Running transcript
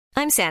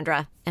I'm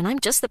Sandra, and I'm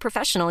just the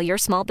professional your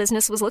small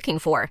business was looking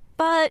for.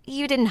 But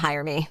you didn't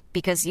hire me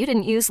because you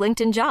didn't use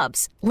LinkedIn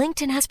Jobs.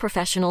 LinkedIn has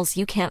professionals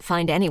you can't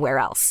find anywhere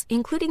else,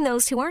 including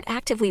those who aren't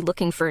actively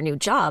looking for a new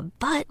job,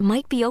 but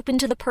might be open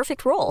to the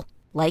perfect role,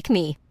 like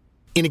me.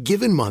 In a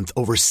given month,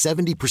 over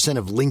 70%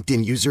 of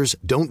LinkedIn users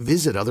don't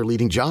visit other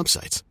leading job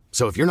sites.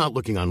 So if you're not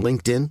looking on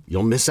LinkedIn,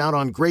 you'll miss out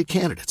on great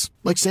candidates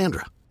like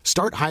Sandra.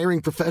 Start hiring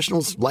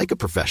professionals like a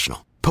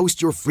professional.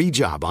 Post your free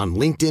job on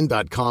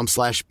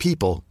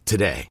linkedin.com/people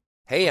today.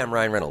 Hey, I'm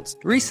Ryan Reynolds.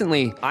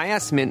 Recently, I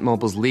asked Mint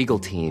Mobile's legal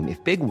team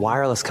if big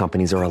wireless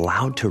companies are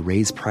allowed to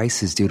raise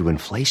prices due to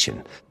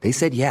inflation. They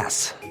said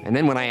yes. And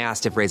then when I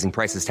asked if raising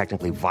prices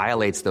technically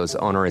violates those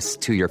onerous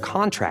two-year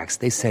contracts,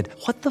 they said,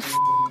 "What the f***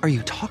 are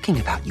you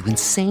talking about, you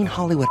insane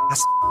Hollywood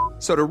ass?"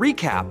 So to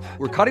recap,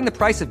 we're cutting the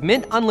price of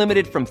Mint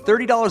Unlimited from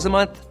 $30 a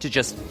month to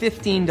just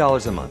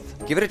 $15 a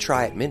month. Give it a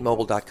try at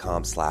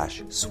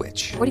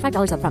mintmobile.com/switch.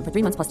 $45 up front for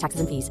 3 months plus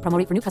taxes and fees. Promo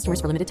rate for new customers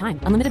for limited time.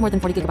 Unlimited more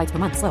than 40 gigabytes per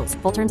month. Slows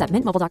full terms at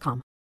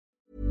mintmobile.com.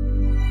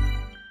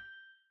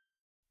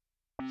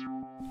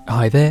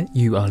 Hi there,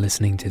 you are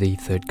listening to the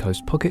Third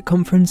Coast Pocket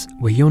Conference,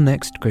 where your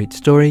next great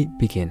story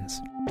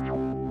begins.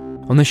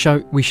 On the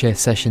show, we share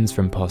sessions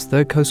from past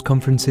Third Coast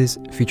conferences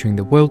featuring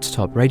the world's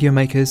top radio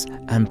makers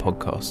and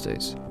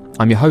podcasters.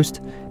 I'm your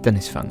host,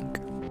 Dennis Funk.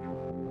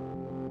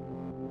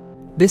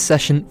 This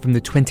session from the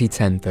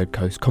 2010 Third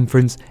Coast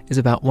Conference is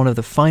about one of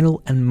the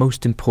final and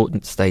most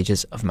important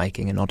stages of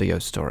making an audio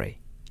story,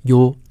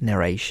 your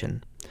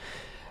narration.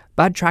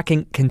 Bad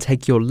tracking can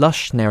take your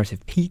lush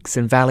narrative peaks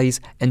and valleys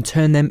and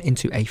turn them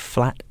into a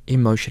flat,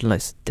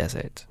 emotionless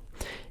desert.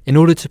 In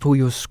order to pull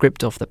your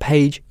script off the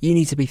page, you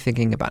need to be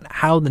thinking about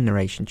how the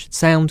narration should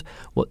sound,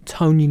 what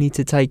tone you need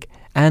to take,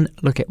 and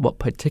look at what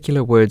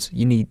particular words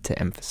you need to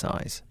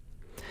emphasize.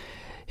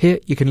 Here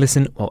you can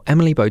listen while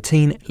Emily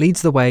Botine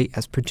leads the way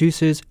as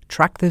producers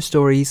track their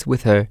stories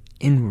with her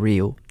in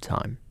real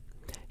time.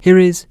 Here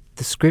is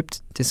The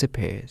Script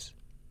Disappears.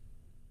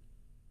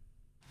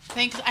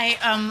 Thanks. I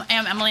am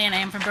Emily and I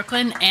am from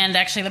Brooklyn. And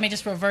actually, let me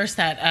just reverse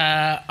that.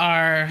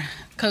 Our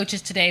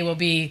coaches today will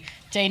be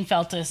Jane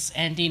Feltus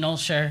and Dean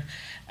Olsher.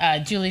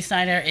 Julie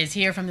Snyder is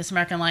here from This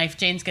American Life.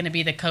 Jane's going to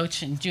be the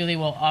coach, and Julie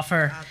will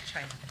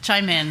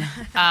chime in.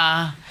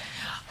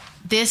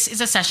 This is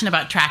a session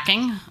about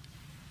tracking,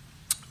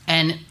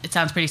 and it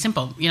sounds pretty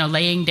simple. You know,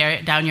 laying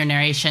down your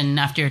narration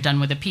after you're done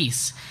with a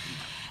piece.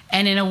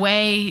 And in a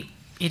way,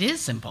 it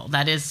is simple.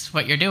 That is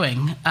what you're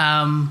doing.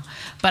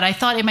 But I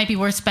thought it might be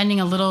worth spending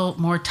a little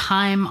more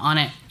time on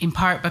it, in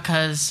part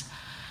because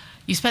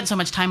you spent so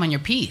much time on your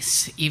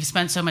piece. You've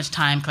spent so much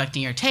time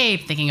collecting your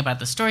tape, thinking about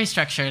the story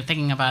structure,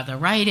 thinking about the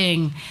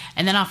writing,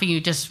 and then often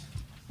you just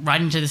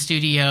run into the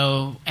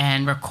studio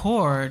and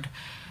record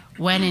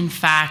when, in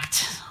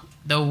fact,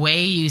 the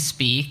way you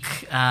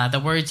speak,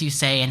 the words you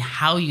say, and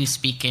how you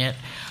speak it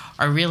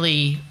are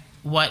really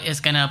what is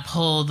going to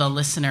pull the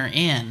listener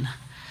in.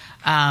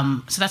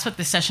 So that's what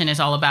this session is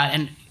all about.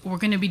 And we're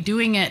going to be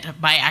doing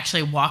it by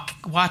actually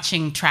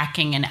watching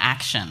tracking in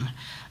action.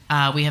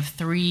 We have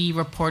 3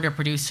 reporter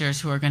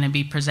producers who are going to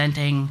be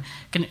going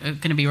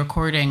to be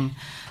recording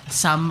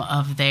some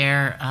of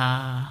their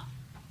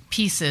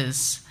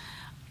pieces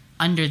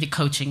under the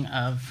coaching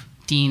of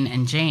Dean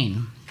and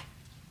Jane.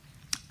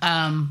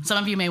 Some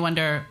of you may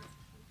wonder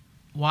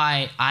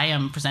why I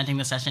am presenting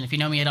this session, if you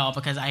know me at all,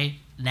 because I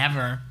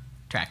never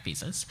track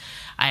pieces.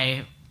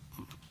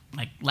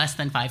 Less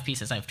than 5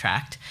 pieces I've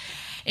tracked,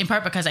 in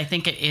part because I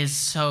think it is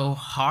so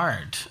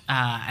hard.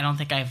 I don't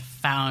think I've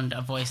found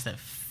a voice that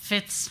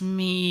fits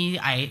me.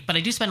 But I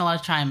do spend a lot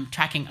of time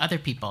tracking other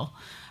people.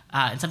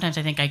 And sometimes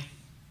I think I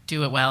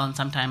do it well, and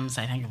sometimes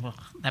I think, well,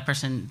 that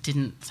person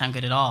didn't sound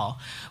good at all.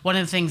 One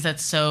of the things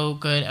that's so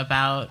good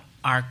about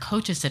our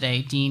coaches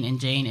today, Dean and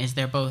Jane, is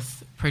they're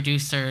both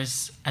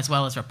producers as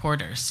well as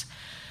reporters.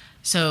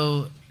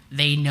 So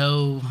they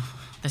know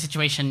the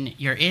situation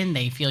you're in.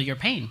 They feel your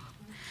pain.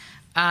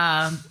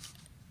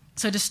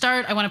 So to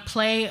start, I want to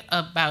play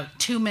about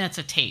 2 minutes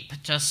of tape,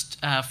 just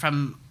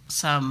from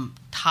some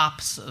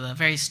tops, the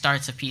very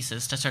starts of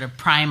pieces, to sort of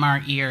prime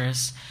our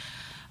ears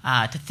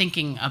to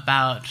thinking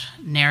about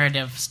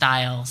narrative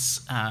styles.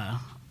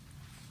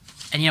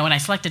 And, when I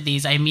selected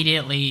these, I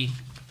immediately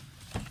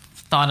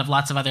thought of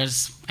lots of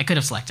others I could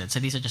have selected. So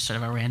these are just sort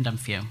of a random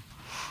few.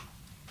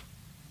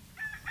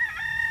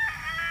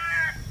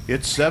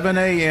 It's 7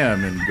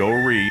 a.m. in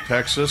Goree,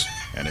 Texas,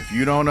 and if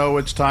you don't know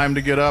it's time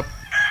to get up,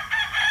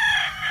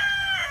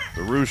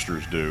 the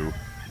roosters do.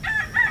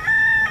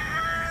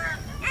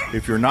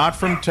 If you're not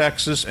from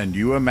Texas and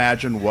you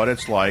imagine what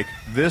it's like,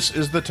 this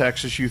is the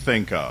Texas you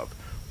think of.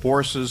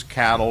 Horses,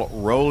 cattle,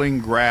 rolling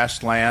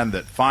grassland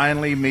that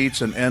finally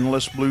meets an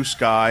endless blue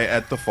sky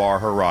at the far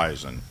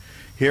horizon.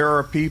 Here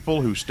are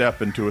people who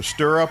step into a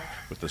stirrup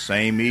with the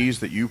same ease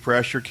that you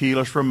press your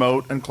keyless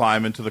remote and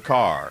climb into the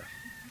car.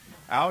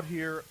 Out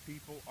here,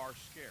 people are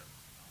scared.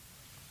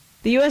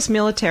 The U.S.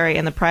 military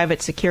and the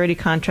private security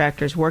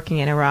contractors working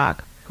in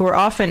Iraq, who are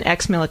often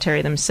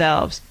ex-military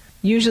themselves,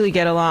 usually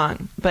get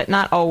along, but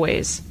not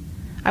always.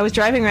 I was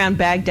driving around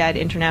Baghdad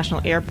International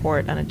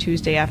Airport on a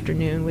Tuesday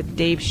afternoon with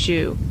Dave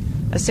Shue,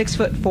 a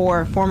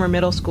 6'4", former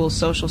middle school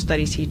social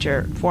studies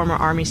teacher, former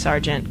Army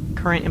sergeant,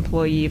 current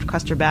employee of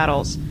Custer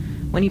Battles,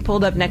 when he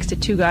pulled up next to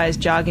two guys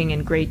jogging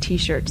in gray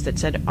T-shirts that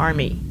said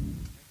Army.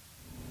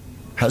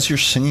 How's your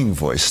singing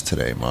voice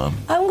today, Mom?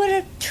 I'm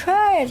going to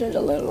try it a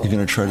little. You're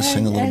going to try to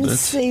sing a little and bit?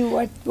 See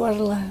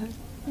what'll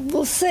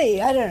we'll see.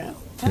 I don't know.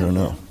 You don't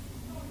know.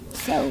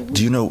 So.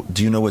 Do you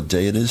know what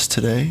day it is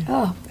today?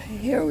 Oh,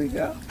 here we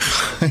go.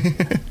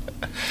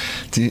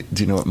 Do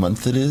you know what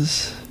month it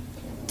is?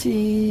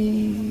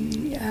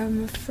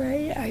 I'm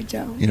afraid I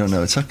don't. You don't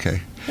know? It's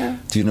okay. No.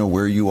 Do you know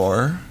where you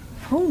are?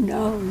 Who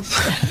knows?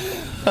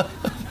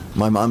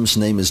 My mom's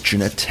name is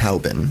Jeanette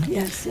Taubin.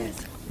 Yes.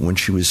 When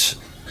she was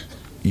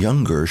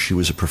younger, she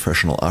was a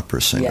professional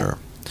opera singer.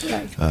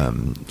 Yeah,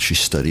 right. She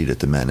studied at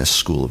the Mannes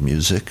School of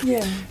Music,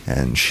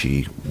 and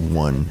she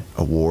won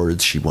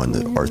awards. She won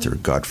the Arthur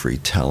Godfrey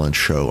Talent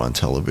Show on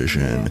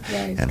television,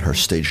 and her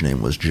stage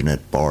name was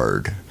Jeanette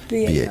Bard.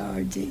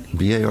 B-A-R-D.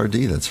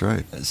 B-A-R-D, that's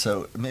right.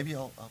 So maybe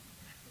I'll...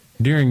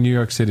 During New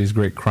York City's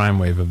great crime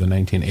wave of the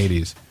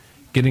 1980s,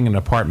 getting an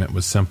apartment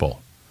was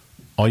simple.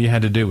 All you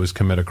had to do was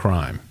commit a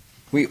crime.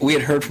 We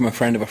had heard from a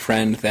friend of a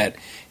friend that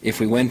if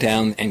we went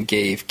down and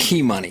gave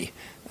key money,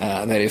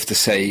 that if to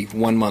say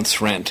 1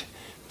 month's rent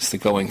was the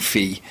going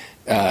fee,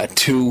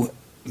 to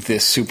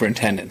this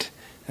superintendent,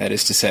 that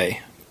is to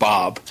say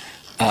Bob,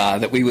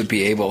 that we would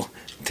be able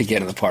to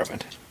get an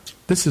apartment.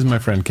 This is my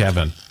friend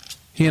Kevin.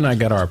 He and I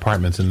got our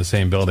apartments in the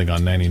same building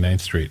on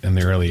 99th Street in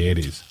the early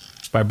 80s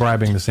by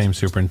bribing the same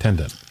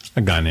superintendent,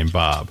 a guy named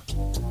Bob.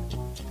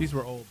 These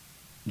were old.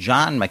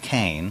 John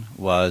McCain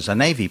was a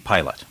Navy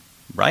pilot,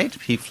 right?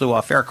 He flew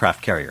off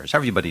aircraft carriers.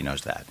 Everybody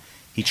knows that.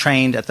 He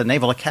trained at the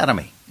Naval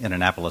Academy in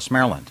Annapolis,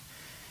 Maryland.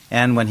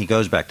 And when he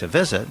goes back to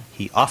visit,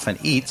 he often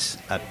eats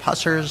at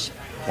Pusser's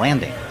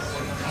Landing.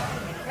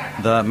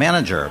 The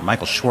manager,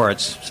 Michael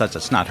Schwartz, says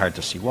it's not hard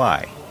to see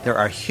why. There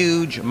are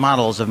huge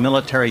models of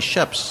military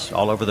ships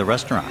all over the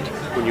restaurant.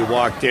 When you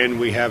walked in,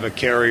 we have a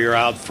carrier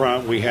out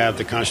front. We have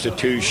the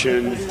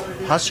Constitution.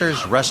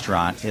 Pusser's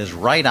restaurant is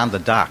right on the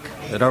dock.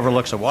 It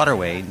overlooks a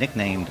waterway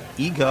nicknamed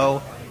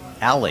Ego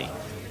Alley.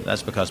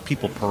 That's because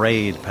people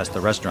parade past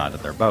the restaurant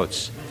in their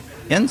boats.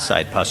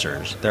 Inside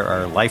Pusser's, there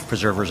are life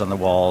preservers on the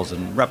walls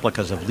and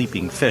replicas of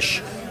leaping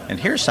fish.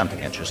 And here's something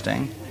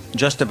interesting.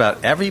 Just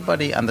about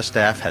everybody on the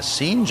staff has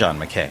seen John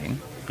McCain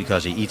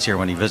because he eats here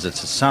when he visits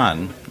his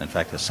son. In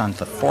fact, his son's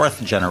the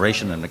fourth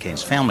generation in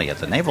McCain's family at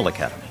the Naval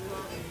Academy.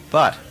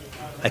 But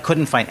I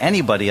couldn't find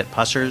anybody at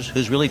Pusser's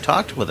who's really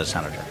talked with a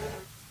senator.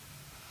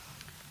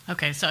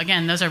 Okay, so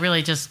again, those are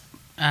really just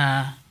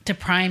to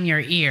prime your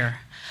ear.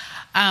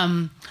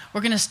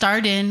 We're going to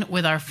start in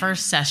with our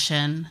first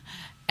session,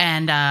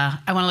 and I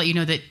want to let you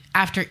know that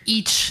after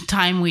each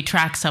time we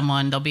track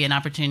someone, there'll be an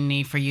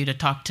opportunity for you to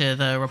talk to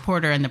the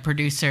reporter and the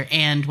producer,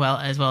 and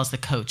as well as the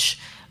coach.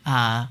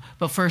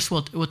 But first,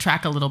 we'll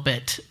track a little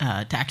bit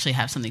to actually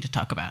have something to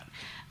talk about.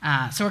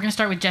 So we're going to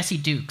start with Jesse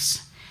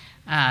Dukes.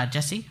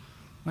 Jesse,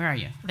 where are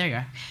you? There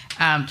you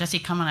are. Jesse,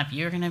 come on up.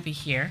 You're going to be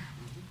here,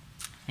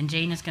 and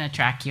Jane is going to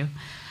track you.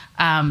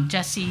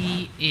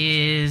 Jesse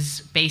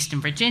is based in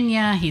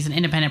Virginia. He's an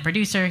independent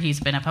producer. He's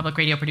been a public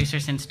radio producer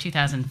since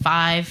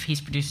 2005.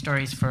 He's produced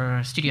stories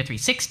for Studio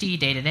 360,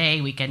 Day to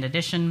Day, Weekend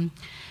Edition.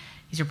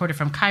 He's reported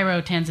from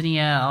Cairo,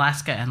 Tanzania,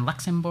 Alaska, and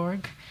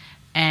Luxembourg.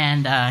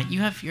 And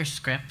you have your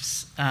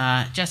scripts.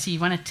 Jesse, you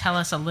want to tell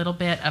us a little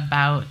bit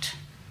about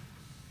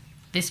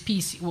this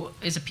piece?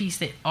 Is a piece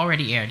that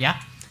already aired,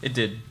 yeah? It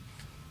did.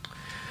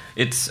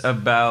 It's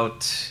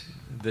about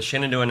the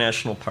Shenandoah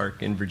National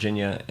Park in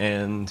Virginia,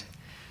 and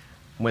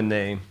when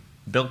they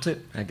built it,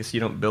 I guess you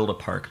don't build a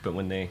park, but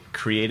when they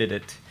created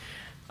it,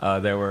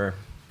 there were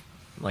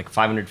like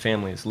 500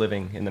 families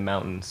living in the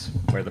mountains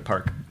where the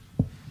park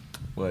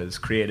was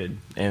created,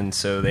 and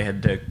so they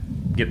had to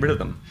get rid of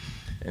them.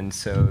 And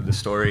so the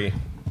story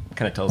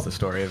kind of tells the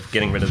story of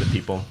getting rid of the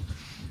people,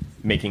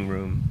 making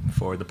room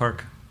for the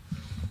park.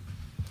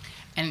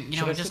 And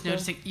we're just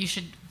noticing you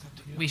should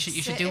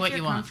do what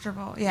you want.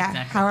 Comfortable, yeah.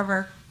 Exactly.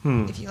 However,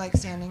 if you like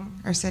standing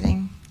or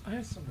sitting. I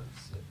have something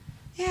to sit.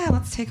 Yeah,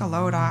 let's take a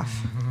load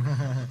off.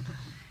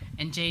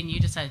 And Jane, you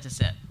decided to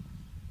sit.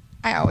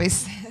 I always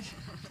sit.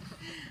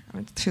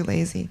 I'm too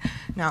lazy.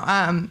 No,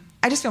 I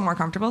just feel more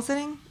comfortable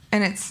sitting,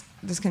 and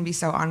this can be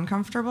so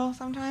uncomfortable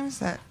sometimes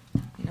that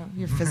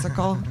your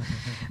physical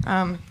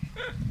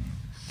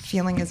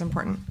feeling is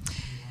important.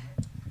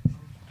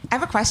 I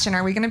have a question.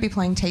 Are we going to be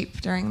playing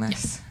tape during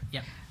this?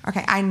 Yep.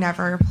 Okay, I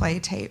never play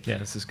tape. Yeah,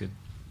 this is good.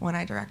 When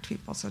I direct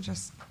people, so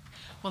just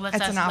let's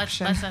an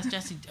option. Let's ask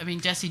Jesse. I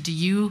mean, Jesse, do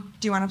you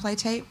want to play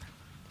tape?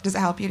 Does it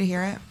help you to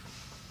hear it?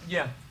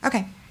 Yeah.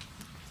 Okay.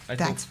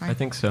 That's fine. I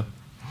think so.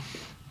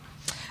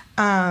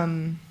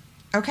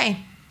 Okay.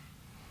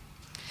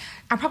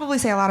 I'll probably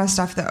say a lot of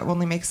stuff that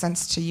only makes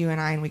sense to you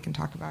and I, and we can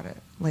talk about it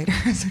later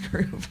as a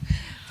group.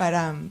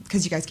 But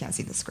because you guys can't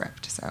see the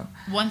script, so.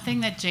 One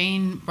thing that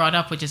Jane brought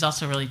up, which is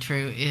also really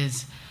true,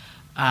 is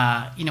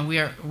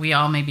we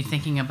all may be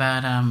thinking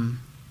about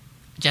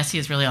Jesse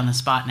is really on the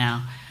spot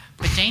now,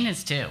 but Jane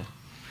is too.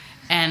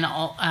 And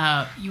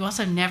you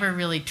also never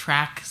really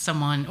track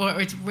someone, or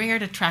it's rare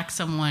to track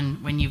someone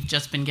when you've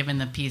just been given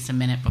the piece a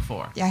minute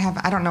before. Yeah,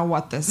 I don't know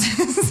what this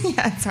is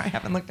yet, so I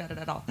haven't looked at it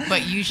at all.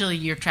 But usually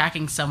you're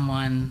tracking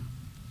someone,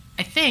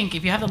 I think,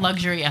 if you have the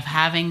luxury of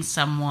having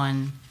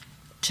someone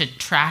to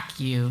track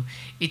you,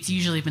 it's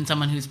usually been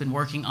someone who's been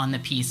working on the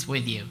piece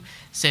with you.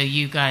 So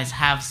you guys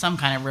have some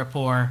kind of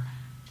rapport,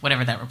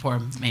 whatever that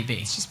rapport may be.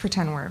 Let's just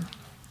pretend we're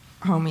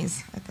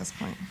homies at this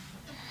point.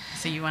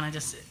 So you want to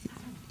just...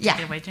 Yeah.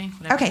 Take it away, Jane?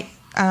 Whatever. Okay.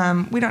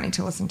 We don't need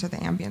to listen to the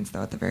ambience,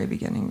 though, at the very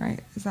beginning, right?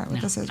 Is that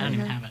what this is? I don't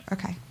even have it.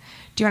 Okay.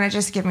 Do you want to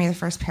just give me the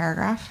first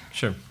paragraph?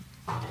 Sure.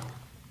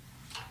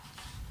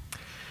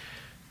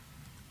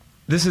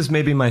 This is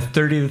maybe my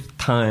 30th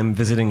time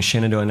visiting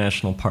Shenandoah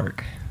National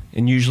Park.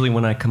 And usually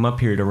when I come up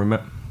here to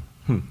remember...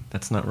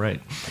 that's not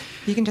right.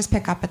 You can just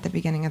pick up at the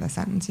beginning of the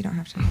sentence. You don't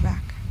have to go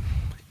back.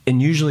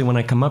 And usually when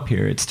I come up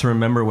here, it's to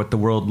remember what the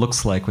world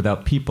looks like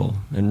without people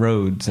and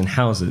roads and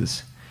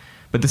houses.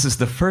 But this is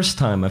the first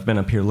time I've been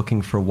up here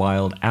looking for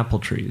wild apple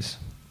trees.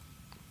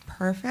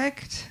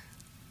 Perfect.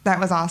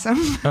 That was awesome.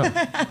 Oh.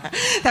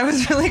 That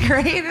was really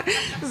great.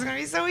 This is going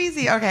to be so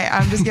easy. Okay,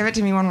 just give it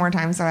to me one more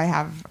time so I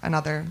have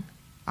another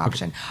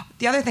option. Okay.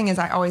 The other thing is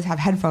I always have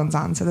headphones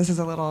on, so this is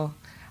a little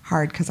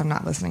hard because I'm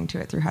not listening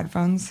to it through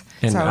headphones.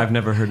 And so, I've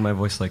never heard my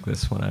voice like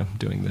this when I'm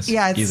doing this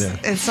either.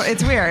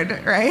 It's weird,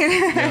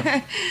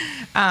 right?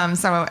 Yeah.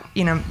 So,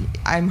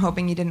 I'm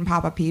hoping you didn't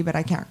pop a pee, but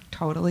I can't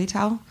totally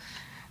tell.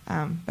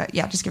 But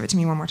yeah, just give it to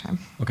me one more time.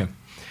 Okay.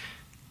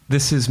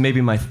 This is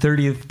maybe my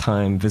 30th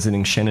time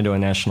visiting Shenandoah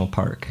National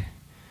Park.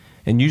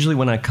 And usually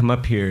when I come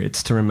up here,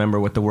 it's to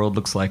remember what the world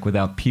looks like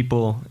without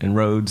people and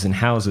roads and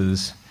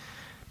houses.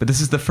 But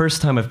this is the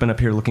first time I've been up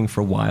here looking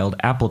for wild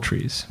apple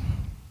trees.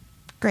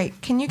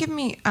 Great. Can you give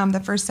me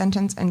the first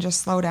sentence and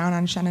just slow down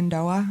on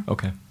Shenandoah?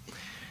 Okay.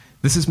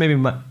 This is maybe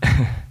my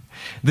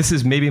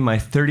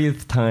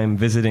 30th time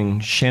visiting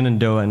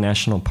Shenandoah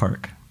National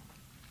Park.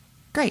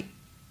 Great.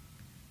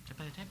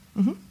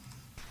 Mm-hmm.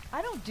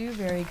 I don't do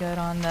very good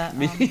on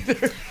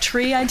the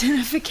tree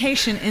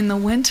identification in the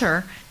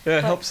winter. Yeah,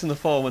 it helps in the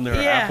fall when there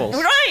are apples.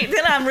 Right,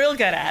 then I'm real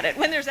good at it.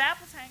 When there's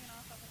apples hanging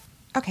off of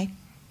it. Okay,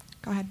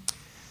 go ahead.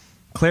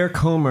 Claire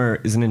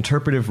Comer is an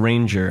interpretive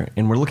ranger,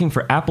 and we're looking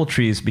for apple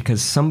trees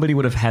because somebody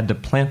would have had to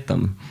plant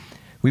them.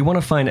 We want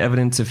to find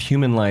evidence of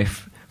human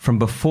life from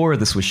before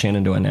this was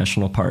Shenandoah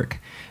National Park,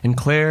 and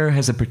Claire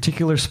has a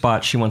particular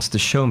spot she wants to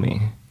show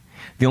me.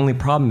 The only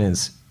problem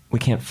is we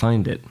can't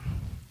find it.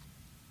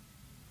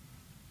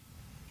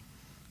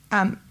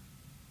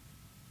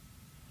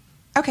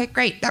 Okay,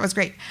 great. That was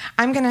great.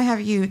 I'm going to have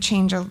you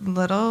change a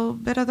little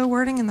bit of the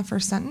wording in the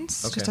first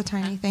sentence, just a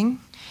tiny thing.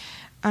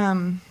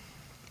 I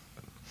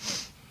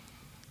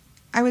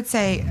would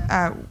say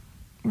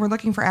we're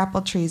looking for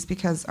apple trees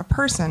because a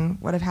person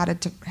would have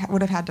had to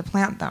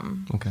plant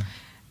them. Okay.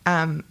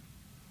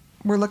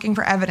 We're looking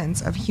for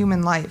evidence of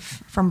human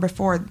life from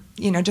before,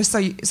 just so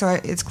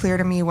it's clear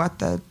to me what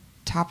the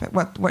topic,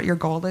 what your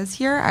goal is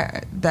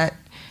here. That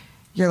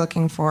you're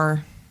looking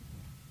for.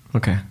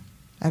 Okay.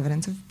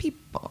 Evidence of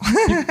people.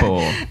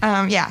 People.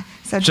 Yeah.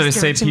 So should I just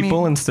say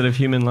people instead of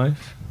human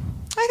life?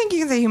 I think you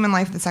can say human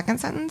life the second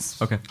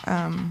sentence. Okay.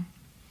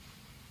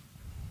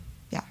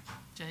 Yeah.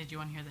 Jay, do you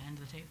want to hear the end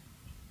of the tape?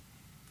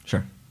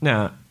 Sure.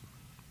 Nah.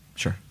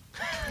 Sure.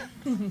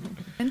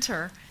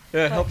 Winter.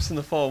 Yeah, it helps in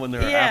the fall when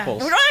there are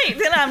apples. Right.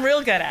 Then I'm real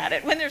good at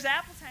it. When there's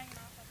apples hanging off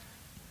of it.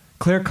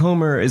 Claire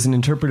Comer is an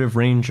interpretive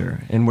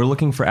ranger, and we're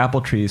looking for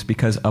apple trees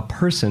because a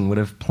person would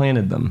have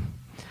planted them.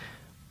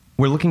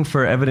 We're looking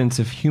for evidence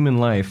of human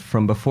life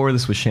from before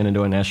this was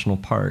Shenandoah National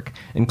Park,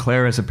 and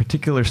Claire has a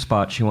particular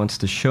spot she wants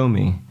to show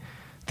me.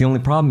 The only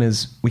problem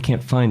is we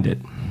can't find it.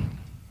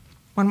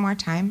 One more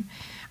time,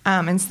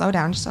 and slow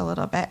down just a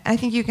little bit. I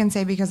think you can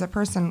say because a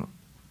person...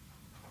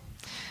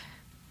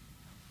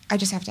 I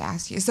just have to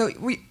ask you. So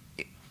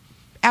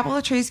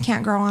apple trees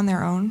can't grow on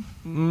their own?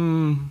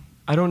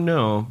 I don't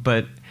know,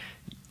 but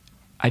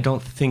I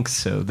don't think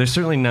so. They're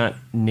certainly not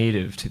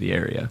native to the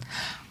area.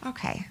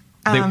 Okay.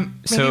 Maybe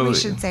we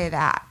should say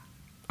that.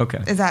 Okay.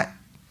 Is that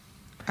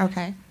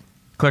okay?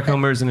 Claire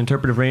Comer is an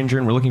interpretive ranger,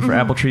 and we're looking for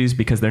apple trees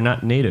because they're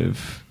not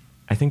native.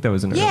 I think that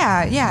was in the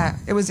Yeah.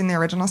 It was in the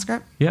original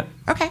script? Yeah.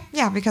 Okay,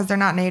 yeah, because they're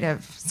not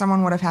native.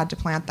 Someone would have had to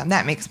plant them.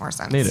 That makes more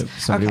sense. Native.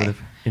 Somebody would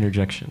have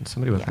interjection.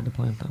 Somebody would have had to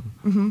plant them.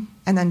 Mm-hmm.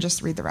 And then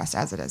just read the rest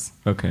as it is.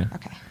 Okay.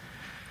 Okay.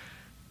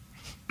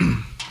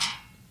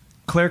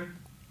 Claire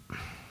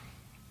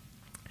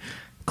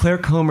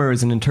Comer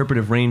is an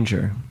interpretive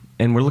ranger,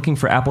 and we're looking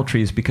for apple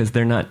trees because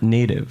they're not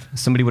native.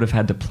 Somebody would have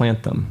had to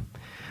plant them.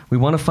 We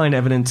want to find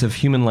evidence of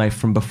human life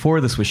from before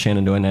this was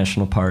Shenandoah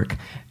National Park,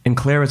 and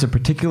Claire has a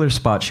particular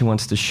spot she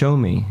wants to show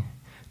me.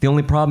 The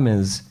only problem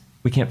is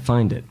we can't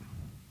find it.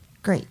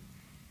 Great.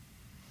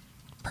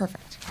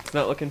 Perfect. It's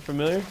not looking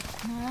familiar?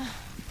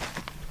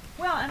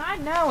 Well, and I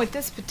know at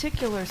this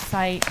particular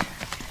site,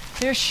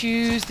 there's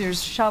shoes,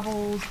 there's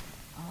shovels.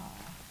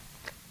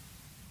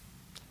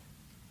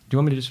 Do you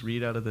want me to just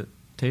read out of the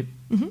tape?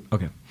 Mm-hmm.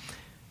 Okay.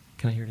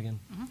 Can I hear it again?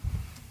 Mm-hmm.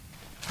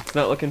 It's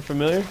not looking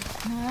familiar?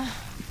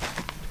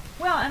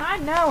 Well, and I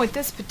know at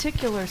this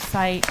particular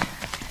site,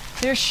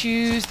 there's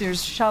shoes,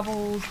 there's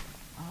shovels.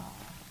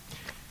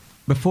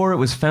 Before it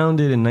was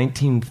founded in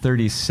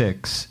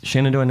 1936,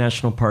 Shenandoah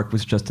National Park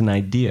was just an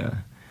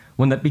idea.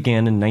 One that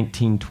began in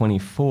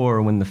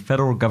 1924 when the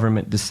federal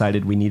government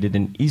decided we needed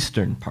an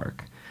eastern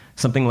park,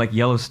 something like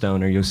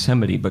Yellowstone or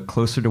Yosemite, but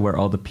closer to where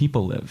all the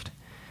people lived.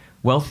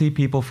 Wealthy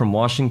people from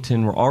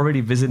Washington were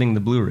already visiting the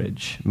Blue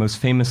Ridge, most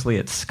famously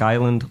at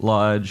Skyland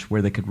Lodge,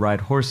 where they could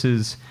ride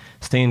horses,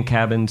 stay in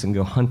cabins, and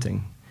go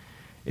hunting.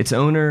 Its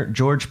owner,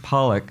 George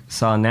Pollock,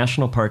 saw a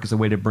national park as a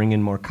way to bring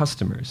in more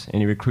customers,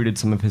 and he recruited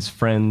some of his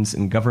friends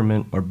in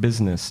government or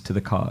business to the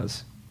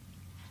cause.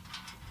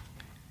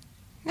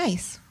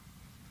 Nice.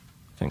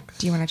 Thanks.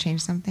 Do you want to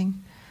change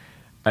something?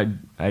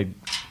 I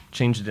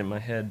changed it in my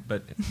head,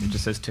 but it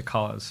just says to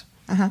cause.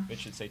 Uh-huh. It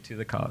should say to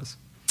the cause.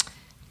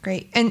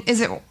 Great. And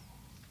is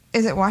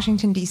it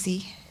Washington,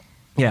 D.C.?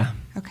 Yeah.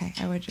 Okay,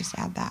 I would just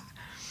add that.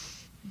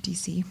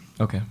 D.C.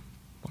 Okay.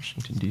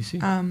 Washington, D.C.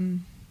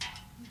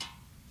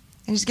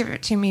 And just give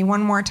it to me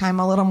one more time,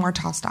 a little more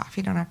tossed off.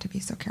 You don't have to be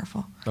so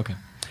careful. Okay.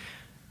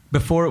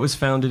 Before it was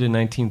founded in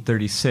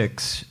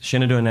 1936,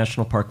 Shenandoah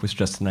National Park was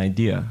just an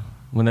idea.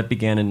 When that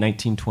began in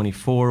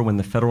 1924, when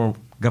the federal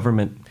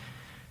government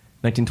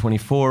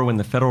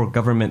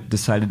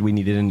decided we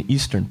needed an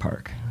eastern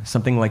park,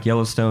 something like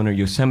Yellowstone or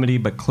Yosemite,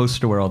 but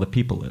closer to where all the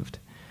people lived.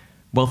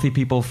 Wealthy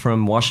people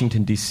from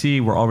Washington,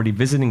 D.C. were already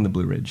visiting the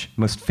Blue Ridge,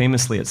 most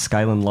famously at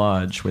Skyland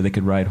Lodge, where they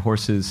could ride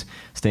horses,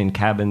 stay in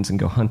cabins, and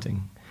go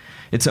hunting.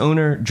 Its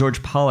owner,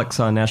 George Pollock,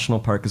 saw a national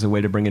park as a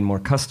way to bring in more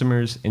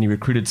customers, and he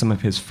recruited some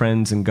of his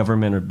friends in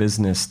government or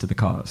business to the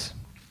cause.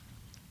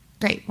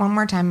 Great. One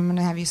more time, I'm going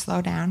to have you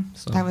slow down.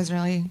 That was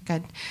really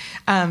good.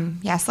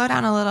 Slow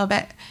down a little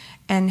bit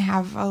and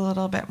have a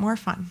little bit more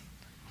fun.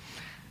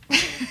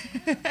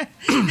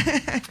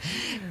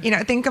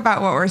 Think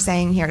about what we're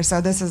saying here.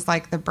 So this is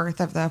like the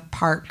birth of the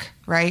park,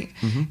 right?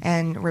 Mm-hmm.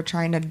 And we're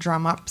trying to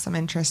drum up some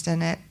interest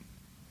in it.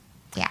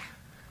 Yeah.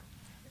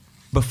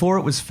 Before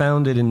it was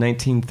founded in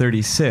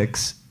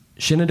 1936,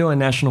 Shenandoah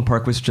National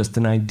Park was just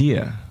an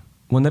idea.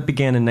 One that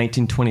began in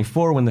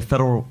 1924 when the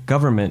federal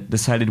government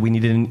decided we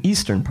needed an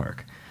eastern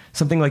park,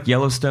 something like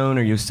Yellowstone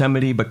or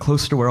Yosemite, but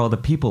closer to where all the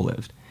people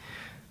lived.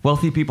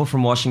 Wealthy people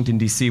from Washington,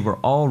 D.C. were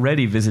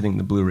already visiting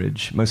the Blue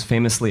Ridge, most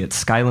famously at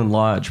Skyland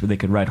Lodge, where they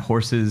could ride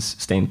horses,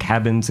 stay in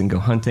cabins, and go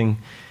hunting.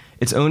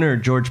 Its owner,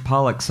 George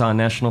Pollock, saw a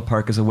national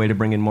park as a way to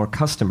bring in more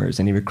customers,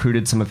 and he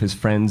recruited some of his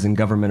friends in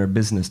government or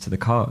business to the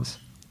cause.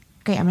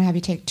 Great. I'm going to have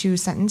you take 2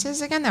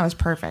 sentences again. That was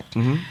perfect.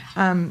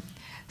 Mm-hmm.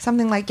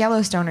 Something like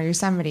Yellowstone or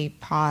Yosemite,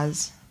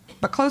 pause,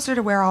 but closer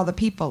to where all the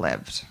people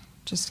lived.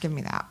 Just give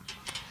me that.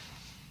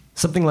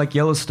 Something like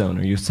Yellowstone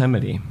or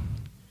Yosemite,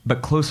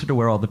 but closer to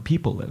where all the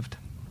people lived.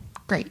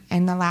 Great.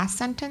 And the last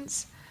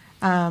sentence,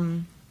 its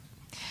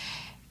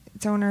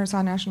owner saw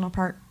a national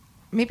park.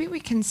 Maybe we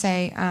can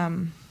say,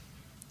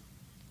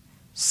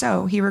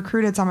 so he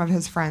recruited some of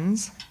his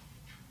friends.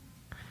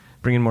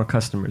 Bring in more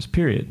customers,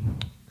 period.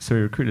 So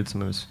he recruited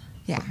some of his...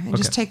 Yeah, and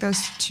just take those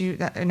 2,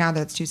 now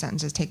that it's 2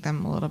 sentences, take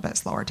them a little bit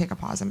slower. Take a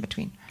pause in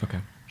between. Okay.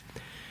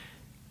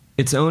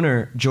 Its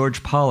owner,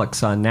 George Pollock,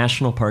 saw a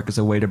national park as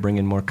a way to bring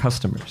in more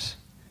customers.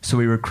 So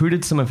he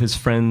recruited some of his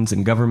friends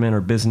in government or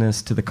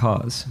business to the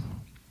cause.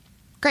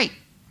 Great.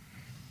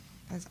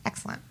 That was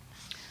excellent.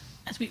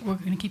 We're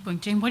going to keep going.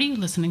 Jane, what are you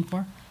listening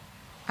for?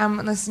 I'm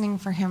listening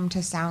for him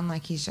to sound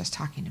like he's just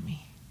talking to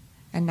me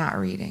and not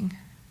reading,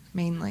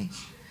 mainly.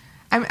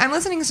 I'm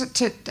listening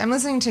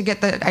to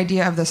get the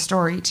idea of the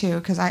story too,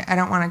 because I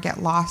don't want to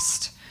get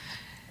lost.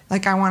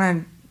 Like I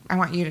want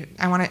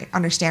to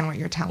understand what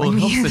you're telling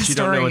me. Well, it helps that you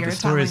don't know what the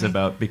story is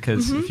about,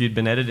 because if you'd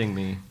been editing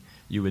me,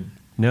 you would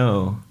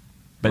know.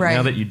 But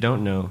now that you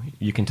don't know,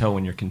 you can tell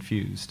when you're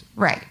confused.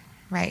 Right.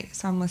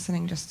 So I'm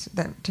listening just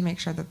to make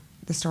sure that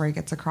the story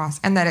gets across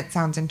and that it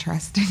sounds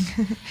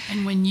interesting.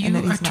 And when you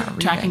are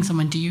tracking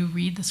someone, do you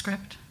read the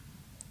script?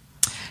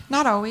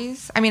 Not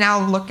always. I mean,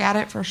 I'll look at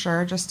it for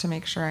sure just to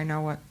make sure I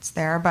know what's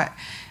there. But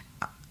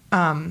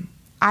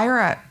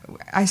Ira,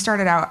 I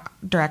started out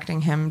directing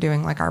him,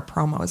 doing like our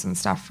promos and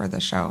stuff for the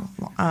show.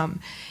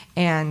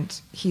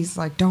 And he's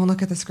like, "Don't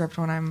look at the script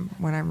when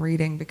I'm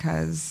reading,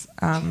 because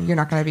you're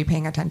not going to be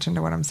paying attention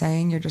to what I'm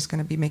saying. You're just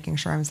going to be making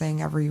sure I'm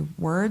saying every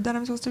word that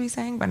I'm supposed to be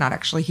saying, but not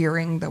actually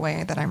hearing the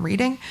way that I'm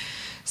reading."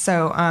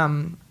 So,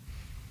 I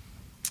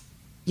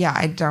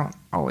don't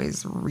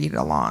always read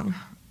along.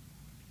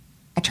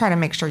 I try to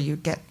make sure you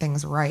get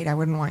things right. I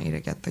wouldn't want you to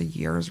get the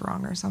years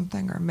wrong or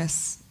something or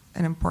miss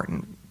an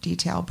important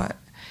detail, but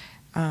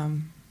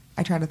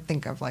I try to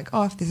think of like,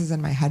 if this is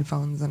in my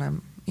headphones and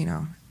I'm,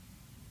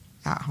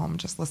 at home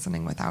just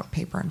listening without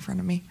paper in front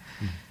of me.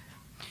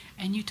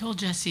 And you told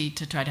Jesse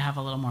to try to have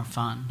a little more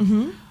fun.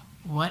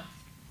 Mm-hmm.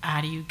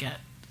 How do you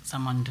get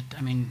someone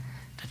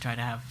to to try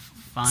to have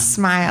fun?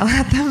 Smile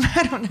at them.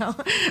 I don't know.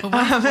 But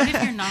what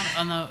if you're not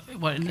on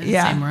in the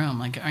same room?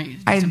 Like, aren't you?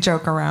 I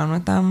joke around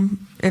with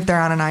them if they're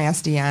on an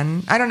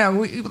ISDN. I don't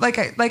know.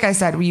 Like I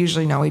said, we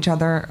usually know each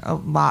other a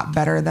lot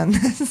better than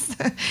this,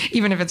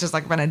 even if it's just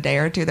like been a day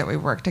or two that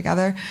we've worked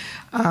together.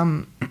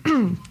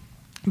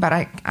 But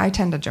I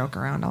tend to joke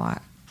around a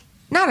lot.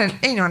 Not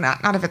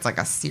if it's like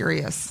a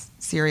serious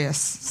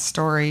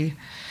story.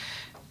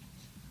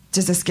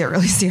 Does this get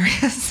really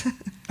serious?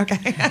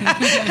 Okay.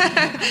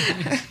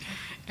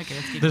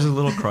 There's a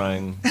little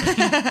crying.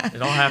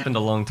 It all happened a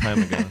long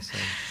time ago. So.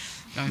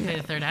 Going to play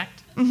the third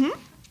act? Mm-hmm.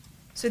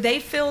 So they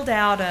filled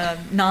out a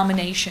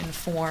nomination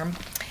form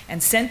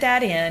and sent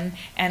that in,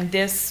 and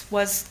this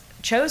was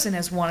chosen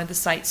as one of the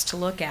sites to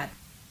look at.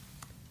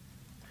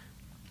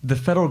 The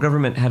federal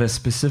government had a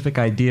specific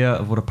idea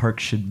of what a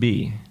park should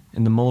be.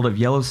 In the mold of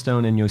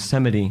Yellowstone and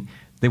Yosemite,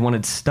 they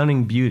wanted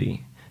stunning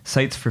beauty,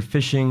 sites for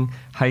fishing,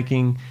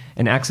 hiking,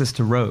 and access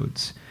to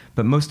roads.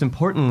 But most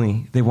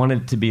importantly, they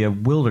wanted it to be a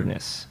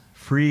wilderness,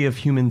 free of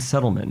human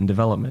settlement and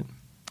development.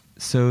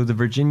 So the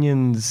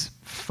Virginians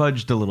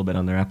fudged a little bit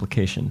on their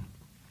application.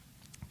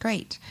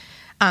 Great.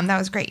 That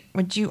was great.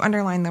 Would you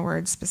underline the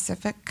word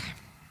specific?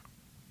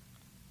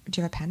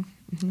 Do you have a pen?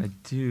 Mm-hmm. I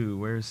do.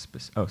 Where's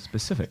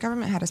specific? The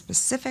government had a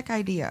specific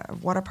idea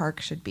of what a park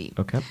should be.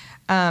 Okay.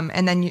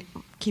 And then you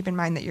keep in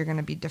mind that you're going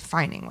to be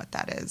defining what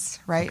that is,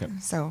 right? Okay.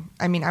 So,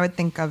 I mean, I would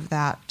think of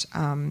that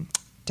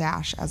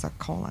dash as a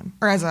colon,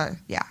 or as a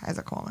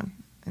colon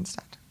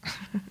instead,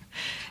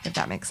 if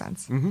that makes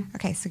sense. Mm-hmm.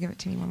 Okay, so give it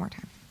to me one more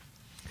time.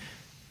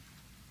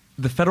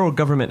 The federal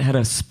government had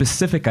a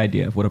specific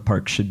idea of what a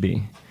park should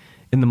be.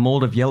 In the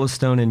mold of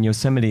Yellowstone and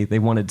Yosemite, they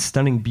wanted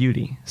stunning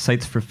beauty,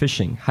 sites for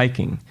fishing,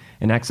 hiking,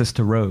 and access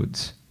to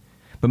roads.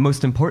 But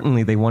most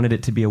importantly, they wanted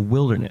it to be a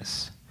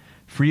wilderness,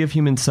 free of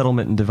human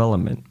settlement and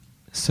development.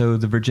 So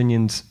the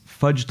Virginians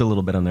fudged a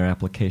little bit on their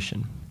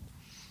application.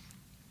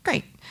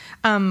 Great.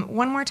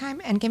 One more time,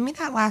 and give me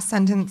that last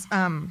sentence.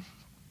 And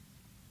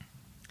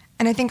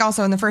I think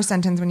also in the first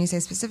sentence, when you say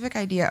specific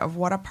idea of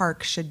what a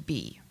park should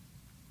be.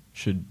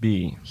 Should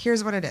be.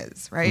 Here's what it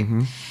is, right?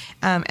 Mm-hmm.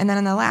 And then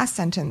in the last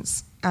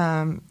sentence,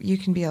 you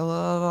can be a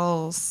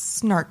little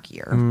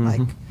snarkier, Mm-hmm.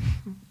 like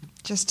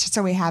just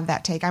so we have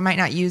that take. I might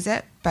not use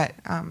it, but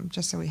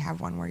just so we have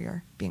one where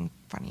you're being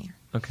funny.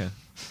 Okay.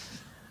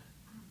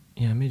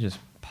 Yeah, let me just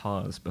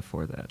pause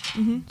before that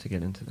to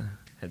get into the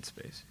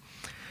headspace.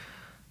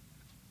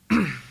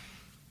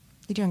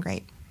 You're doing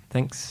great.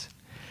 Thanks.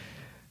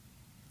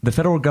 The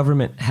federal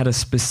government had a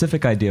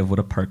specific idea of what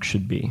a park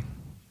should be.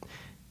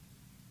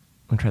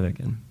 I'll try that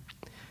again.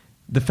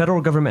 The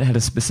federal government had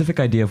a specific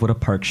idea of what a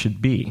park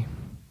should be.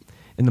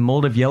 In the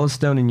mold of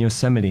Yellowstone and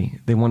Yosemite,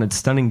 they wanted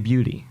stunning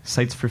beauty,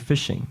 sites for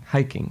fishing,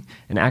 hiking,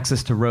 and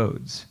access to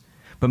roads.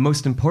 But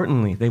most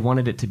importantly, they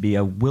wanted it to be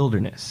a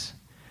wilderness,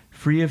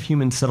 free of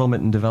human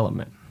settlement and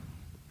development.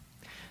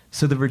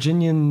 So the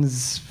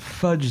Virginians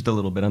fudged a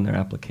little bit on their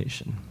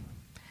application.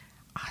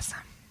 Awesome.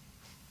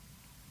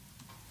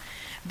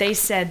 They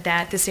said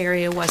that this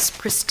area was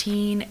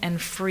pristine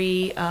and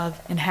free of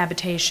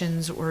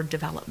inhabitations or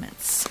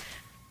developments.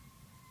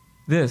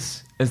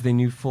 This, as they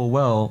knew full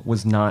well,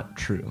 was not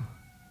true.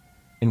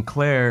 And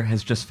Claire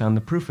has just found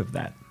the proof of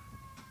that.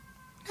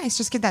 Nice.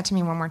 Just give that to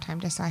me one more time,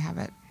 just so I have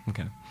it.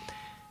 Okay.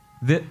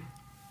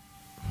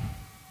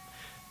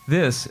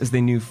 This, as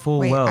they knew full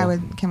well...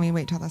 Can we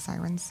wait till the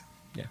sirens?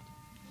 Yeah.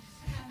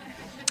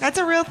 That's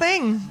a real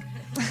thing.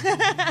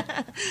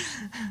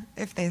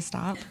 If they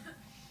stop.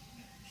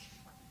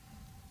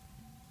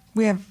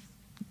 We have,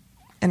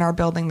 in our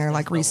building, they're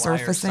like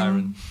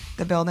resurfacing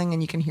the building,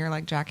 and you can hear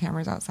like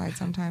jackhammers outside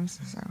sometimes,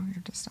 so you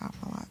have to stop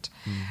a lot.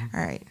 Mm-hmm.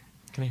 All right.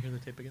 Can I hear the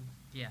tape again?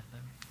 Yeah.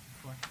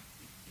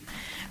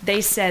 They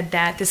said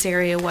that this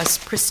area was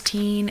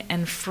pristine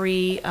and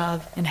free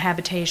of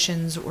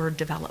inhabitations or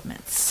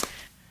developments.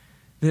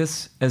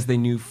 This, as they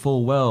knew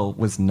full well,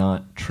 was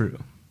not true.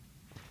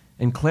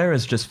 And Claire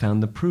has just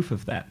found the proof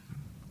of that.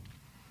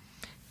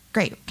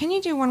 Great. Can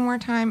you do one more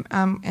time,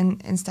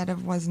 and instead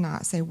of was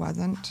not, say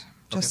wasn't,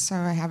 just so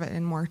I have it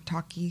in more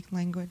talky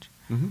language?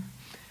 Mm-hmm.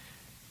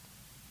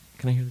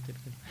 Can I hear the tape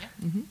again?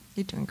 Yeah. Mm-hmm.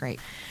 You're doing great.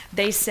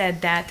 They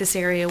said that this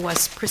area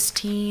was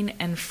pristine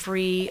and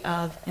free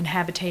of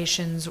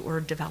inhabitations or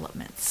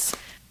developments.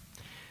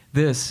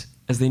 This,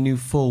 as they knew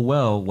full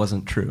well,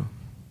 wasn't true.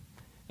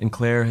 And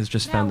Claire has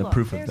just found the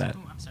proof of that.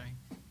 Oh, I'm sorry.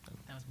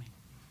 That was me.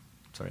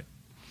 Sorry.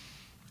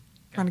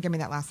 You want to give me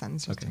that last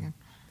sentence just again?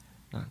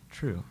 Not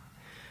true.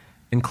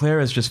 And Claire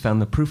has just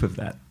found the proof of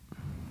that.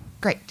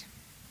 Great.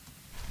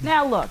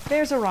 Now look,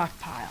 there's a rock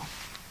pile.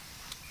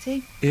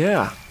 See?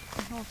 Yeah.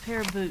 A little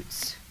pair of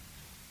boots.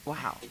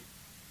 Wow.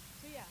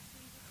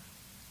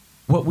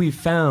 What we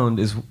found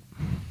is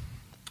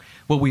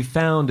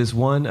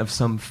one of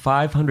some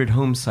 500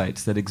 home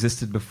sites that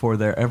existed before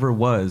there ever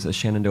was a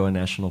Shenandoah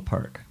National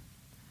Park.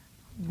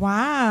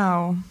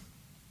 Wow.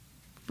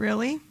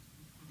 Really?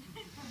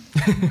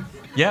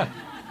 Yeah.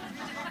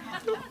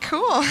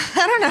 Cool.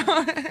 I don't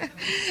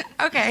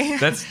know. Okay.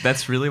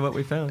 That's really what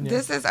we found. Yeah.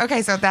 This is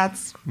okay. So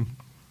that's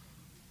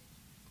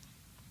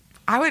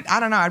I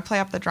don't know, I'd play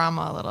up the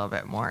drama a little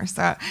bit more.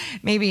 So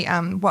maybe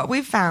what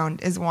we've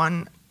found is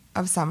one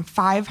of some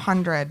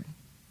 500,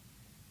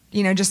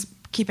 just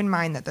keep in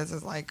mind that this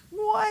is like,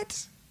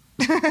 what?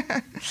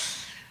 Okay.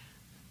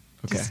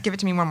 Just give it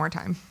to me one more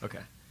time. Okay.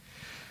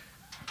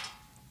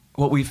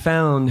 What we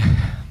found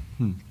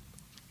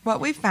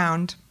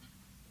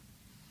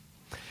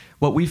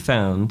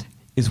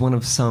is one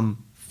of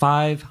some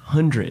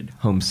 500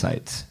 home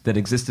sites that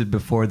existed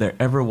before there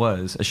ever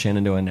was a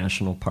Shenandoah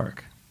National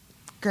Park.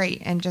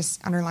 Great, and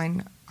just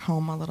underline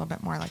home a little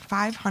bit more, like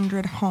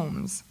 500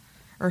 homes,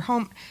 or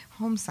home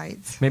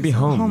sites. Maybe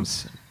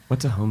homes.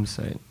 What's a home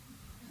site?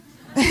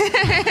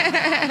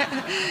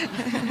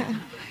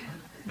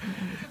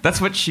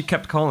 That's what she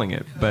kept calling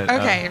it, but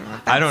okay,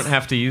 I don't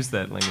have to use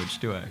that language,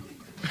 do I?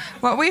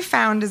 What we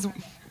found is,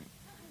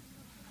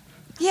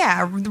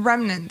 the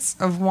remnants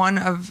of one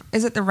of,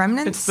 is it the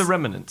remnants? It's the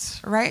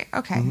remnants. Right?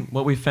 Okay. Mm-hmm.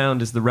 What we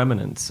found is the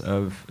remnants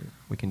of,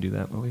 we can do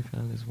that. What we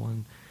found is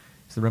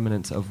the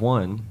remnants of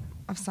one.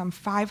 Of some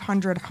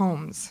 500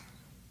 homes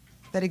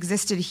that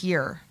existed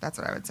here. That's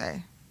what I would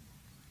say.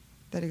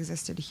 That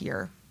existed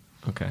here.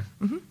 Okay.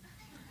 Mm-hmm.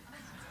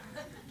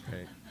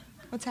 Right.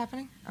 What's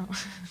happening? Oh.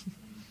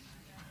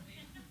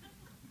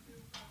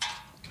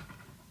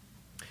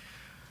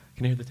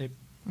 Can you hear the tape?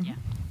 Mm-hmm. Yeah.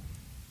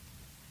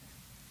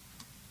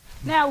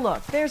 Now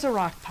look, there's a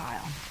rock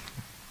pile.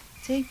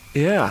 See?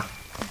 Yeah.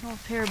 A whole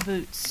pair of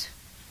boots.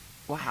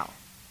 Wow.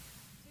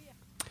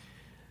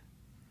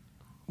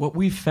 What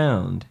we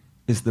found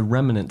is the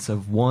remnants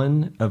of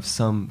one of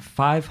some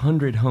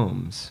 500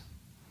 homes.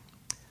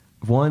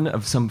 One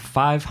of some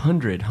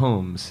 500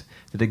 homes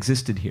that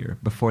existed here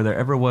before there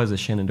ever was a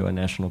Shenandoah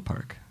National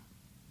Park.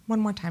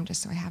 One more time,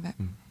 just so I have it.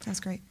 That's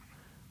great.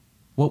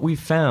 What we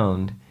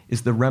found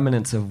is the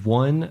remnants of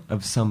one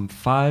of some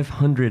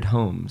 500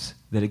 homes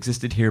that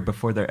existed here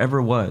before there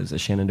ever was a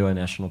Shenandoah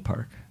National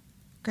Park.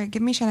 Great.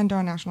 Give me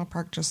Shenandoah National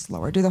Park just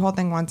slower. Do the whole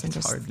thing once and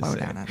just slow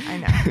down on it. I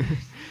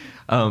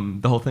know.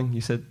 The whole thing,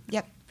 you said?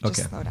 Yep.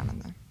 Just slow down on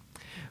that.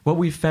 What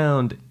we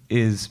found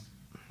is,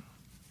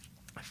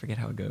 I forget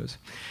how it goes.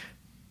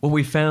 What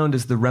we found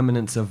is the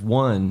remnants of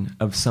one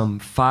of some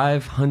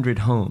 500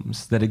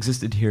 homes that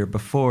existed here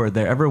before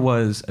there ever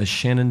was a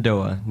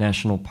Shenandoah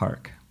National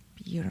Park.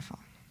 Beautiful.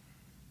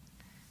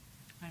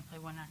 I'm going to play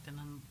one act and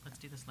then let's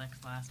do this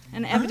last.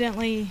 And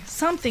evidently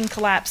something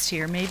collapsed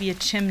here, maybe a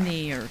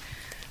chimney or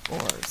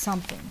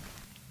something.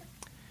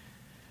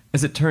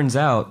 As it turns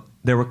out,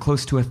 there were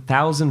close to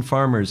 1,000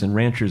 farmers and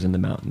ranchers in the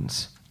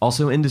mountains.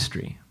 Also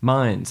industry,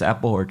 mines,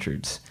 apple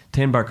orchards,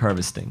 tan bark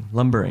harvesting,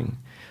 lumbering.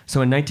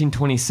 So in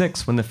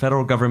 1926, when the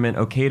federal government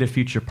okayed a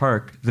future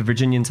park, the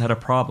Virginians had a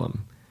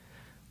problem.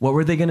 What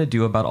were they going to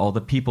do about all the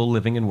people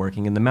living and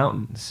working in the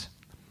mountains?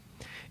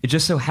 It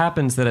just so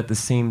happens that at the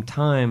same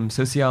time,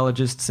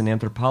 sociologists and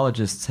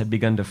anthropologists had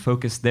begun to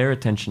focus their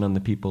attention on the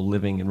people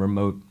living in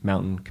remote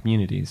mountain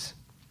communities.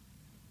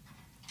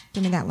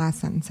 Give me that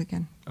last sentence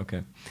again.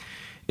 Okay.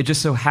 It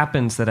just so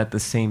happens that at the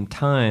same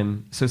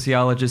time,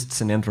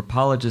 sociologists and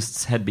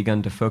anthropologists had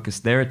begun to focus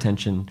their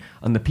attention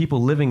on the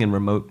people living in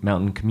remote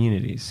mountain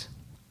communities.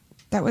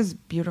 That was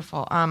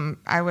beautiful.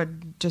 I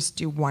would just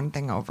do one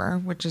thing over,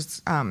 which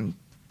is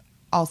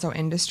also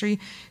industry.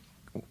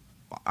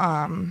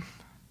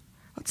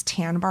 What's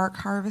tan bark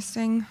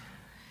harvesting?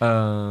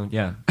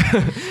 Yeah.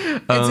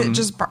 Is it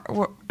just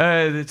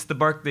it's the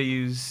bark they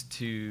use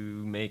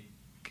to make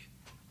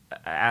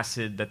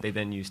acid that they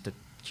then use to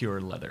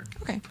cure leather.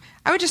 Okay.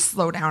 I would just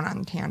slow down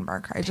on tan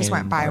bark. I just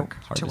went by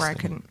to where I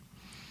couldn't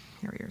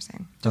hear what you were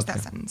saying. Just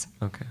that sentence.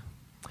 Okay.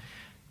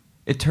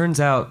 It turns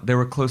out there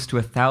were close to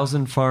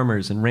 1,000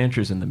 farmers and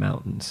ranchers in the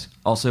mountains.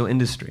 Also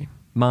industry,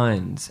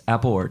 mines,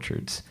 apple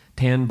orchards,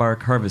 tan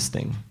bark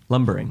harvesting,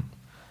 lumbering.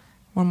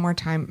 One more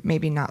time,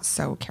 maybe not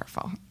so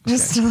careful.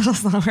 Just a little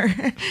slower.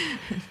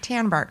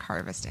 Tan bark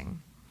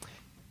harvesting.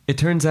 It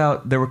turns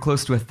out there were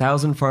close to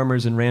 1,000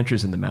 farmers and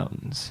ranchers in the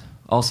mountains.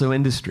 Also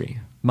industry,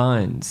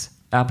 mines,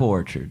 apple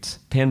orchards,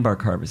 tan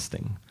bark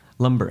harvesting,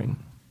 lumbering.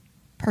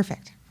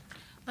 Perfect.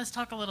 Let's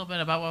talk a little bit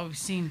about what we've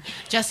seen.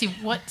 Jesse,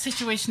 what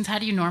situations, how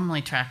do you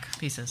normally track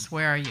pieces?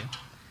 Where are you,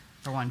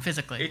 for one,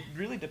 physically? It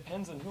really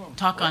depends on who I'm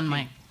Talk on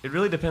mic. It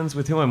really depends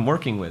with who I'm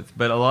working with.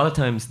 But a lot of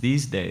times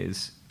these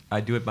days, I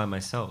do it by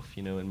myself,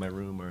 in my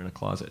room or in a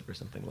closet or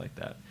something like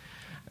that.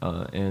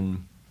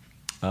 And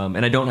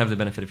I don't have the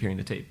benefit of hearing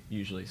the tape,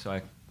 usually, so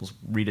I will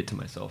read it to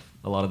myself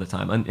a lot of the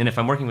time. And if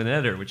I'm working with an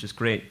editor, which is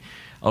great,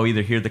 I'll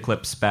either hear the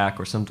clips back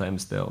or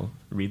sometimes they'll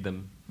read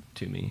them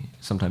to me.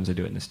 Sometimes I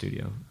do it in the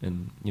studio,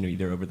 and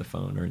either over the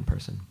phone or in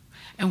person.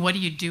 And what do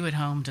you do at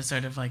home to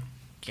sort of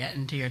get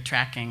into your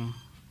tracking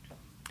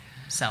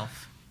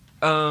self?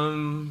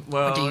 Well,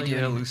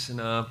 loosen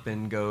up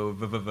and go,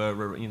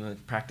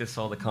 practice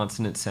all the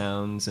consonant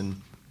sounds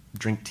and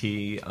drink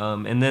tea.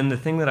 And then the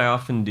thing that I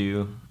often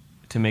do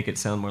to make it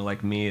sound more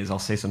like me is I'll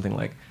say something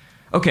like,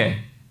 okay,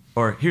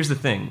 or here's the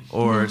thing,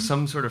 or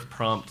some sort of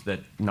prompt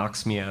that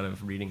knocks me out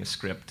of reading a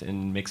script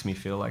and makes me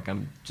feel like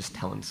I'm just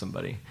telling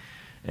somebody.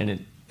 And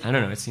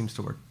it seems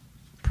to work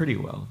pretty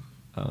well.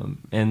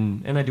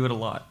 And I do it a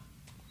lot.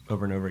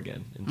 over and over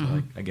again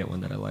until I get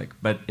one that I like.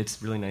 But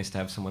it's really nice to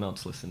have someone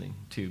else listening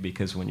too,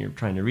 because when you're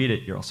trying to read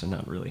it, you're also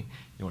not really,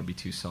 you don't want to be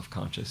too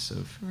self-conscious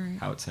of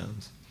how it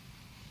sounds.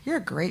 You're a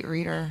great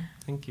reader.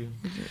 Thank you.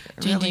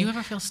 Jane, do you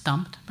ever feel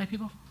stumped by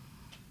people?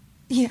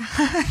 Yeah.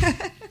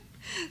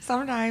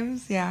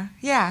 Sometimes,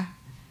 yeah.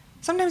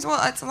 Sometimes,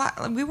 well, it's a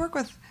lot. We work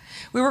with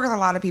a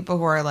lot of people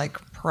who are like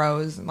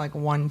pros, like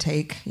one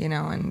take, you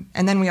know,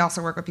 and then we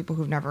also work with people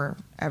who've never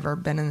ever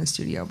been in the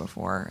studio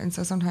before. And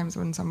so sometimes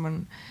when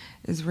someone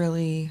is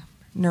really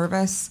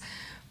nervous,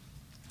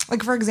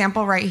 like for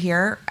example, right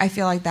here, I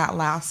feel like that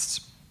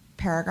last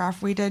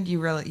paragraph we did, you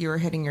were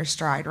hitting your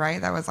stride, right?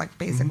 That was like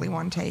basically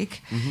one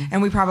take.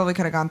 And we probably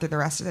could have gone through the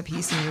rest of the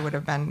piece and you would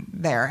have been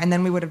there. And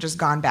then we would have just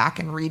gone back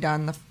and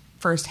redone the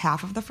first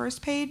half of the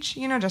first page,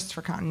 you know, just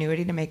for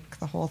continuity to make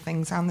the whole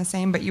thing sound the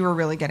same, but you were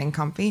really getting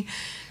comfy.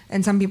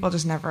 And some people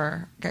just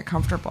never get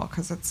comfortable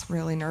because it's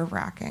really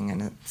nerve-wracking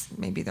and it's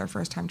maybe their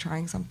first time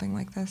trying something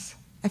like this.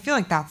 I feel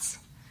like that's,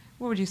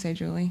 what would you say,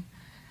 Julie?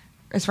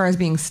 As far as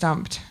being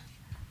stumped,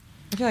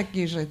 I feel like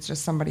usually it's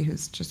just somebody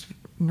who's just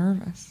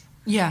nervous.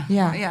 Yeah,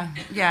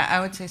 I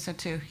would say so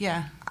too.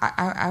 Yeah,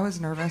 I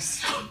was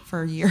nervous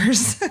for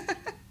years,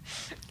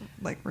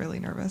 like really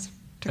nervous.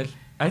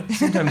 I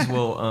sometimes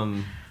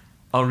will,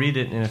 I'll read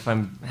it, and if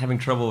I'm having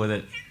trouble with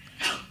it,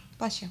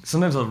 bless you.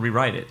 Sometimes I'll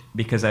rewrite it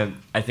because I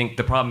think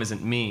the problem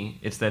isn't me;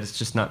 it's that it's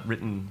just not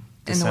written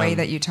in the way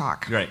that you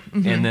talk. Right,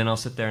 and then I'll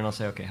sit there and I'll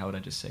say, okay, how would I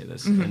just say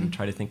this, and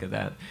try to think of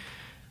that,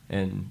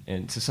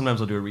 and so sometimes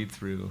I'll do a read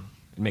through,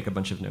 make a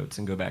bunch of notes,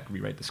 and go back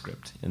rewrite the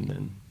script, and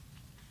then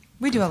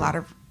we do a lot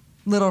of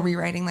little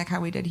rewriting like how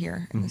we did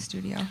here in the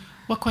studio.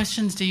 What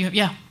questions do you have?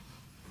 Yeah.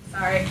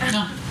 Sorry.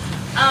 No.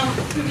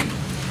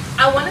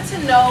 I wanted to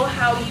know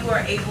how you are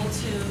able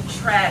to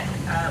track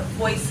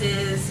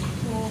voices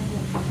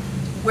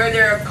where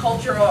there are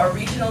cultural or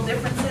regional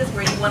differences,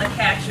 where you want to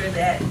capture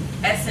that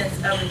essence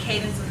of the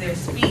cadence of their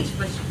speech,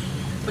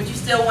 but you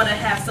still want to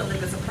have something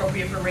that's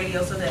appropriate for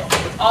radio so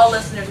that all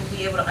listeners will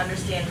be able to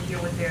understand and hear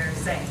what they're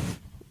saying.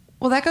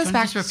 Well, that goes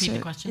back to... Just repeat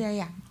the question.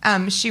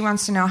 Yeah. She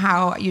wants to know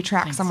how you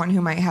track someone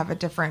who might have a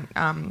different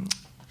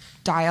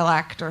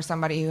dialect or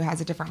somebody who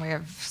has a different way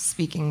of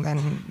speaking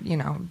than, you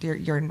know,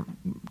 your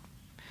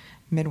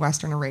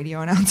Midwestern radio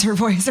announcer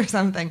voice or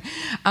something.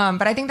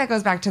 But I think that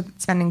goes back to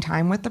spending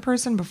time with the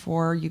person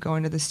before you go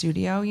into the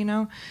studio, you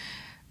know.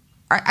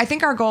 I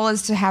think our goal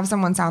is to have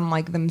someone sound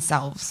like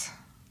themselves,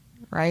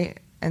 right?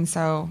 And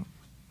so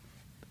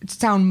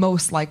sound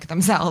most like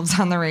themselves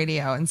on the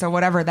radio. And so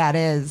whatever that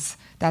is,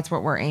 that's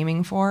what we're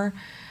aiming for.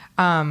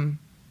 And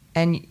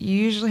you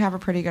usually have a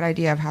pretty good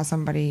idea of how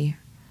somebody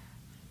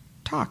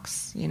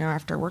talks, you know,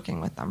 after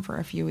working with them for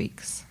a few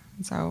weeks.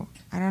 And so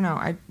I don't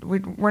know.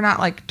 We're not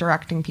like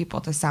directing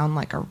people to sound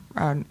like a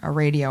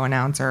radio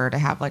announcer or to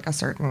have like a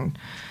certain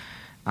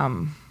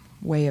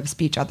way of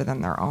speech other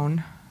than their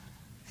own,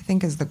 I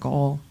think is the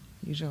goal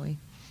usually.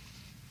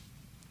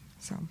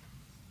 So.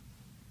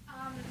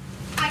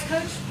 I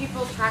coach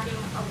people tracking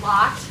a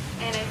lot,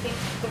 and I think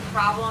the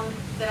problem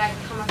that I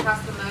come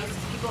across the most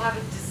is people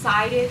haven't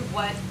decided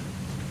what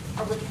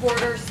a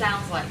reporter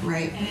sounds like.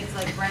 Right. And it's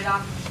like right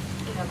off,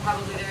 you know,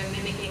 probably they're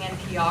mimicking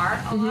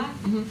NPR a lot.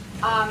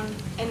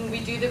 And we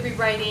do the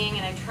rewriting,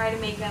 and I try to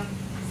make them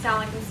sound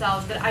like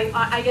themselves, but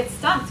I get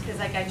stumped because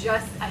like I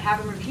have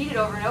them repeat it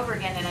over and over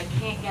again, and I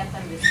can't get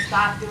them to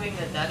stop doing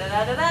the da da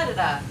da da da da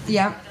da.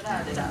 Yep.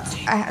 Da, da, da,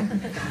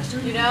 da.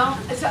 You know,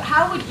 so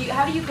how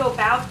do you go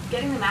about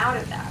getting them out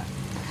of that?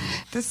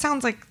 This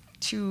sounds like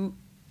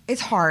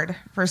it's hard,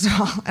 first of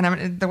all,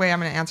 and the way I'm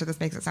going to answer this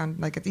makes it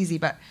sound like it's easy,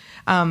 but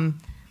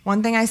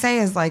one thing I say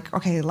is like,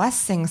 okay, less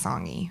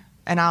sing-songy,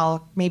 and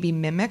I'll maybe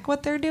mimic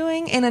what they're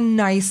doing in a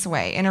nice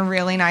way, in a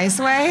really nice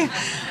way.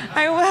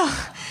 I will.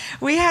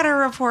 We had a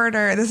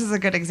reporter, this is a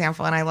good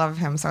example, and I love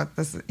him, so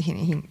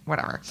he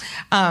whatever.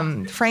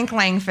 Frank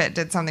Langfit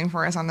did something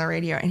for us on the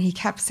radio, and he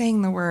kept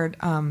saying the word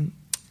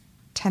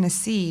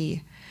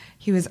Tennessee.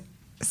 He was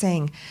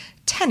saying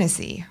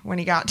Tennessee when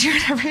he got to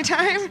it every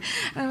time.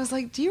 And I was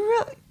like, do you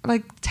really,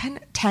 like,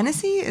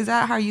 Tennessee? Is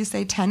that how you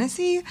say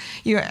Tennessee?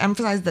 You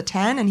emphasize the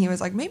 10? And he was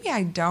like, maybe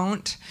I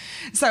don't.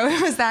 So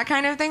it was that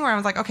kind of thing where I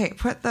was like, okay,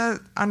 put the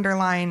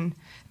underline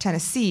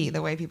Tennessee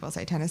the way people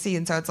say Tennessee.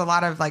 And so it's a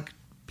lot of like,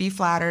 be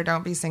flatter,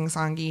 don't be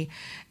sing-songy,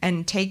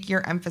 and take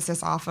your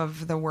emphasis off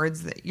of the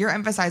words that you're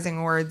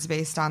emphasizing words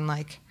based on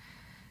like,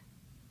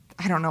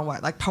 I don't know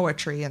what, like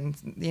poetry and,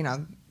 you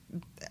know,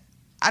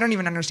 I don't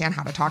even understand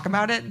how to talk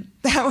about it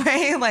that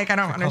way. Like, I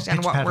don't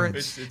understand what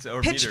words. It's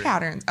pitch meter.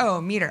 patterns. Oh,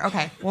 meter.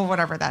 Okay. Well,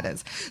 whatever that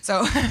is.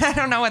 So I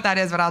don't know what that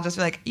is, but I'll just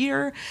be like,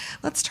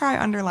 let's try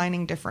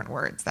underlining different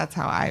words. That's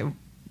how I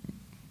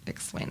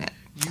explain it.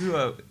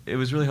 It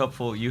was really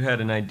helpful. You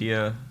had an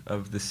idea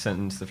of the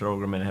sentence. The federal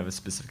government have a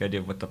specific idea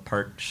of what the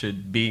part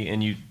should be,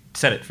 and you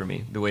said it for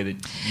me the way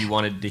that you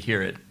wanted to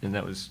hear it, and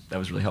that was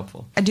really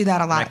helpful. I do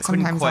that a lot.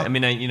 Sometimes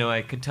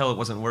I could tell it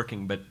wasn't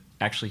working, but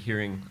actually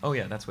hearing, oh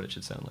yeah, that's what it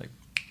should sound like,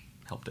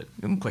 helped it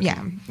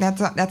quicken. Yeah,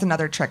 that's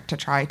another trick to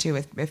try too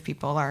if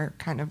people are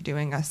kind of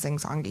doing a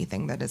sing-songy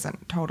thing that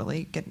isn't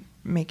totally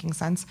making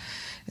sense,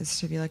 is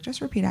to be like, just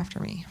repeat after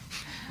me.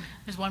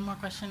 There's one more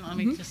question. Let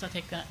me just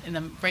take that in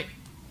the right.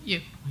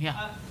 You,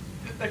 yeah.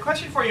 The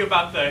question for you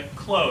about the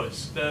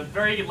close, the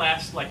very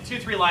last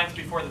 2-3 lines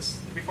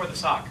before the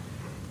sock.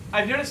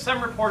 I've noticed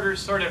some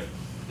reporters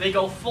they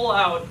go full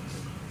out,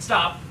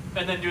 stop,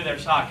 and then do their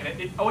sock, and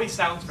it always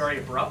sounds very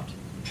abrupt.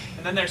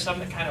 And then there's some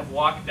that kind of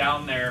walk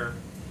down their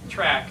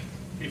track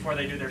before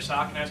they do their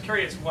sock. And I was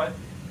curious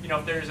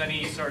if there's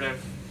any sort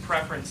of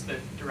preference that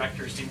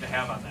directors seem to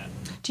have on that.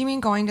 Do you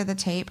mean going to the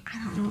tape? I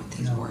don't know what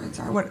these words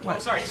are. What? Oh,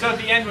 sorry. So at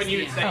the end when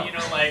you would say,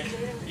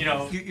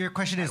 Your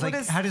question is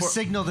how to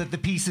signal that the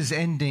piece is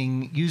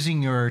ending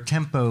using your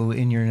tempo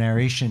in your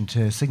narration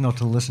to signal to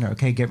the listener,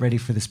 okay, get ready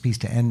for this piece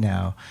to end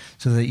now,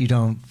 so that you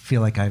don't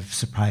feel like I've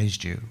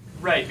surprised you.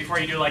 Right, before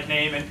you do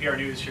name NPR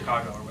News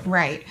Chicago or whatever.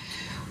 Right.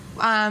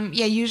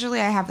 Yeah,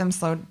 usually I have them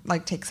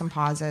take some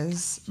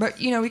pauses. But,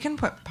 we can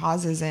put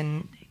pauses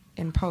in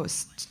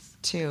post,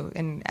 too,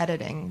 in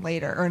editing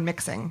later, or in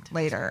mixing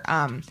later.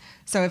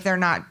 So if they're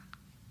not,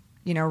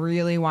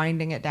 really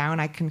winding it down,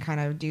 I can kind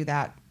of do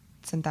that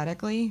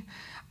synthetically.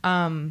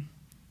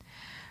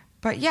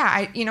 But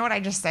yeah, what I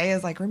just say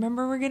is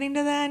remember we're getting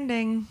to the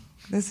ending.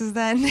 This is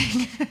the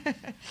ending.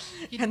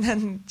 And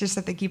then just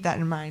that they keep that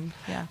in mind.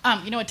 Yeah.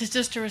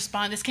 Just to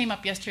respond, this came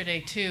up yesterday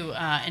too,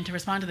 and to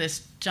respond to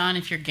this, John,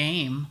 if you're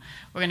game,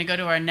 we're going to go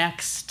to our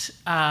next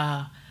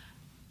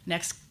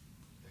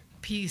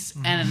piece,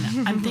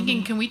 and I'm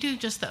thinking, can we do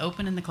just the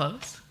open and the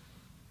close?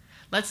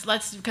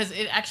 Let's because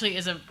it actually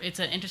it's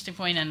an interesting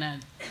point,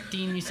 and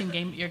Dean,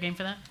 you're game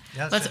for that?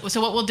 Yeah. So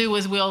what we'll do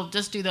is we'll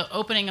just do the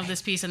opening of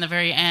this piece in the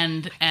very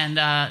end, and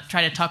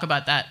try to talk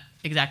about that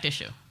exact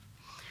issue.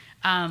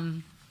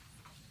 So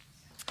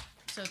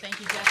thank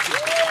you, Jesse.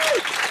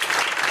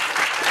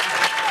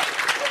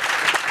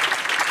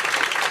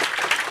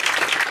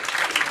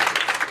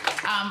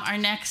 Our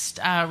next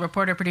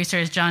reporter-producer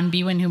is John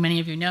Biewen, who many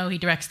of you know. He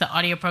directs the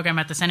audio program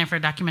at the Center for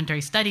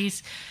Documentary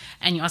Studies,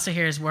 and you also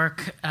hear his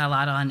work a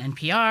lot on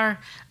NPR.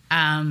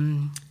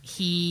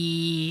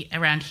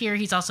 Around here,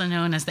 he's also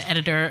known as the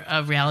editor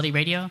of Reality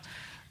Radio.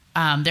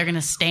 They're going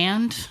to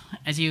stand,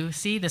 as you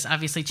see. This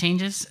obviously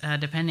changes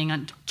depending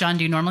on... John,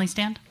 do you normally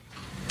stand?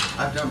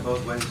 I've done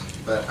both ways,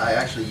 but I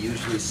actually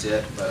usually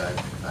sit, but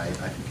I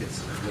think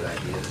it's a good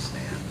idea to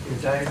stand.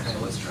 So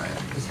let's try it.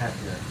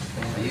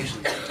 I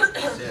usually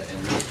sit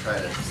and really try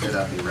to sit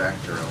up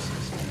erect or else I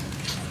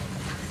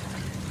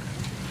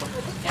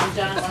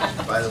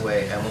stand. By the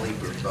way, Emily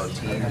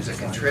Botein, who's a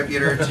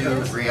contributor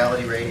to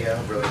Reality Radio,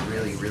 wrote a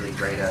really, really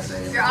great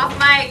essay. You're off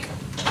mic.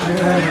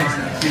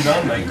 She's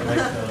on mic.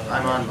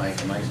 I'm on mic.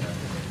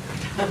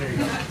 There you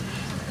go.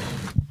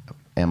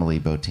 Emily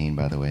Botein,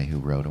 by the way, who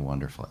wrote a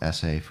wonderful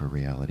essay for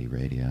Reality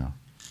Radio.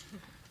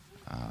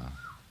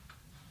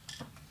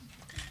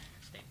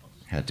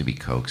 Had to be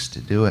coaxed to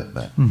do it,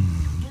 but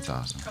it's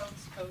awesome.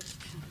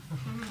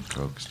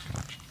 Coaxed.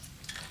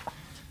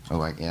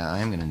 Oh, I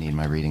am going to need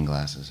my reading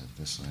glasses at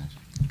this size.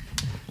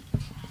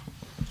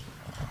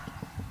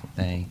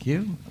 Thank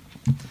you.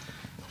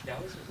 Yeah,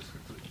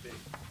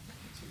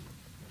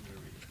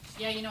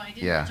 I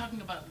did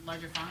talking about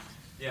larger font.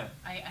 Yeah.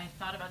 I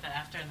thought about that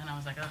after, and then I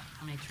was like, oh,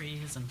 how many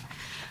trees? And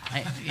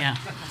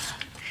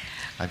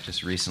I've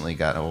just recently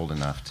got old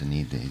enough to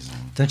need these.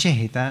 Don't you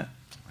hate that?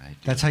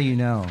 That's how you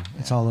know.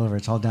 It's all over.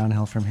 It's all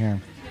downhill from here.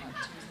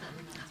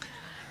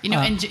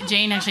 And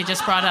Jane actually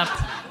just brought up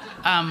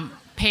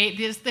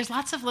there's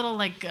lots of little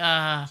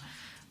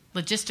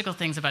logistical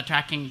things about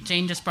tracking.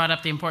 Jane just brought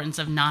up the importance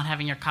of not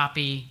having your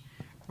copy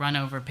run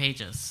over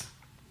pages.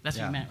 That's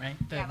what you meant, right?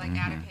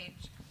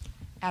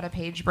 Add a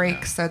page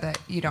break so that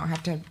you don't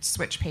have to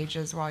switch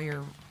pages while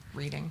you're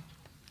reading.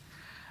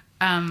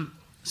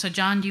 So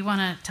John, do you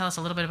want to tell us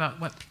a little bit about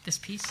what this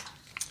piece?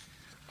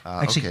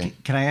 Actually, okay.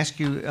 Can I ask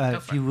you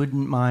if you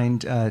wouldn't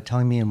mind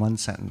telling me in one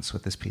sentence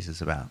what this piece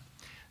is about?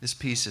 This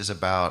piece is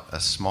about a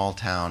small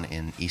town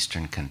in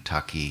eastern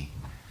Kentucky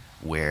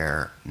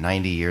where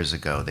 90 years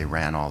ago they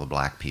ran all the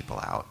black people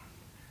out.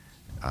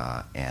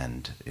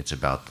 And it's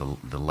about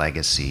the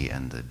legacy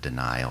and the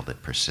denial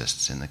that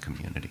persists in the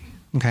community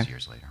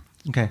years later.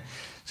 Okay.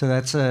 So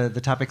that's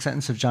the topic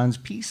sentence of John's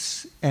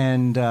piece.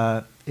 And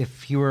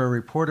if he were a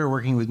reporter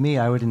working with me,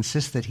 I would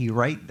insist that he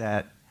write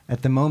that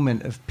at the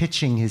moment of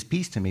pitching his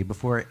piece to me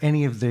before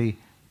any of the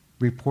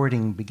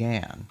reporting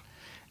began.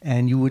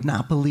 And you would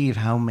not believe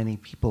how many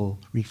people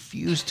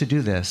refuse to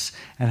do this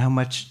and how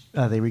much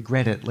they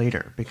regret it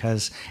later,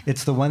 because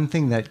it's the one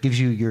thing that gives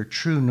you your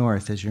true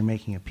north as you're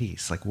making a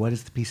piece. Like, what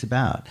is the piece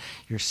about?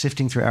 You're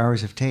sifting through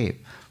hours of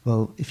tape.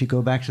 Well, if you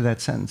go back to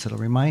that sentence, it'll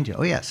remind you,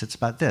 oh, yes, it's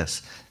about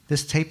this.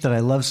 This tape that I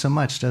love so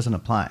much doesn't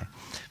apply.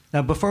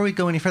 Now, before we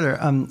go any further,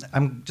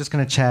 I'm just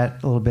going to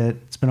chat a little bit.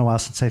 It's been a while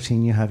since I've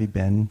seen you. How have you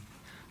been?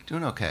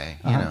 Doing okay,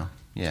 you know,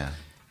 yeah.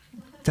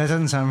 That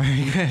doesn't sound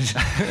very good.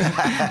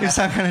 You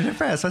sound kind of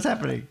depressed. What's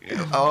happening?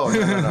 Oh,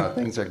 no.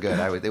 Things are good.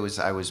 I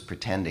was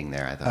pretending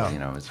there. I thought, it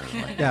was sort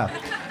of like... Yeah.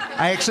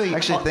 Actually,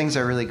 things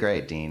are really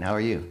great, Dean. How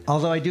are you?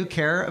 Although I do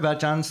care about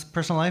John's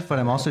personal life, what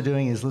I'm also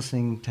doing is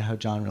listening to how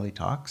John really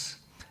talks,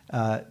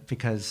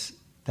 because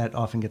that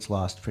often gets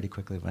lost pretty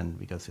quickly when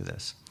we go through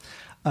this.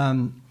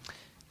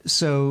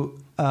 So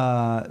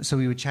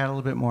we would chat a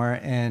little bit more,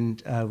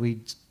 and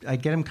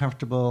I'd get him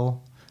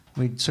comfortable.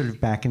 We'd sort of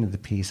back into the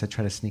piece. I'd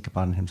try to sneak up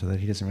on him so that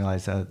he doesn't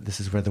realize this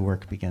is where the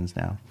work begins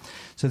now.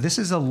 So this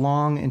is a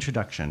long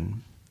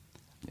introduction.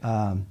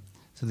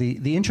 So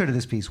the intro to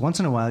this piece, once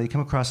in a while you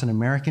come across an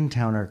American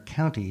town or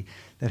county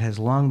that has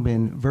long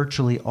been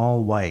virtually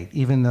all white,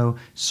 even though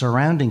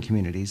surrounding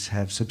communities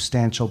have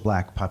substantial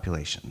black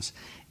populations.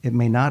 It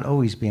may not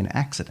always be an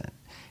accident.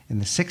 In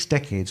the 6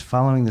 decades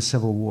following the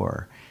Civil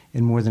War,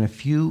 in more than a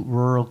few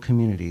rural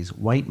communities,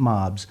 white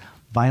mobs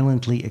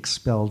violently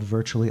expelled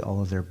virtually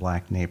all of their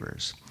black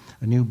neighbors.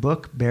 A new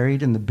book,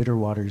 Buried in the Bitter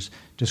Waters,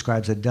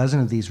 describes a dozen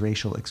of these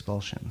racial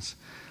expulsions.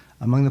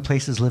 Among the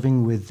places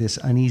living with this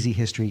uneasy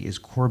history is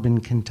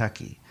Corbin,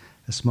 Kentucky,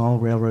 a small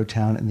railroad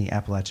town in the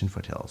Appalachian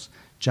foothills.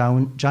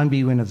 John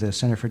Biewen of the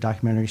Center for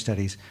Documentary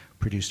Studies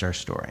produced our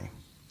story.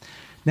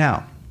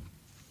 Now,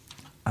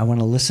 I want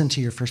to listen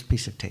to your first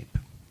piece of tape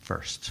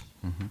first.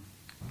 Mm-hmm.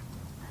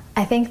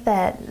 I think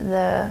that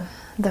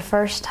the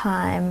first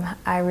time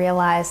I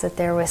realized that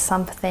there was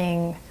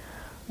something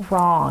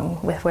wrong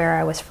with where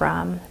I was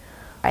from,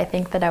 I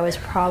think that I was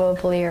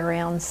probably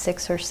around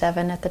 6 or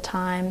 7 at the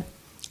time.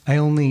 I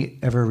only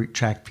ever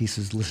track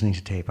pieces listening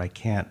to tape. I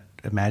can't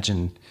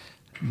imagine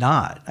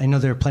not. I know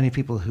there are plenty of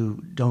people who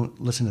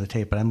don't listen to the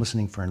tape, but I'm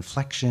listening for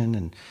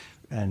inflection,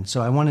 and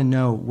so I want to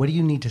know, what do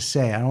you need to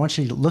say? I don't want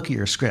you to look at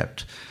your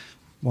script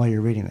while you're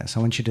reading this. I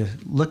want you to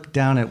look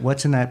down at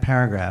what's in that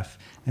paragraph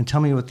and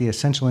tell me what the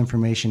essential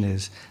information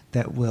is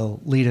that will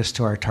lead us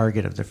to our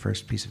target of the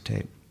first piece of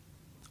tape.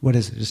 What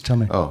is it? Just tell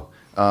me.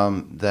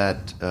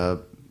 That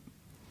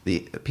the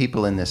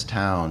people in this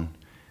town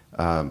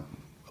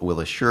will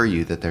assure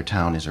you that their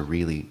town is a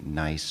really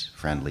nice,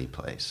 friendly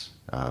place.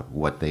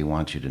 What they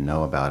want you to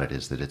know about it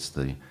is that it's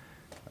the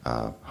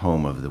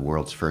home of the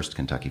world's first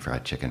Kentucky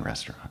Fried Chicken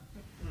restaurant.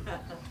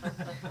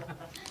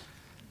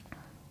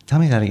 Tell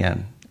me that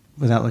again,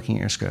 without looking at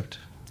your script.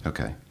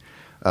 Okay.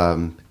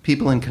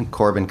 People in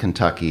Corbin,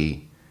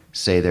 Kentucky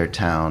say their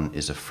town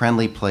is a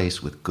friendly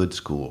place with good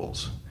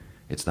schools.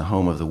 It's the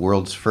home of the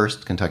world's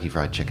first Kentucky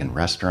Fried Chicken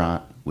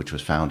restaurant, which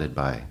was founded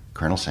by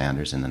Colonel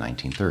Sanders in the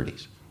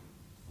 1930s.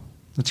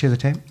 Let's hear the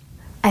tape.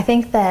 I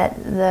think that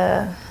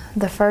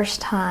the first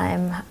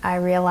time I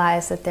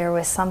realized that there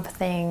was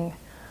something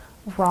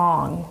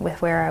wrong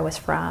with where I was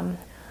from,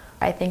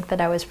 I think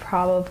that I was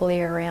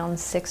probably around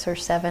 6 or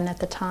 7 at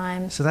the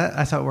time. So that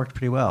I thought worked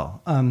pretty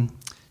well.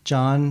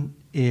 John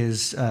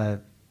is,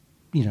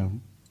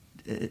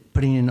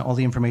 putting in all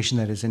the information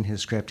that is in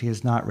his script. He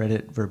has not read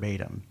it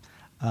verbatim.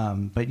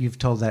 But you've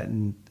told that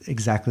in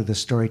exactly the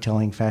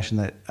storytelling fashion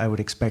that I would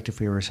expect if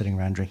we were sitting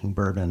around drinking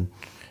bourbon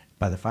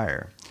by the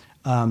fire.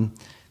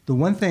 The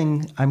one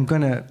thing, I'm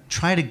going to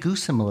try to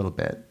goose him a little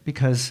bit,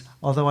 because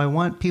although I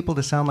want people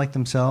to sound like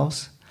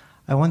themselves,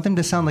 I want them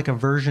to sound like a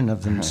version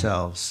of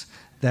themselves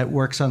that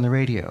works on the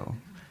radio.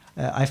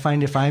 I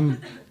find if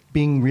I'm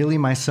being really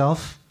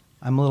myself,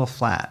 I'm a little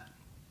flat.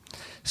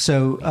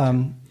 So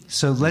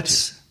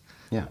let's...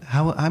 Yeah.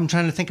 I'm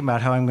trying to think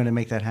about how I'm going to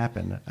make that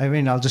happen. I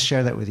mean, I'll just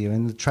share that with you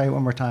and try it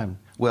one more time.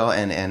 Well,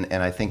 and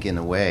I think in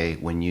a way,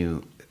 when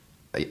you...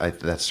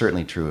 that's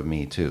certainly true of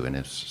me, too. And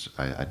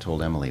I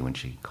told Emily when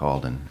she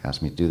called and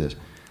asked me to do this,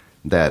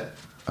 that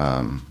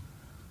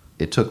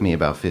it took me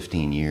about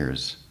 15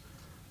 years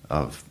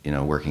of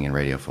working in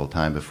radio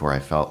full-time before I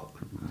felt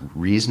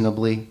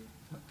reasonably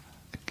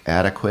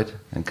adequate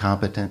and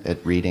competent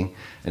at reading.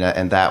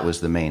 And that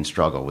was the main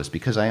struggle, was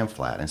because I am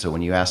flat. And so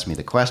when you asked me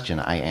the question,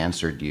 I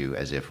answered you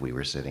as if we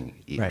were sitting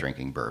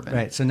drinking bourbon.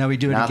 Right, so now we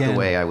do it not again. Not the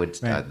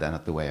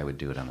way I would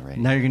do it on the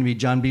radio. Now you're going to be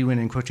John Biewen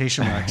in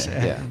quotation marks.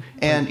 Yeah.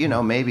 And,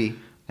 maybe,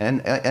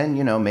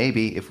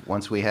 maybe if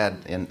once we had,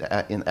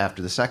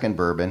 after the second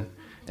bourbon,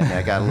 and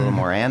I got a little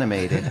more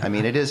animated, I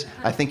mean,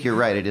 I think you're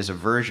right, it is a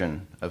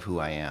version of who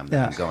I am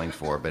that I'm going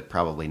for, but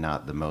probably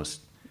not the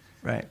most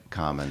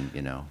common,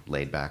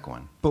 laid back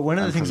one. But one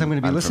of the things I'm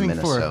going to be listening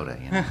for,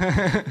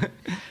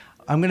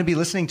 I'm going to be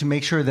listening to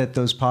make sure that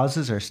those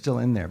pauses are still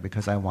in there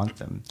because I want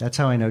them. That's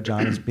how I know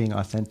John is being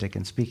authentic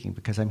and speaking,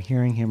 because I'm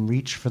hearing him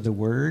reach for the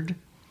word,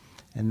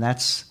 and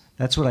that's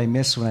what I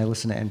miss when I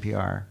listen to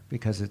NPR,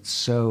 because it's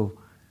so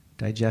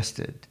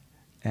digested,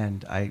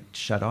 and I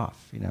shut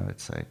off.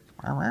 It's like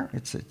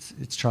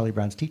it's Charlie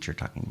Brown's teacher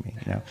talking to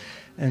me.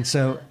 And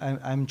so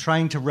I'm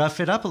trying to rough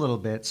it up a little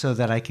bit so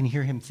that I can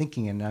hear him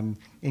thinking, and I'm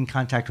in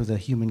contact with a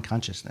human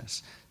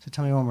consciousness. So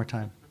tell me one more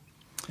time.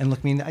 And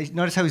look me.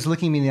 Notice how he's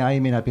looking me in the eye.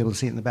 You may not be able to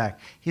see it in the back.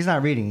 He's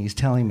not reading. He's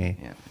telling me.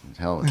 Yeah,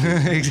 tell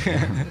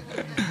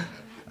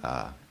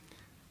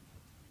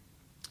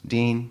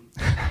Dean,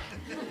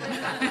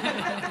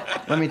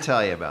 let me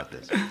tell you about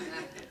this.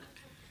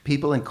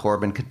 People in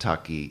Corbin,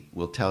 Kentucky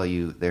will tell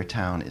you their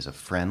town is a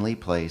friendly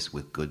place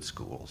with good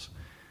schools.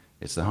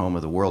 It's the home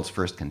of the world's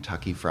first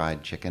Kentucky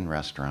Fried Chicken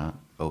restaurant,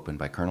 opened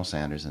by Colonel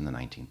Sanders in the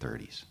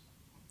 1930s.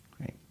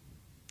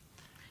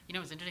 You know,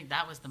 what's interesting?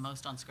 That was the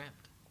most on script.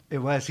 It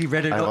was. He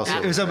read it.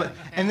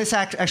 And this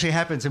actually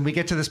happens, and we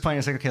get to this point.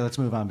 It's like, okay, let's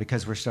move on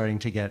because we're starting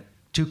to get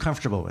too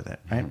comfortable with it,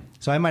 right? Mm-hmm.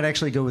 So I might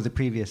actually go with the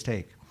previous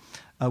take.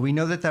 We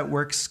know that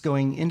works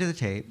going into the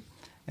tape,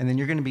 and then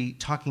you're going to be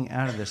talking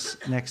out of this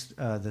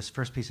this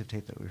first piece of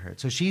tape that we heard.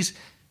 So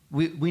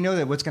we know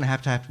that what's going to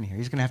happen here.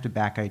 He's going to have to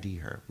back ID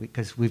her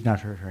because we've not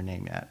heard her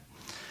name yet.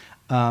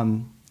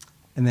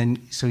 And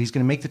then, so he's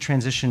going to make the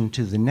transition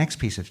to the next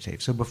piece of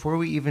tape. So before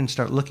we even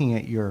start looking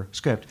at your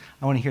script,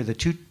 I want to hear the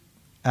two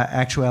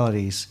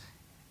actualities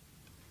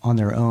on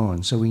their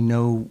own, so we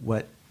know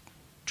what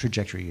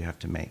trajectory you have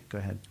to make. Go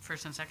ahead.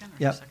 First and second?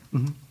 Yep.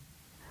 Mm-hmm.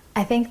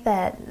 I think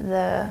that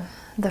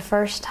the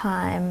first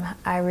time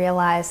I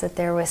realized that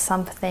there was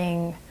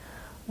something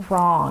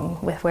wrong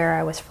with where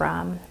I was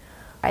from,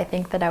 I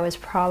think that I was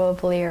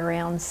probably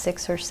around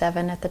 6 or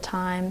 7 at the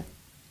time.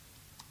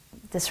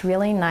 This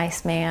really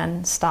nice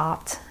man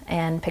stopped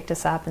and picked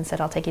us up and said,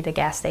 I'll take you to the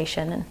gas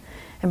station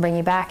and bring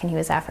you back, and he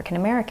was African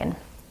American.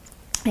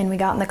 And we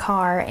got in the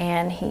car,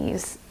 and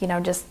he's,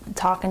 just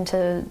talking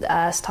to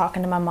us,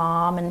 talking to my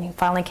mom, and he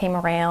finally came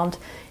around.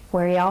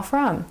 Where are y'all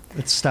from?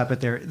 Let's stop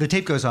it there. The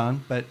tape goes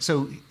on, but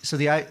so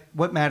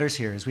what matters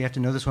here is we have to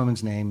know this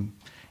woman's name,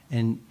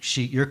 and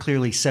you're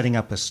clearly setting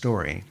up a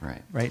story,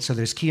 right? So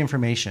there's key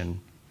information.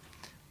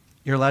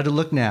 You're allowed to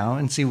look now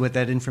and see what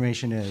that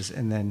information is,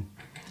 and then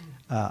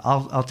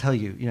I'll tell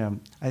you.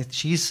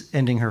 She's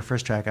ending her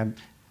first track.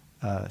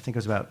 I think it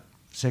was about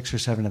 6 or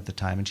 7 at the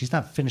time, and she's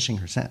not finishing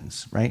her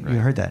sentence, right? You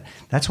heard that.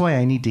 That's why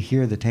I need to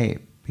hear the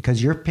tape,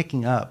 because you're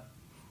picking up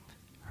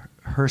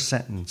her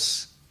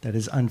sentence that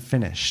is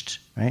unfinished,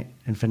 right?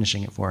 And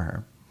finishing it for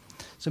her.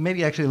 So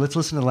maybe actually let's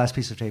listen to the last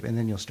piece of tape, and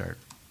then you'll start.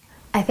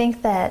 I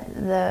think that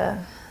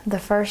the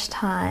first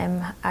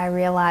time I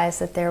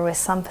realized that there was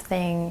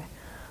something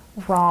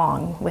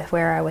wrong with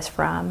where I was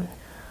from,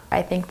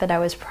 I think that I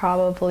was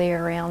probably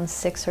around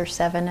 6 or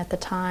 7 at the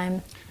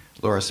time.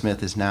 Laura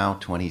Smith is now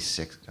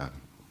 26.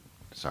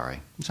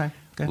 Sorry.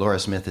 Laura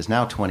Smith is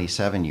now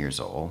 27 years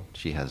old.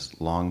 She has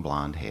long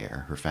blonde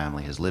hair. Her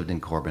family has lived in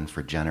Corbin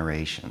for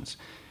generations.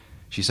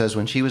 She says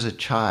when she was a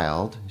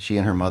child, she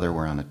and her mother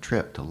were on a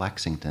trip to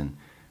Lexington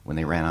when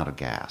they ran out of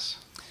gas.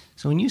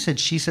 So when you said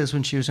she says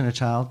when she was a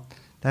child,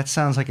 that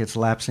sounds like it's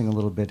lapsing a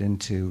little bit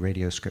into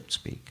radio script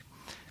speak.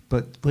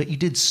 But what you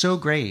did so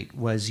great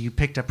was you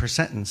picked up her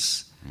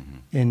sentence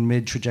in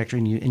mid-trajectory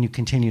and you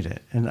continued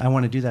it. And I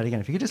want to do that again.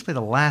 If you could just play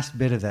the last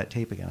bit of that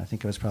tape again, I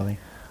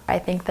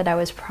think that I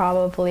was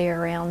probably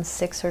around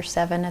 6 or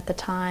 7 at the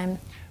time.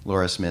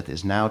 Laura Smith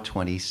is now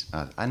 20.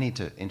 I need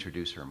to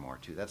introduce her more,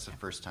 too. That's the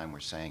first time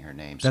we're saying her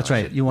name. That's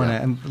right. You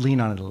want to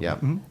lean on it a little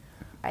bit. Mm-hmm.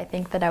 I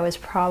think that I was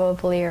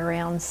probably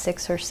around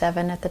 6 or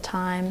 7 at the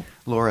time.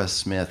 Laura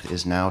Smith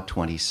is now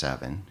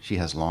 27. She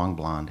has long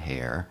blonde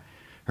hair.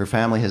 Her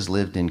family has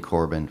lived in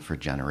Corbin for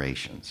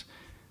generations.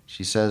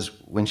 She says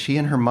when she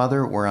and her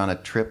mother were on a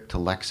trip to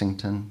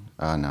Lexington...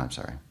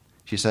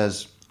 She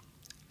says...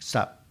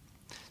 Stop.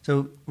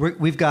 So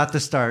we've got the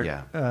start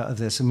of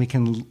this, and we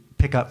can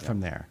pick up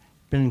from there.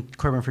 Been in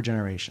Corbin for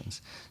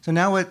generations. So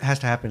now what has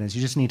to happen is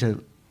you just need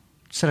to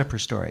set up her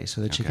story so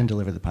that she can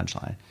deliver the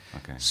punchline.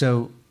 Okay.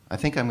 So I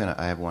think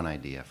I have one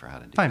idea for how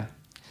to do fine. that.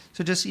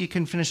 So just you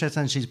can finish that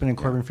sentence. She's been in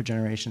Corbin for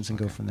generations and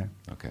go from there.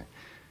 Okay.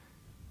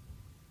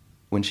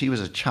 When she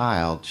was a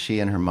child, she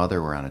and her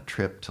mother were on a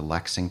trip to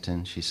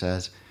Lexington, she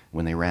says,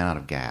 when they ran out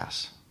of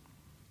gas.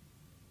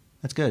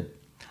 That's good.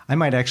 I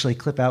might actually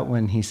clip out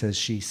when he says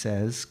she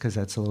says, because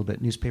that's a little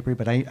bit newspapery,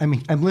 but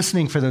I'm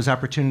listening for those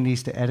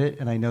opportunities to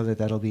edit, and I know that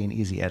that'll be an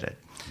easy edit.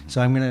 Mm-hmm.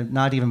 So I'm going to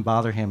not even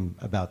bother him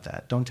about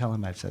that. Don't tell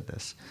him I've said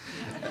this.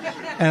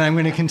 And I'm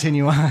going to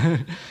continue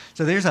on.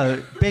 So there's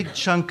a big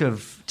chunk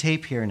of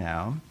tape here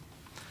now.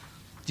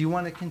 Do you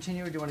want to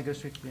continue, or do you want to go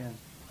straight to the end?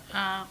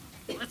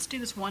 Let's do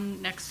this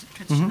one next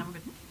transition.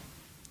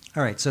 Mm-hmm.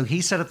 All right, so he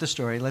set up the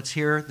story. Let's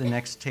hear the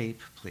next tape,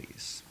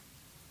 please.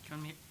 Do you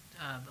want me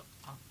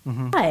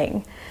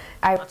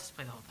I'll just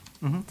play the whole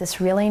thing.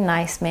 This really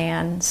nice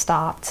man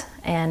stopped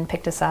and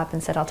picked us up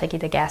and said, I'll take you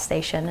to the gas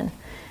station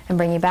and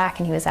bring you back,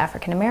 and he was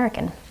African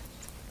American.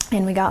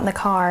 And we got in the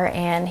car,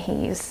 and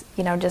he's,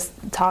 just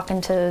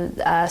talking to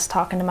us,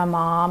 talking to my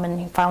mom, and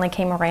he finally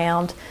came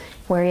around,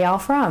 where are y'all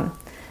from?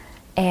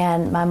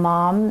 And my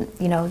mom,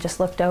 just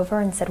looked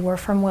over and said, we're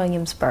from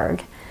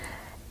Williamsburg.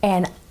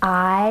 And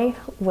I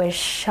was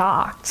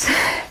shocked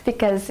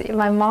because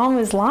my mom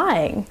was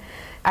lying.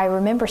 I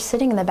remember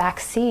sitting in the back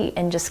seat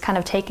and just kind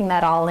of taking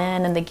that all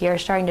in, and the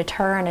gears starting to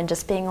turn, and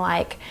just being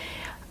like,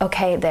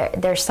 okay,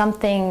 there's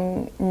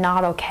something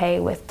not okay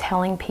with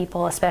telling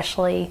people,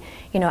 especially,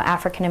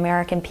 African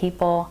American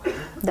people,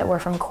 that we're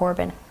from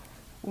Corbin.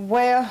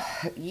 Well,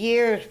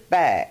 years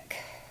back,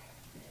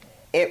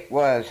 it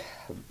was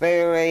a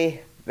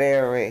very,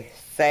 very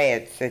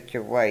sad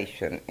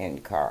situation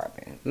in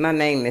Corbin. My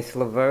name is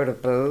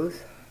Laverta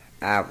Booth.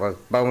 I was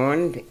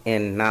born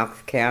in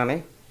Knox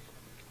County,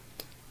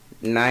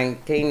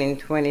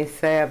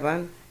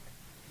 1927.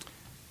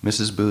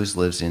 Mrs. Booz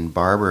lives in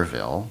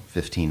Barberville,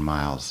 15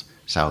 miles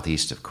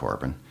southeast of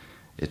Corbin.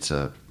 It's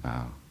a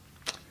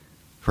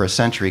For a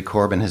century,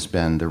 Corbin has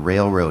been the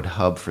railroad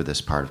hub for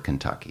this part of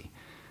Kentucky.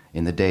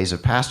 In the days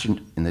of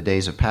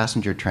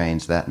passenger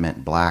trains, that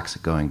meant blacks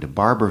going to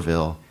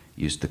Barberville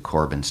used the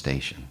Corbin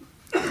station.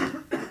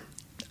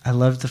 I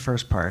loved the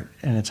first part,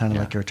 and it sounded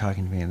like you were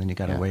talking to me, and then you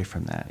got away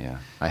from that. Yeah,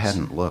 I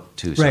hadn't looked,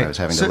 too, so I was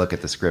having to look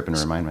at the script and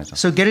remind myself.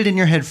 So get it in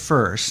your head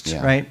first,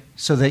 right,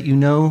 so that you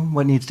know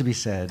what needs to be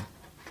said.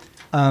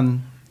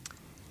 And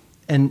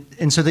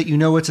so that you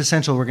know what's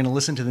essential, we're going to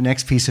listen to the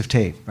next piece of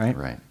tape, right?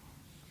 Right.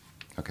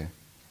 Okay.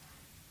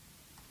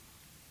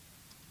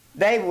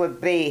 They would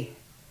be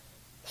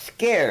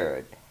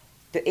scared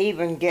to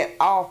even get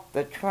off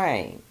the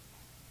train.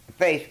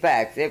 Face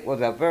facts, it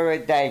was a very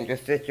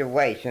dangerous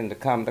situation to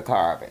come to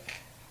Corbin.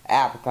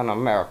 African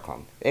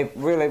Americans. It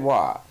really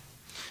was.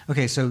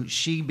 Okay, so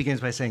she begins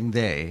by saying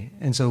they,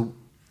 and so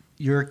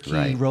your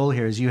key role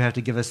here is you have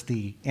to give us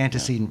the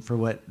antecedent for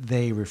what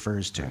they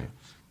refers to. Right.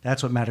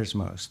 That's what matters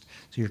most.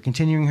 So you're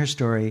continuing her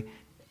story,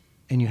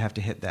 and you have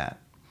to hit that.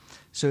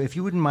 So if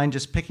you wouldn't mind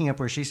just picking up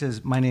where she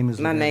says, My name is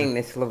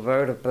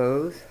Laverta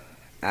Booth.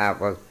 I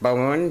was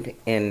born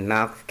in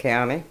Knox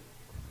County,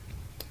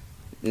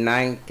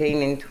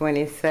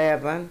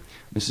 1927.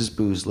 Mrs.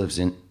 Booz lives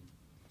in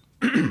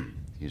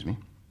excuse me.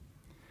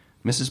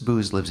 Mrs.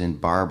 Booz lives in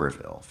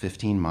Barberville,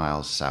 15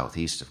 miles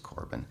southeast of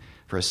Corbin.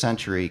 For a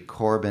century,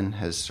 Corbin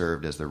has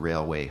served as the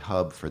railway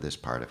hub for this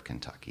part of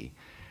Kentucky,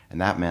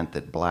 and that meant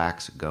that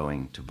blacks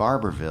going to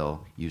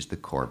Barberville used the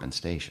Corbin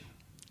station.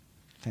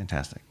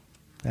 Fantastic.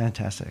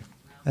 That's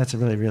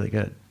really, really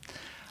good.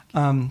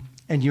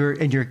 And you're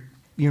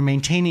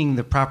maintaining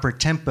the proper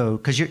tempo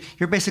because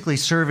you're basically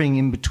serving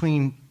in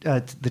between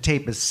the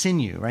tape as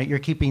sinew, right? You're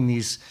keeping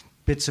these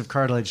bits of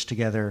cartilage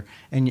together,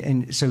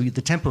 and so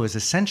the tempo is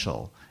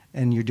essential,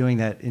 and you're doing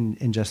that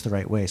in just the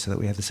right way so that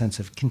we have the sense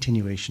of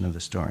continuation of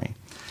the story.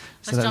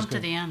 So let's jump to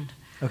the end.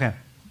 Okay.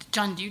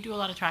 John, do you do a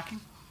lot of tracking?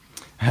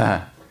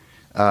 I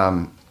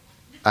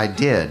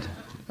did.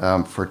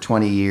 For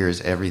 20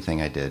 years,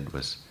 everything I did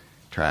was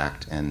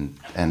tracked, and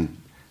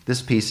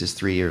this piece is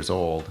 3 years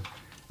old,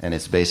 and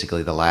it's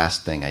basically the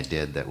last thing I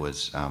did that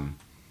was from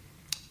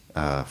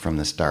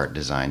the start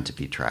designed to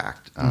be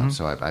tracked.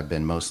 So I've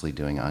been mostly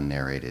doing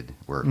unnarrated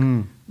work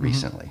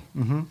recently.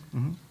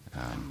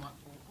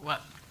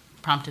 What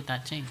prompted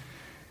that change?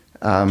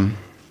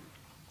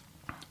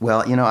 Well,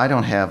 I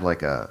don't have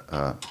like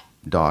a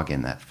dog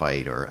in that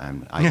fight or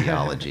an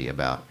ideology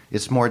about.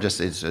 It's more just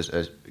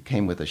it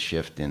came with a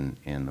shift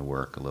in the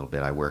work a little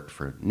bit. I worked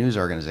for news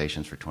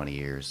organizations for 20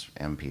 years,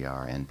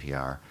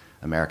 NPR,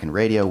 American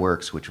Radio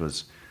Works, which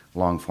was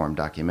long-form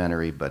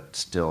documentary, but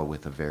still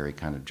with a very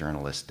kind of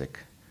journalistic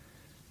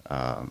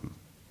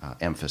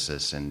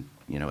emphasis and,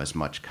 as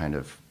much kind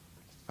of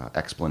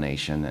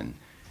explanation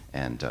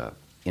and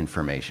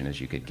information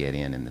as you could get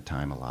in the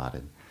time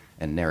allotted.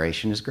 And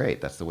narration is great.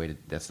 That's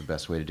the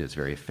best way to do it. It's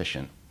very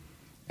efficient.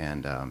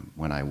 And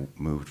when I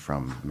moved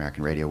from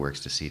American Radio Works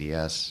to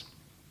CDS,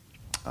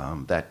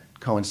 that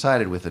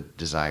coincided with a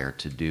desire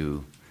to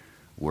do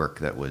work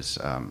that was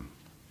a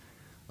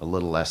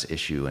little less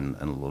issue and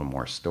a little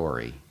more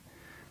story.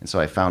 And so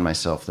I found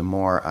myself, the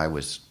more I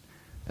was,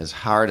 as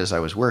hard as I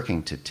was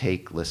working to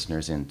take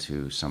listeners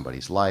into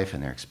somebody's life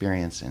and their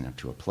experience and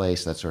to a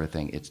place, that sort of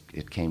thing,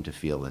 it came to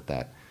feel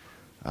that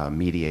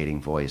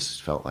mediating voice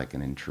felt like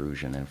an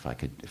intrusion. And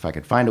if I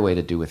could find a way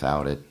to do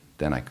without it,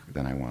 then I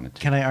wanted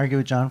to. Can I argue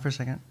with John for a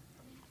second?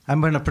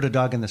 I'm going to put a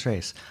dog in this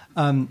race.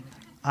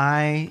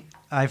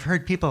 I've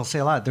heard people say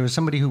a lot. There was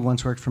somebody who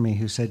once worked for me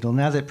who said, well,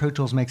 now that Pro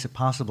Tools makes it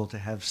possible to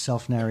have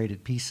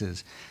self-narrated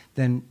pieces,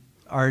 then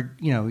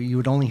you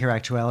would only hear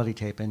actuality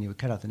tape and you would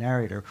cut out the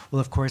narrator. Well,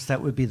 of course,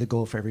 that would be the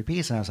goal for every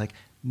piece. And I was like,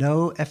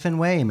 no effing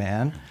way,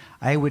 man.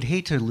 I would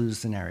hate to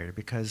lose the narrator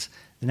because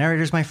the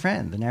narrator's my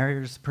friend. The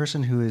narrator's the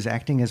person who is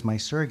acting as my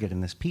surrogate in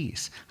this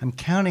piece. I'm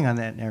counting on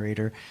that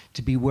narrator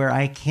to be where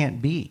I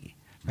can't be,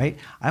 right?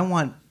 I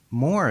want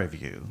more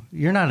of you.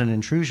 You're not an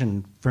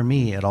intrusion for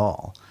me at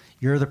all.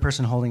 You're the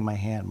person holding my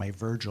hand, my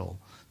Virgil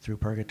through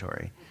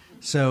purgatory.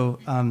 So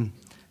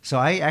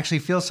I actually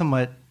feel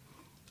somewhat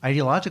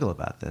ideological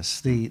about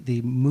this.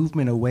 The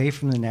movement away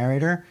from the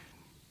narrator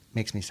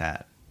makes me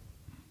sad.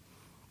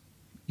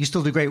 You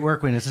still do great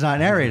work when it's not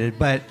narrated,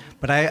 but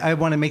I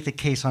want to make the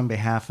case on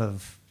behalf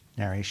of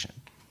narration.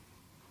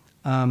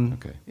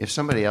 Okay. If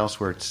somebody else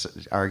were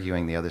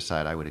arguing the other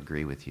side, I would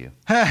agree with you.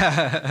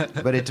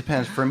 But it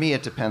depends. For me,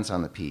 it depends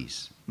on the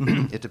piece.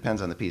 It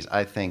depends on the piece.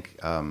 I think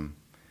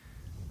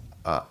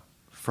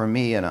for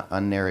me, an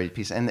unnarrated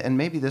piece, and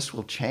maybe this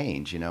will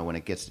change, when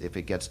if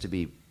it gets to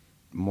be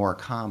more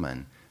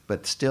common,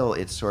 but still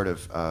it sort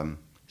of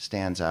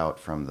stands out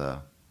from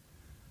the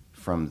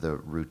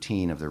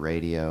routine of the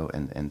radio,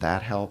 and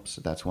that helps.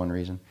 That's one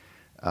reason.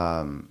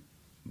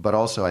 But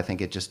also, I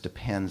think it just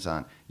depends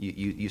on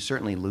you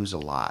certainly lose a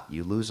lot.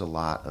 You lose a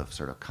lot of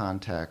sort of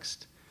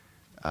context,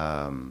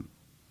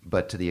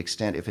 but to the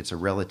extent if it's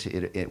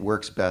it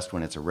works best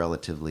when it's a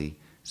relatively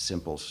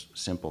simple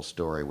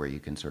story where you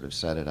can sort of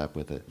set it up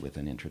with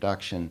an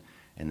introduction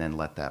and then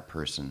let that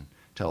person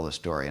tell the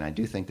story. And I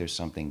do think there's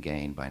something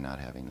gained by not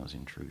having those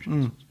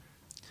intrusions.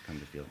 come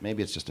to feel.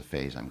 Maybe it's just a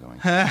phase I'm going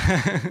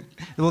through.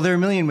 Well, there are a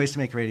million ways to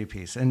make a radio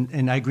piece,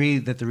 and I agree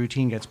that the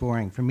routine gets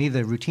boring. For me,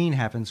 the routine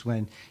happens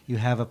when you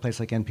have a place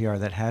like NPR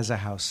that has a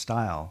house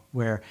style,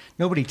 where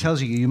nobody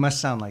tells you must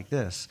sound like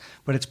this,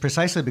 but it's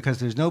precisely because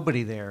there's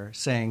nobody there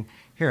saying,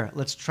 here,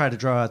 let's try to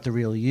draw out the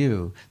real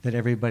you, that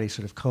everybody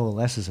sort of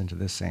coalesces into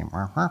this same.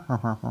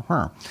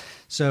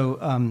 So,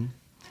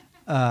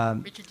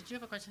 Richard, did you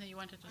have a question that you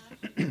wanted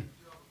to?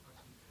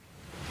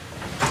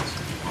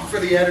 For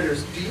the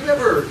editors, do you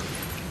ever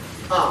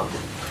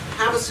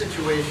have a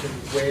situation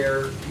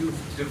where you've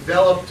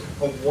developed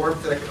a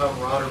warmth and a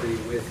camaraderie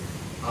with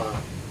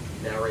a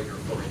narrator,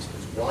 for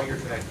instance, while you're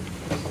tracking,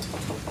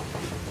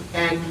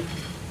 and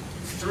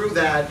through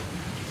that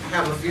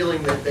have a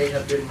feeling that they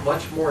have been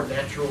much more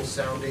natural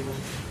sounding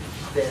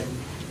than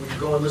when you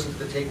go and listen to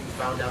the tape and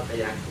found out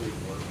they actually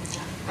were?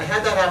 I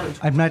had that happen.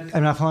 I'm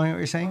not following what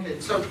you're saying. Okay,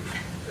 so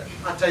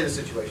I'll tell you the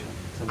situation.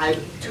 I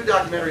have 2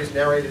 documentaries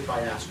narrated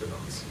by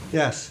astronauts.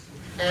 Yes.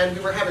 And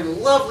we were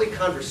having lovely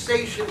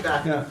conversation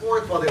back and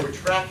forth while they were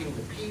tracking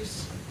the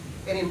piece.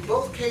 And in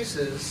both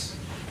cases,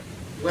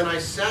 when I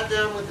sat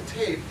down with the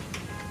tape,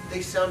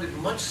 they sounded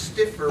much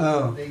stiffer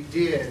than they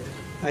did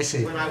I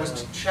see. when I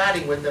was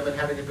chatting with them and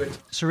having a good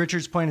time. So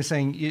Richard's point is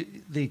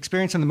saying the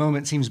experience in the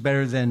moment seems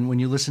better than when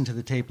you listen to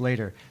the tape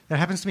later. That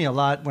happens to me a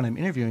lot when I'm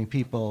interviewing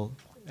people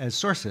as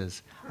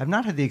sources. I've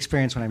not had the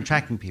experience when I'm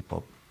tracking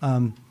people.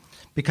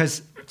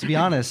 Because, to be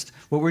honest,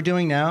 what we're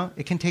doing now,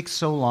 it can take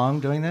so long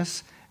doing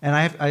this. And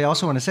I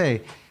also want to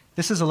say,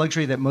 this is a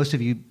luxury that most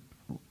of you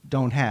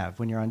don't have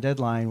when you're on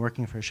deadline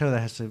working for a show that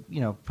has to,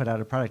 put out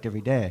a product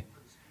every day.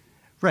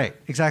 Right,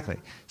 exactly.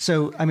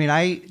 So,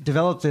 I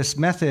developed this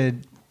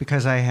method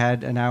because I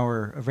had an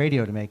hour of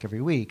radio to make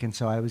every week. And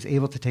so I was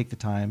able to take the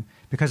time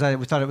because I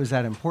thought it was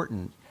that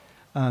important.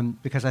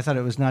 Because I thought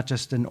it was not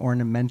just an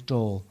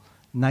ornamental,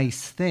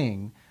 nice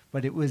thing,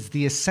 but it was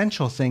the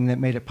essential thing that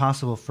made it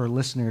possible for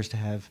listeners to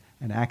have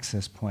an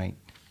access point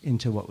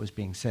into what was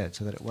being said,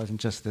 so that it wasn't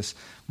just this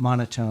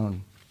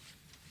monotone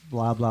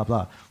blah, blah,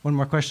 blah. One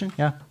more question?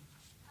 Yeah?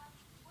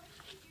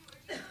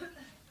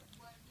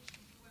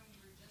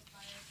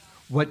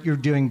 What you're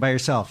doing by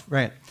yourself,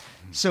 right.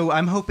 So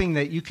I'm hoping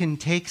that you can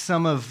take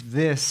some of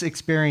this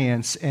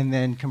experience and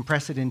then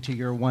compress it into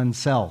your one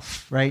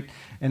self, right?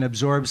 And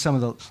absorb some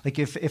of the, like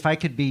if I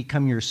could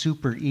become your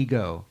super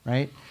ego,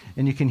 right?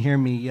 And you can hear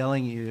me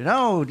yelling at you,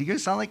 no, you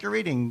sound like you're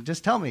reading,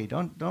 just tell me,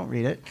 don't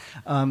read it.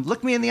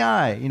 Look me in the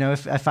eye,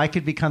 if I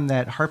could become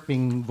that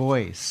harping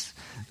voice,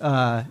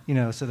 so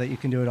that you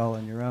can do it all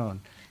on your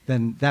own,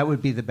 then that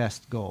would be the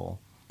best goal,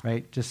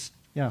 right? Just,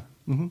 yeah.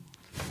 Mm-hmm.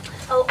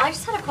 Oh, I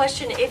just had a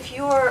question. If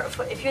you're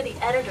the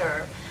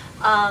editor,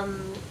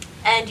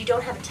 and you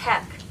don't have a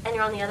tech, and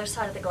you're on the other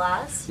side of the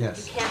glass,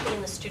 yes. You can't be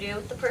in the studio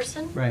with the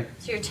person, right?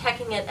 So you're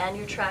teching it and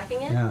you're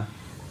tracking it. Yeah.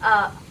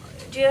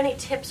 Do you have any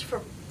tips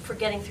for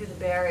getting through the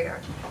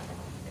barrier?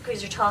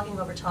 Because you're talking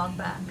over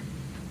talkback.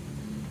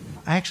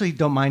 I actually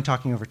don't mind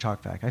talking over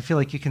talkback. I feel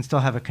like you can still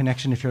have a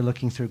connection if you're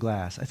looking through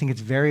glass. I think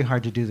it's very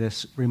hard to do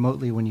this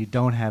remotely when you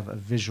don't have a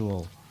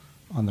visual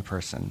on the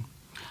person.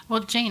 Well,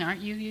 Jane, are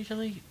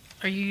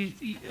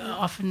you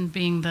often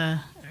being the,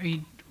 are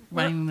you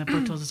running the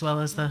Pro Tools as well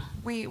as the...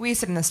 We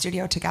sit in the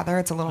studio together.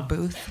 It's a little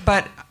booth.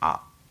 But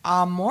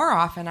more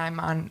often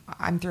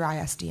I'm through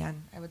ISDN,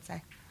 I would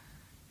say.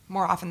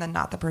 More often than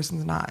not, the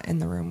person's not in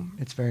the room.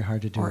 It's very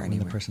hard to do it when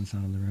the person's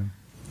not in the room.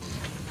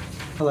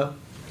 Hello.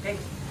 Hey.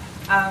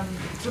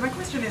 So my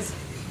question is,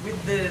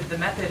 with the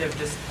method of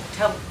just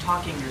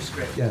talking your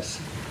script.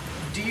 Yes.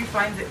 Do you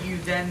find that you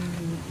then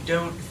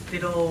don't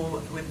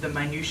fiddle with the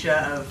minutia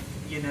of,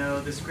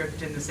 the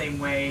script in the same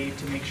way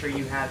to make sure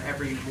you have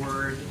every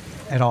word?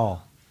 At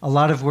all. A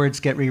lot of words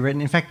get rewritten.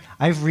 In fact,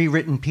 I've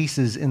rewritten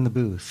pieces in the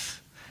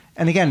booth.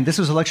 And again, this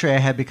was a luxury I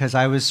had because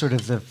I was sort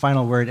of the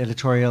final word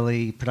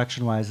editorially,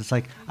 production-wise. It's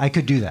like, I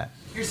could do that.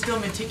 You're still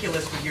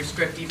meticulous with your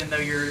script even though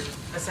you're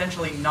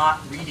essentially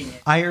not reading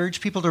it. I urge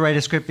people to write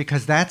a script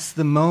because that's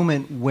the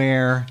moment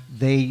where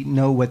they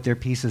know what their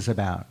piece is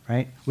about,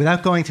 right?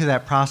 Without going through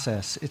that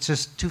process, it's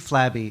just too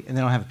flabby and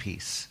they don't have a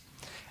piece.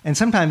 And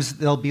sometimes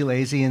they'll be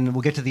lazy and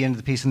we'll get to the end of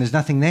the piece and there's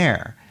nothing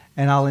there.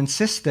 And I'll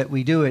insist that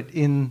we do it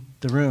in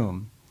the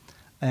room.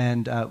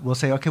 And we'll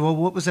say, okay, well,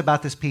 what was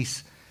about this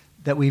piece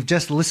that we've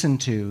just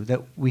listened to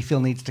that we feel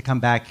needs to come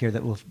back here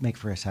that will make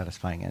for a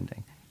satisfying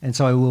ending? And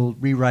so I will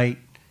rewrite.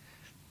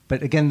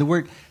 But again, the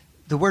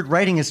word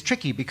writing is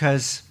tricky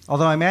because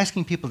although I'm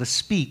asking people to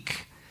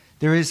speak,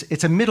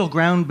 it's a middle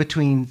ground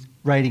between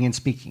writing and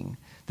speaking.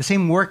 The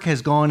same work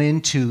has gone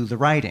into the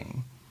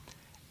writing.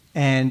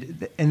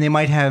 And they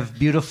might have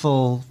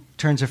beautiful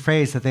turns of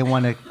phrase that they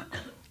want to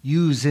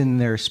use in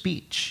their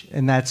speech.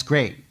 And that's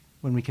great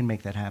when we can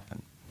make that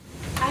happen.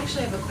 I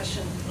actually have a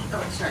question.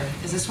 Oh, sorry.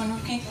 Is this one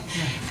working?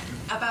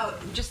 Yeah.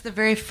 About just the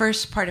very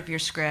first part of your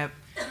script.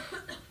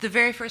 The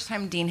very first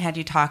time Dean had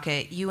you talk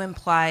it, you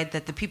implied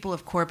that the people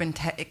of Corbin,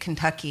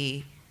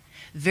 Kentucky,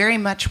 very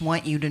much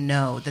want you to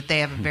know that they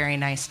have a very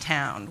nice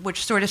town,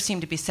 which sort of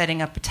seemed to be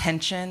setting up a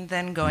tension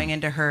then going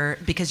into her,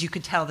 because you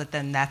could tell that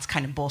then that's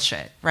kind of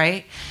bullshit,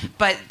 right?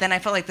 But then I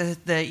felt like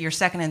your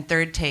second and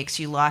third takes,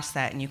 you lost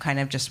that and you kind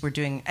of just were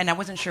doing, and I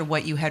wasn't sure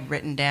what you had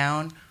written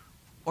down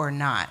or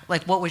not.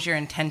 Like, what was your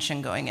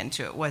intention going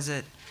into it? Was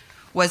it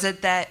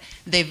that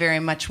they very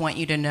much want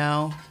you to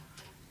know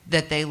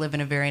that they live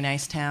in a very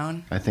nice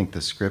town? I think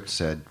the script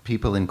said,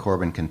 people in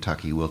Corbin,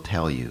 Kentucky will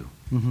tell you.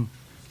 Mm-hmm.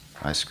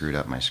 I screwed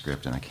up my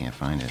script and I can't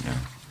find it now.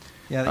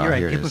 Yeah, you're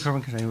right. People in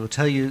Corbin, Kentucky will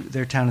tell you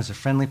their town is a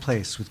friendly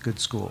place with good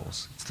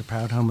schools. It's the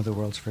proud home of the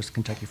world's first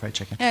Kentucky Fried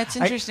Chicken. Yeah, it's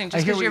interesting.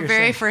 Just because your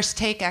very first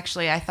take,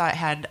 actually, I thought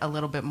had a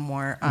little bit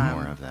more...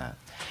 more of that.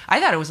 I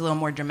thought it was a little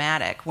more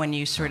dramatic when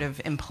you sort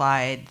of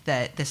implied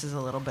that this is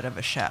a little bit of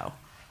a show.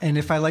 And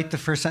if I liked the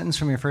first sentence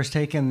from your first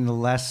take and the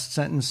last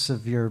sentence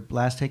of your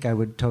last take, I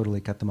would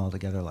totally cut them all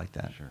together like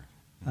that. Sure.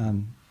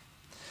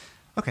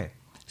 Okay.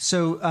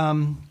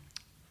 So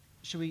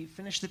should we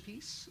finish the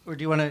piece? Or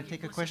do you want to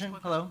take a question?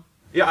 Hello?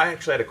 Yeah, I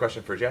actually had a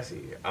question for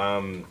Jesse.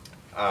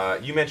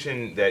 You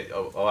mentioned that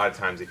a lot of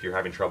times if you're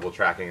having trouble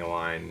tracking a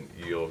line,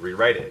 you'll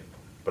rewrite it.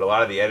 But a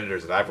lot of the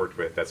editors that I've worked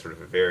with, that's sort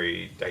of a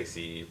very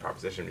dicey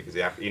proposition because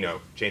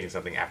changing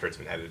something after it's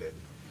been edited.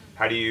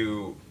 How do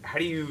you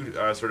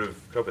sort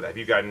of cope with that? Have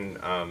you gotten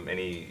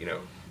any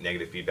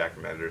negative feedback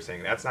from editors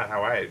saying that's not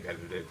how I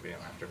edited it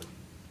after?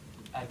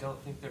 I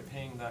don't think they're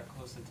paying that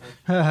close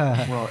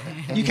attention. Well,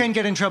 you can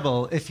get in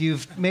trouble if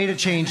you've made a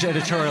change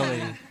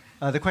editorially.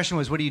 The question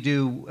was, what do you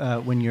do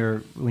when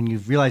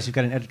you've realized you've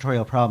got an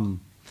editorial problem?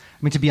 I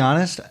mean, to be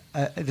honest,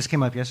 this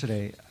came up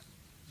yesterday.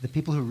 The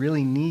people who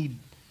really need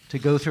to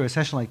go through a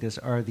session like this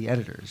are the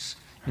editors.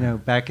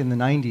 Back in the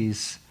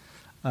 90s,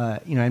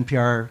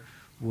 NPR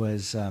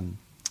was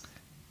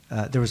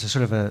there was a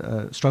sort of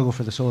a struggle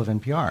for the soul of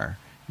NPR.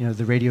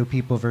 The radio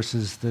people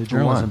versus the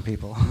journalism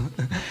people.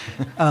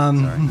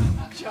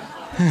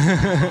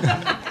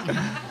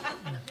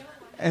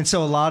 And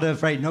so a lot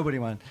of nobody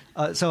won.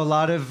 So a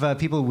lot of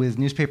people with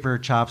newspaper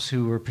chops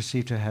who were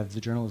perceived to have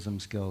the journalism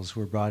skills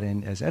were brought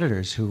in as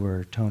editors who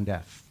were tone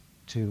deaf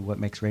to what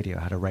makes radio,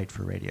 how to write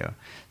for radio.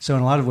 So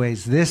in a lot of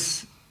ways,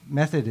 this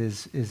method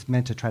is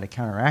meant to try to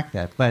counteract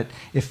that. But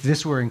if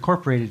this were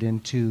incorporated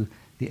into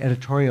the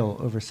editorial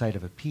oversight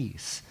of a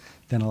piece,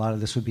 then a lot of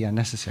this would be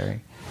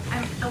unnecessary.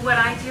 What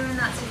I do in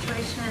that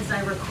situation is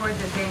I record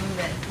the thing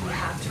that you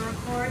have to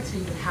record so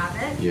you can have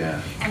it. Yeah.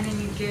 And then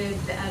you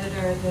give the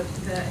editor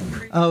the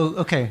improvement. Oh,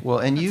 okay. Well,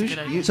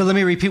 and so let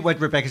me repeat what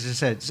Rebecca just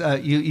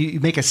said.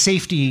 You make a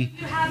safety.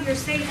 You have your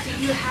safety.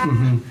 You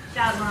have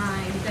that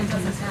line that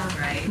doesn't sound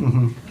right.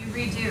 Mm-hmm. You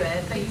redo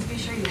it, but you be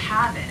sure you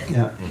have it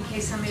in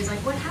case somebody's like,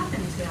 "What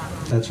happened to that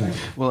line?" That's right.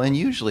 Well, and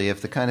usually,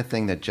 if the kind of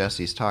thing that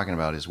Jesse's talking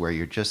about is where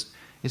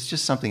it's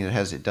just something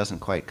that it doesn't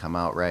quite come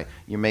out right.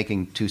 You're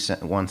making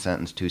one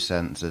sentence, two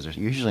sentences.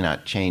 You're usually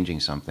not changing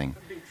something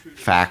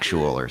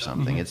factual or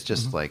something. It's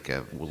just like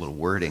a little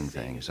wording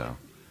thing. So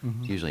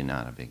it's usually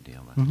not a big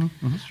deal. But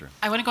it's true.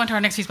 I want to go into our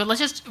next piece, but let's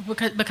just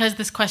because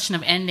this question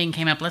of ending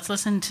came up. Let's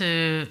listen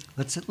to.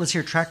 Let's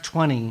hear track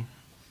 20.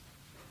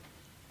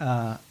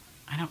 I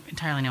don't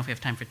entirely know if we have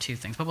time for two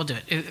things, but we'll do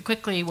it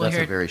quickly. We'll That's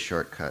hear a very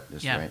short cut.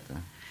 Just right there.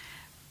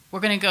 We're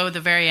going to go to the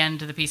very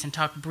end of the piece and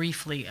talk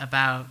briefly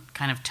about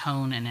kind of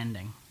tone and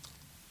ending.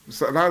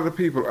 So a lot of the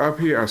people up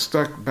here are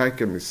stuck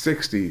back in the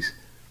 60s.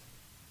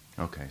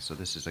 Okay, so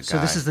this is a guy. So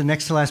this is the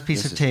next to last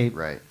piece of tape.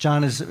 Right.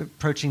 John is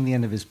approaching the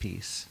end of his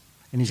piece,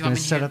 and he's going to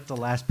set up the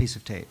last piece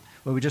of tape.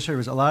 What we just heard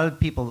was a lot of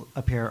people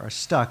up here are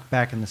stuck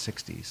back in the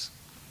 60s.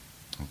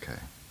 Okay.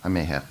 I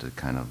may have to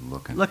kind of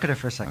look at it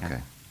for a second.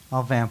 Okay.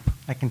 I'll vamp.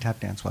 I can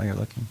tap dance while you're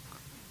looking.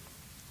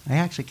 I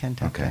actually can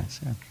tap dance,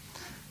 yeah.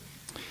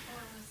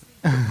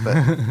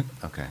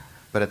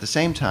 But at the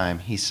same time,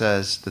 he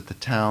says that the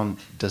town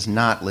does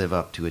not live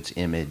up to its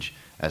image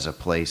as a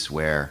place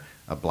where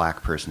a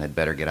black person had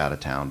better get out of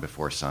town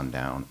before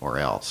sundown or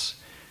else.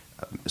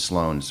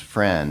 Sloane's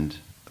friend,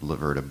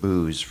 Laverta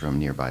Booz from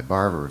nearby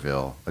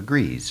Barberville,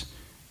 agrees.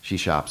 She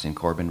shops in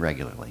Corbin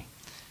regularly.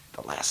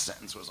 The last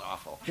sentence was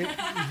awful.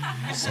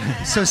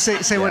 So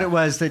say what it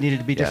was that needed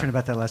to be different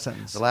about that last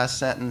sentence. The last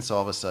sentence,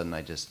 all of a sudden,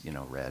 I just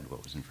read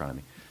what was in front of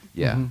me.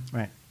 Yeah. Mm-hmm,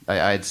 right.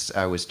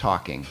 I was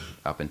talking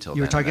up until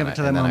you were talking up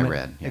until that moment. I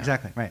read. Yeah.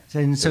 Exactly, right.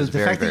 And so the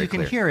fact that you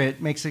can clear. hear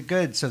it makes it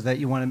good so that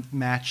you want to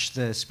match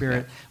the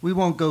spirit. Yeah. We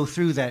won't go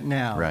through that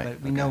now, but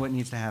we know what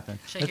needs to happen.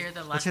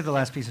 Let's hear the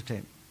last piece of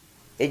tape.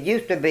 It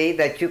used to be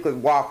that you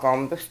could walk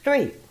on the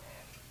street.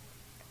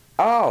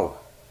 Oh,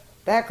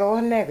 there go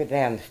a nigger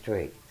down the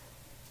street.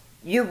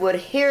 You would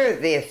hear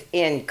this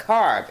in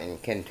Corbin,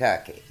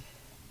 Kentucky.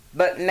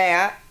 But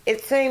now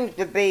it seems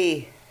to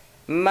be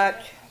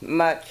much,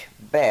 much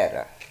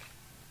better.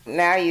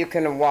 Now you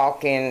can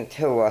walk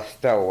into a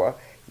store,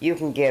 you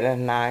can get a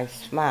nice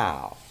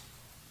smile.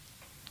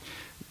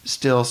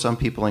 Still, some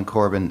people in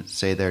Corbin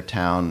say their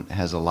town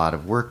has a lot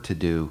of work to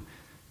do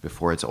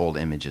before its old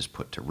image is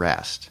put to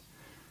rest.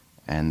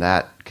 And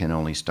that can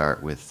only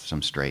start with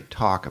some straight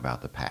talk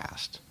about the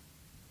past.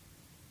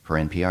 For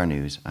NPR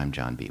News, I'm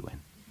John Biewen.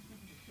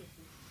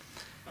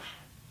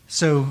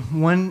 So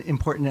one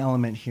important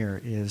element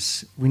here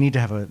is we need to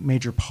have a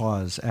major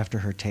pause after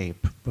her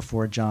tape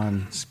before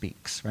John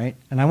speaks, right?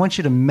 And I want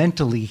you to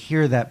mentally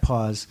hear that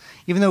pause,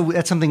 even though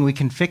that's something we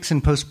can fix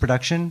in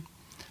post-production,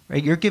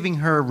 right? You're giving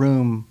her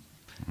room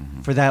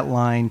for that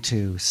line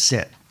to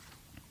sit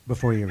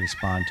before you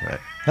respond to it.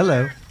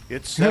 Hello.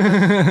 It's 7.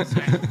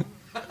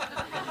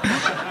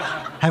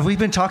 Have we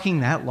been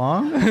talking that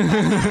long?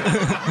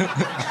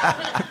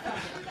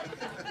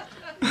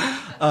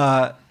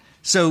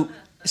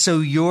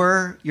 So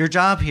your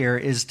job here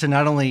is to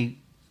not only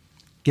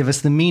give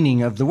us the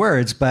meaning of the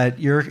words, but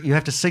you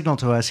have to signal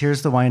to us,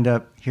 here's the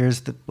wind-up,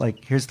 here's the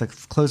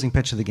closing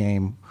pitch of the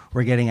game,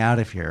 we're getting out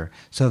of here,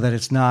 so that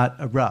it's not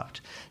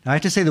abrupt. Now, I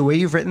have to say, the way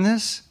you've written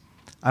this,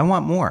 I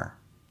want more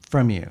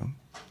from you.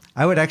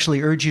 I would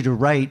actually urge you to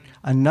write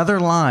another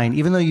line,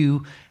 even though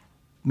you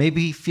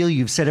maybe feel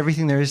you've said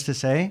everything there is to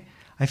say.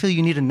 I feel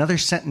you need another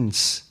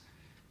sentence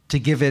to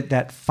give it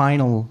that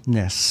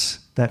finalness,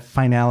 that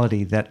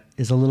finality that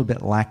is a little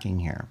bit lacking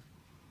here.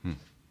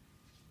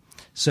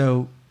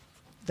 So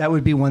that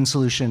would be one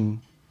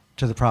solution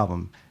to the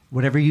problem.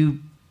 Whatever you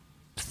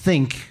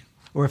think,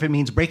 or if it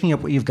means breaking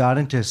up what you've got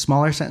into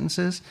smaller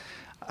sentences,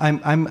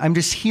 I'm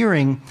just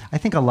hearing, I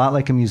think a lot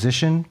like a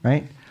musician,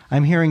 right?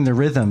 I'm hearing the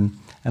rhythm,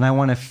 and I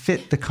want to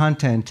fit the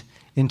content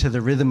into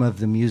the rhythm of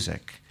the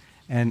music.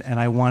 And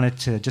I want it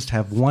to just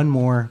have one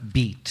more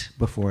beat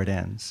before it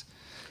ends.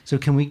 So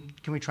can we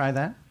try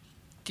that?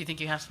 Do you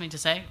think you have something to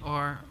say,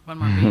 or one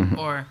more beat,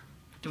 or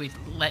do we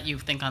let you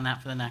think on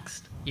that for the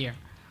next year?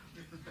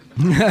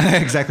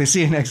 Exactly. See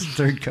you next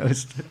Third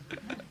Coast.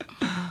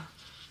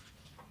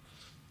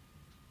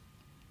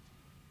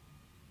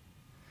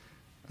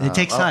 It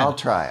takes time. I'll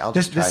try. I'll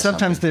just try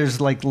sometimes something.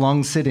 There's like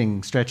long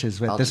sitting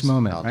stretches at this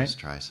moment, right? I'll just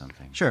try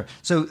something. Sure.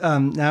 So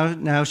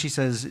now she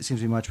says it seems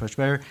to be much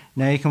better.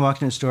 Now you can walk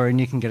into a store and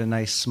you can get a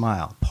nice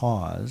smile.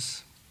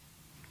 Pause.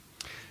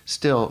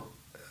 Still,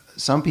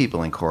 some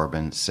people in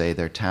Corbin say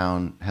their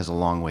town has a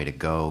long way to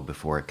go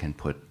before it can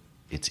put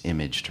its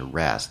image to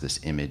rest, this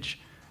image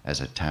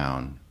as a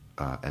town,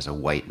 as a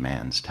white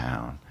man's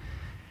town.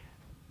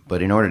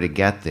 But in order to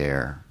get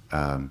there,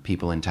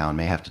 people in town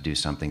may have to do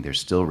something they're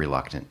still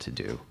reluctant to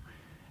do,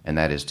 and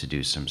that is to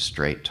do some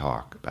straight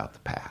talk about the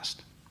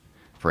past.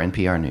 For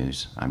NPR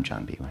News, I'm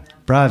John Biewen.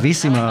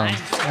 Bravissimo.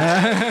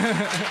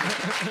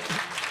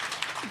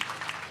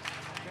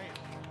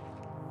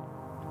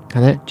 Hi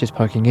there, just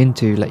poking in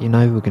to let you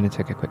know we're going to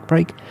take a quick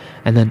break,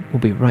 and then we'll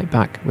be right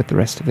back with the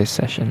rest of this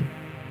session.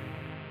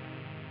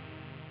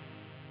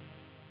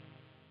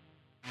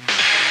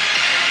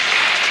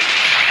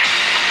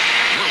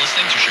 You're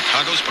listening to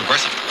Chicago's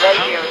Progressive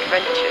Radio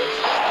Adventures.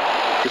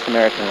 Just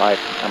American Life,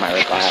 I'm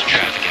Ira Glass.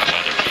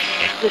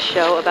 The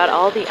show about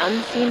all the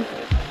unseen.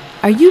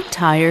 Are you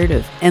tired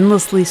of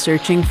endlessly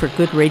searching for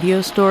good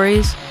radio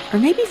stories? Or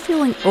maybe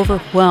feeling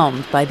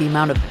overwhelmed by the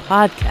amount of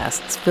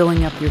podcasts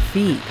filling up your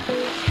feed?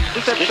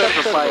 This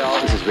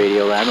is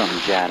Radio Lab. I'm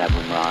Jad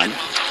Abumrad.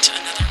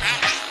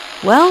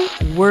 Well,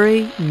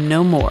 worry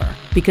no more,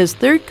 because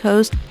Third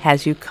Coast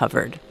has you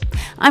covered.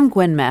 I'm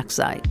Gwen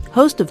Maxey,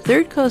 host of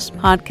Third Coast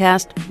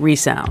podcast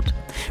Resound.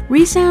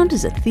 Resound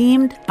is a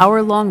themed,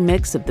 hour-long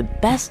mix of the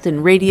best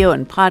in radio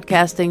and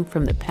podcasting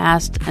from the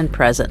past and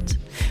present.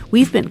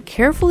 We've been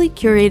carefully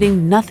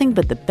curating nothing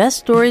but the best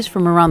stories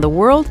from around the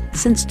world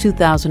since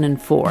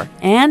 2004,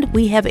 and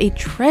we have a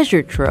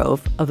treasure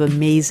trove of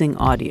amazing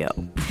audio.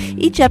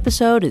 Each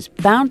episode is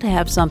bound to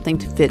have something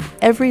to fit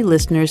every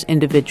listener's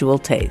individual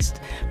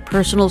taste.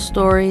 Personal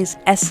stories,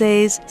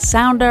 essays,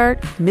 sound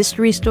art,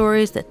 mystery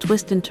stories that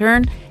twist and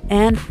turn,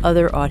 and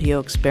other audio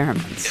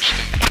experiments.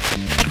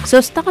 So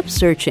stop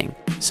searching.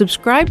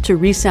 Subscribe to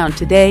Resound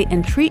today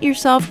and treat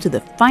yourself to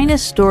the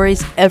finest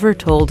stories ever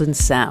told in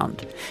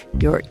sound.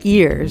 Your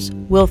ears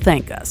will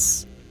thank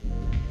us.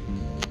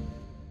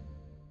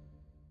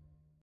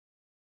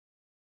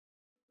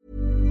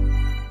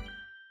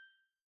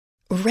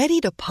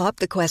 Ready to pop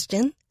the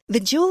question? The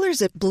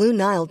jewelers at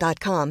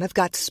BlueNile.com have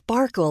got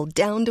sparkle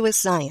down to a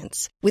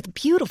science with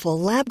beautiful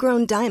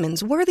lab-grown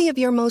diamonds worthy of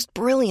your most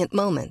brilliant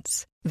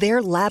moments.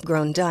 Their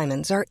lab-grown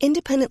diamonds are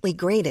independently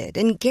graded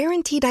and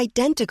guaranteed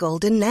identical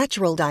to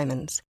natural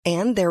diamonds,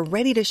 and they're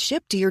ready to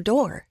ship to your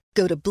door.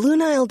 Go to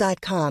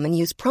BlueNile.com and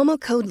use promo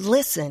code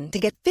LISTEN to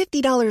get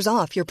 $50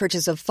 off your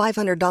purchase of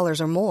 $500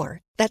 or more.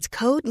 That's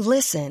code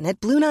LISTEN at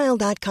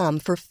BlueNile.com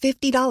for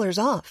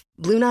 $50 off.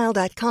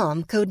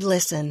 BlueNile.com, code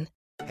LISTEN.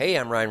 Hey,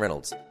 I'm Ryan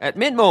Reynolds. At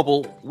Mint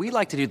Mobile, we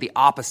like to do the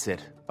opposite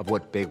of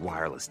what Big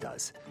Wireless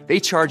does. They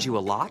charge you a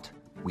lot,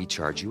 we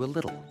charge you a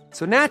little.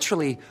 So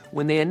naturally,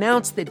 when they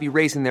announced they'd be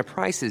raising their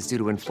prices due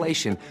to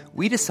inflation,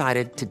 we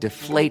decided to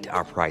deflate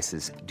our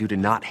prices due to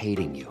not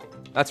hating you.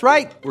 That's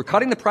right. We're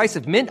cutting the price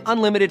of Mint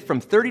Unlimited from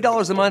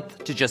 $30 a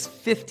month to just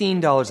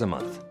 $15 a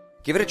month.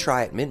 Give it a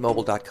try at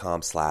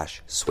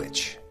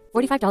mintmobile.com/switch.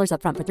 $45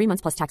 up front for 3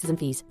 months plus taxes and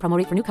fees. Promo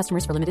rate for new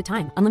customers for limited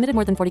time. Unlimited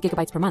more than 40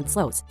 gigabytes per month.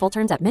 Slows full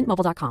terms at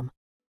mintmobile.com.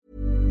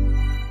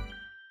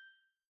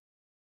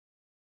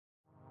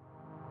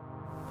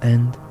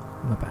 And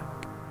we're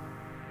back.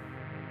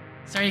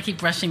 Sorry to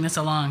keep rushing this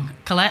along.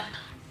 Colette,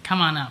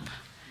 come on up.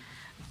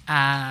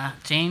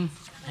 Jane,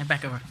 head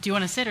back over. Do you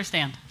want to sit or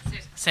stand?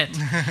 Sit.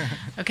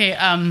 Okay,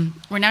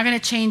 we're now going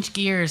to change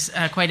gears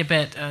quite a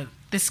bit.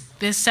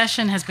 This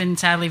session has been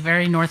sadly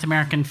very North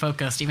American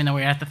focused, even though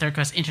we're at the Third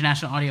Coast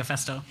International Audio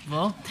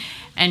Festival.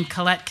 And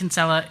Colette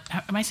Kinsella,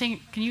 am I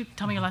saying, can you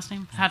tell me your last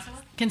name?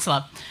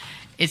 Kinsella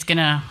is going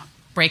to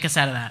break us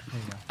out of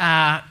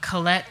that.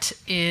 Colette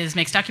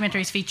makes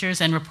documentaries, features,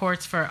 and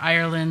reports for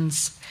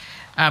Ireland's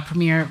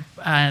premier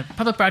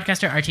public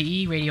broadcaster,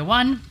 RTE, Radio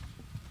 1.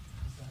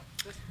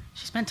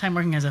 She spent time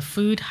working as a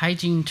food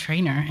hygiene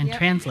trainer and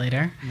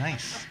translator.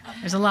 Nice.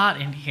 There's a lot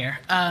in here.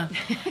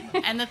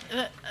 And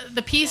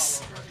the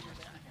piece...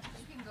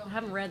 I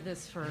haven't read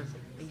this for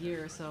a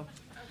year or so.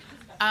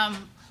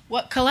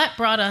 What Colette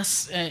brought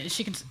us,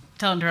 she can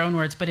tell in her own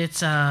words, but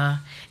it's a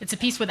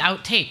piece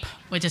without tape,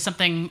 which is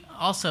something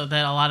also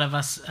that a lot of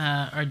us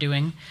are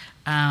doing.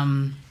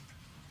 And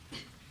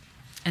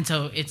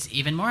so it's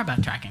even more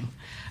about tracking.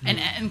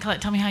 And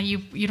Colette, tell me how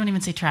you don't even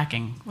say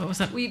tracking. What was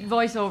that?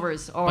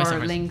 Voiceovers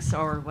or links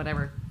or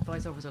whatever.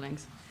 Voiceovers or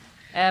links.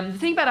 The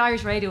thing about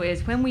Irish radio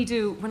is when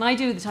I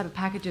do the type of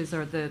packages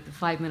or the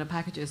 5-minute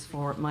packages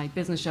for my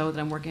business show that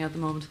I'm working at the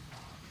moment,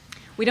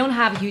 we don't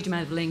have a huge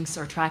amount of links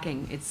or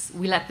tracking.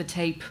 We let the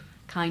tape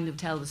kind of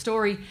tell the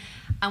story,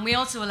 and we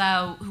also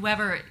allow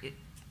whoever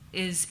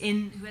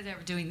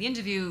doing the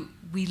interview,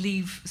 we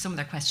leave some of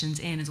their questions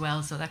in as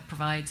well, so that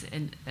provides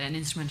an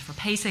instrument for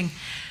pacing.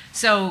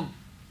 So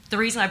the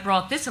reason I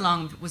brought this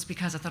along was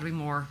because I thought it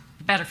would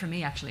be better for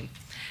me, actually.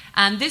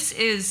 And this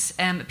is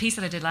a piece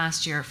that I did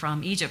last year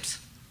from Egypt,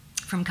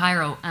 from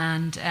Cairo,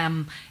 and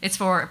it's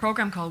for a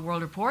program called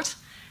World Report.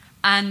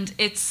 And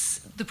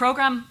the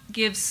program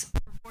gives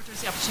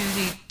reporters the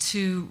opportunity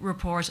to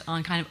report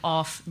on kind of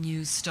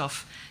off-news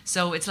stuff.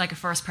 So it's like a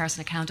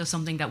first-person account of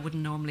something that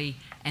wouldn't normally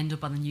end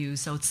up on the news.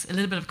 So it's a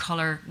little bit of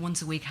colour,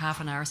 once a week, half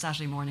an hour,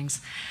 Saturday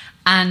mornings.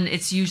 And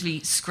it's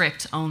usually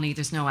script only.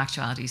 There's no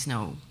actualities,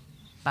 no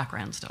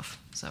background stuff.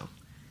 So,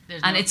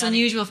 and it's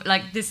unusual.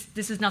 Like this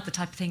is not the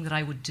type of thing that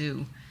I would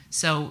do.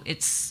 So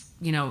it's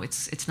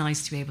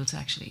nice to be able to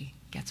actually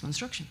get some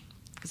instruction,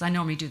 because I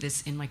normally do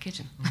this in my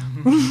kitchen.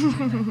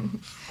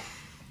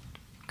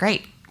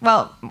 Great.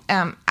 Well,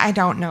 I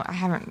don't know. I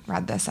haven't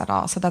read this at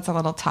all, so that's a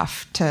little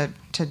tough to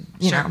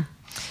you know.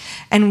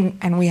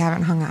 And we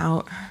haven't hung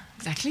out.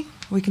 Exactly.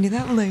 We can do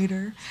that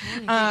later.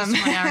 Yeah,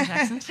 my Irish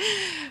accent.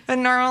 But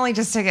normally,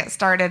 just to get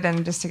started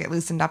and just to get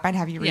loosened up, I'd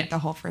have you read the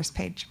whole first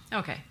page.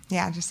 Okay.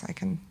 Yeah, just so I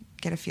can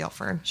get a feel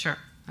for. Sure.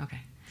 Okay.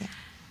 Yeah.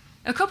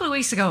 A couple of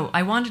weeks ago,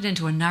 I wandered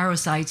into a narrow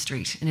side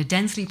street in a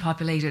densely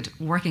populated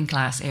working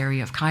class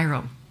area of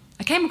Cairo.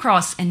 I came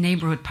across a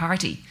neighbourhood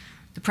party,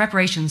 the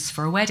preparations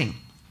for a wedding.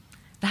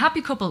 The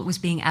happy couple was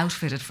being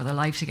outfitted for their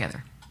life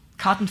together.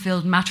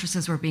 Cotton-filled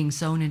mattresses were being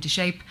sewn into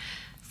shape,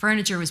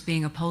 furniture was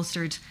being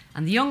upholstered,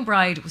 and the young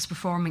bride was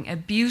performing a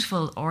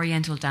beautiful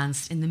oriental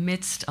dance in the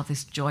midst of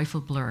this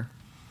joyful blur.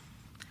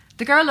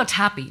 The girl looked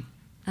happy,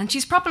 and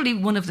she's probably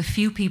one of the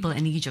few people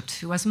in Egypt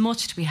who has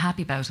much to be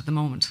happy about at the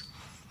moment.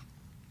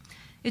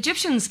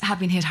 Egyptians have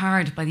been hit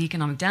hard by the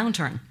economic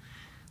downturn,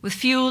 with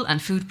fuel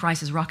and food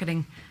prices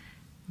skyrocketing.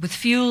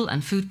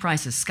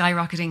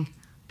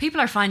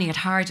 People are finding it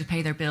hard to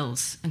pay their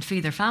bills and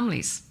feed their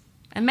families,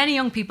 and many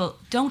young people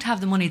don't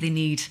have the money they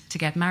need to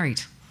get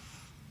married.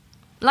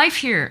 Life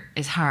here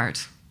is hard,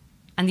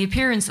 and the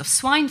appearance of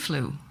swine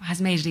flu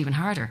has made it even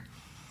harder.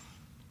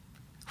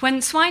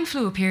 When swine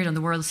flu appeared on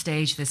the world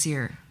stage this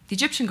year, the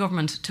Egyptian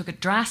government took a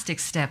drastic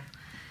step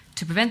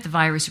to prevent the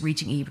virus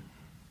reaching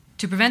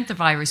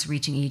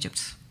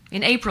Egypt.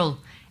 In April,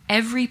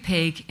 every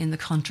pig in the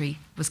country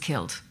was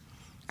killed.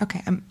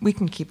 Okay, we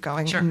can keep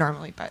going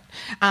normally, but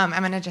I'm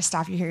going to just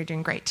stop you here. You're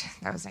doing great.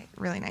 That was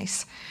really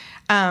nice.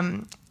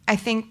 I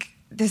think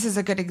this is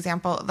a good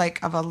example,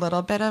 of a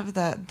little bit of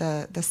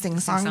the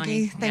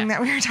sing-songy thing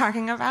that we were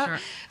talking about. Sure.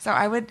 So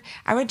I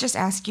would just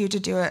ask you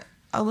to do it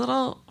a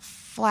little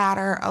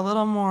flatter, a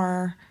little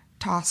more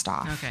tossed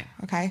off.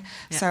 Okay.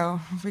 Yeah. So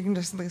if we can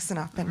just loosen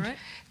up and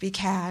be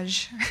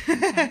cash.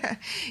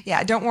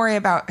 Yeah. Don't worry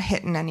about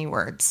hitting any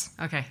words.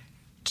 Okay.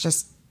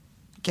 Just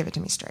give it to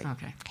me straight.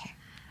 Okay.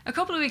 A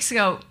couple of weeks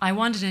ago, I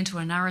wandered into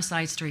a narrow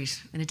side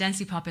street in a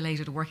densely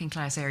populated working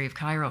class area of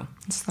Cairo.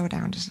 Slow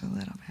down just a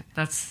little bit.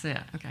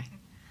 Okay.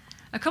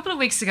 A couple of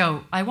weeks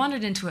ago, I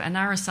wandered into a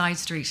narrow side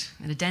street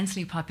in a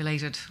densely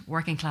populated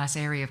working class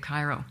area of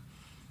Cairo.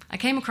 I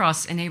came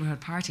across a neighbourhood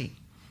party,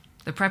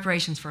 the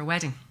preparations for a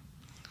wedding.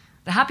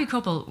 The happy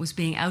couple was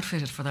being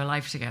outfitted for their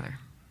life together.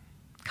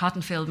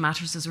 Cotton-filled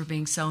mattresses were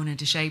being sewn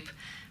into shape,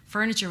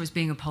 furniture was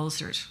being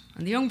upholstered,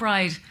 and the young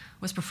bride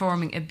was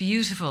performing a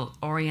beautiful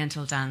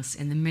oriental dance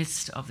in the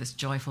midst of this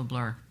joyful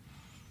blur.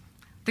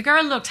 The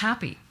girl looked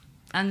happy,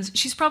 and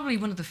she's probably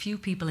one of the few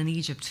people in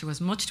Egypt who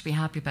has much to be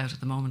happy about at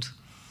the moment.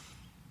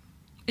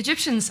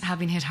 Egyptians have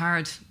been hit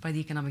hard by the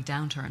economic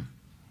downturn.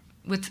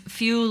 With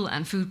fuel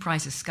and food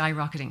prices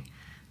skyrocketing,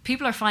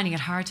 people are finding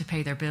it hard to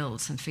pay their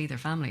bills and feed their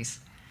families.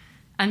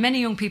 And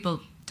many young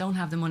people don't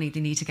have the money they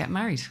need to get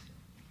married.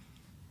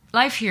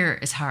 Life here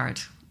is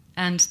hard,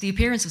 And the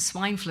appearance of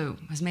swine flu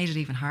has made it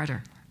even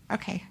harder.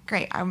 Okay,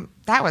 great.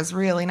 That was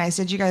really nice.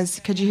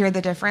 Could you hear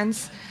the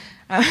difference?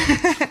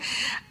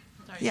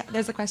 Yeah,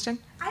 there's a question.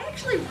 I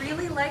actually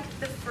really liked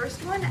the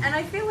first one, and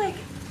I feel like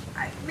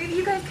maybe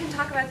you guys can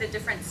talk about the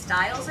different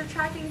styles of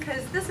tracking,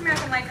 because This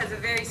American Life has a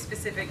very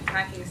specific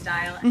tracking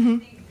style.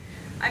 And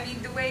I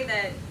mean, the way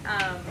that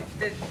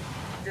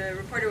the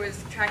reporter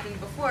was tracking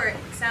before, it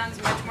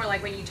sounds much more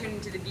like when you tune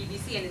into the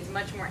BBC, and it's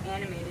much more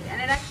animated,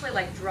 and it actually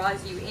like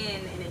draws you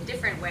in a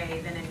different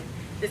way than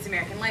This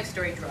American Life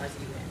story draws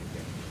you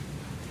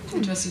in.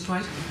 Interesting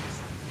point.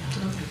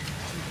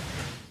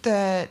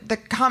 The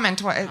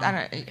comment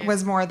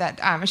was more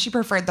that she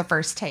preferred the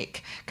first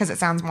take because it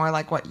sounds more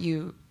like what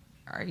you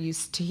are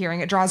used to hearing.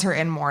 It draws her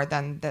in more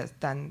than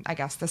I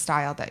guess the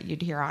style that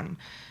you'd hear on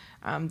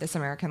This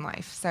American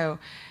Life. So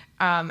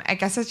I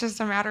guess it's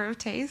just a matter of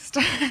taste.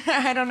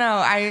 I don't know.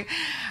 I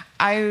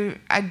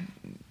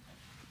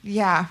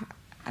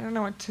don't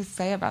know what to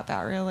say about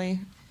that really.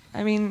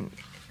 I mean,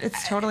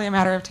 it's totally a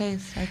matter of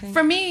taste, I think.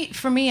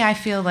 For me, I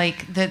feel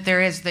like that there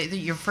is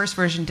your first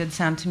version did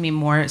sound to me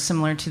more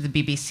similar to the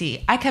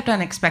BBC. I kept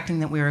on expecting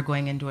that we were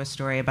going into a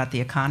story about the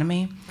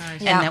economy,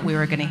 and that we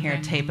were going to hear a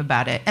tape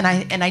about it. And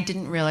I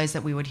didn't realize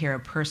that we would hear a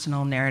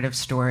personal narrative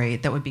story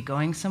that would be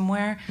going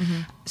somewhere.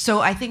 So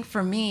I think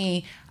for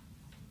me,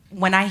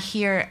 when I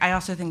hear, I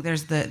also think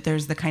there's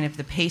the kind of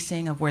the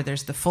pacing of where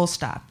there's the full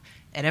stop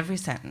at every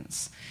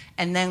sentence.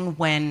 And then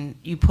when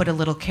you put a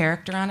little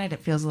character on it,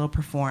 it feels a little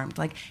performed.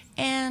 Like,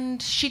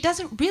 and she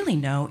doesn't really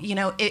know.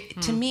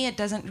 To me, it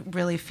doesn't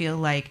really feel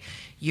like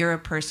you're a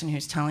person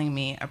who's telling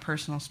me a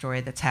personal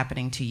story that's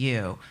happening to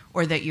you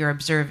or that you're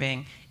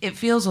observing. It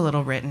feels a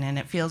little written and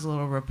it feels a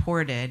little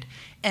reported.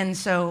 And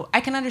so I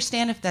can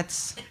understand if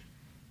that's...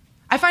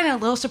 I find it a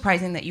little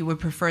surprising that you would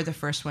prefer the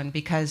first one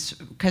because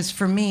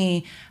for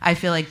me, I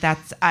feel like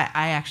I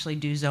actually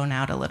do zone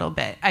out a little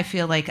bit. I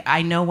feel like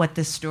I know what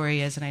this story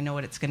is and I know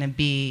what it's going to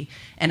be,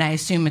 and I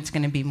assume it's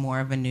going to be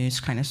more of a news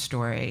kind of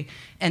story.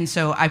 And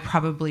so I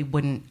probably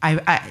wouldn't.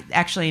 I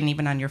actually, and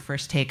even on your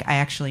first take, I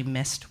actually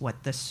missed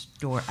what the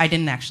story. I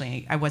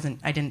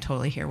didn't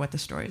totally hear what the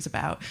story is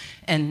about,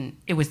 and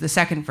it was the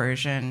second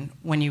version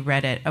when you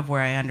read it of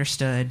where I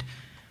understood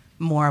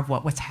more of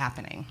what was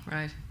happening.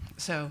 Right.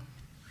 So.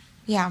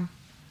 Yeah.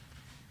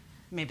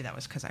 Maybe that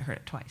was because I heard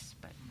it twice,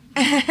 but.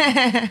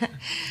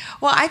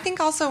 Well, I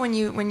think also when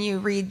you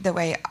read the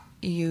way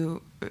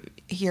you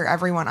hear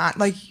everyone on,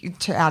 like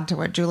to add to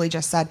what Julie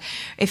just said,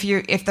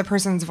 if the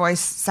person's voice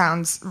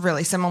sounds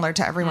really similar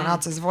to everyone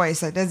else's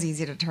voice, it is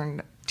easy to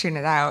tune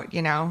it out,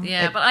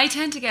 Yeah, but I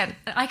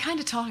kind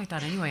of talk like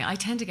that anyway. I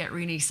tend to get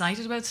really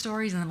excited about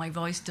stories, and then my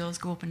voice does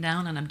go up and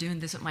down, and I'm doing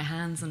this with my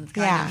hands, and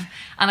and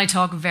I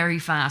talk very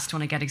fast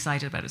when I get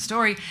excited about a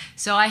story.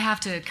 So I have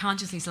to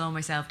consciously slow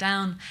myself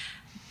down.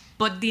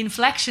 But the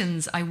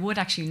inflections I would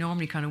actually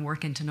normally kind of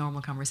work into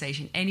normal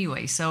conversation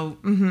anyway. So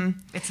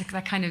it's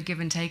that kind of give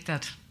and take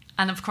that.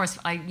 And of course,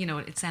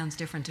 it sounds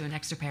different to an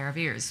extra pair of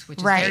ears, which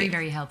is very,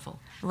 very helpful.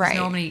 Right.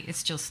 Normally,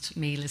 it's just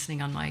me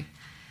listening on my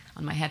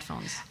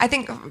headphones. I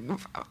think,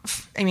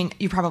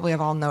 you probably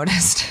have all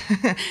noticed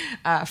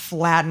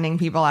flattening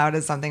people out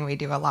is something we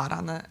do a lot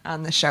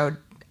on the show.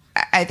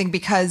 I think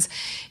because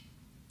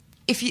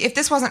if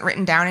this wasn't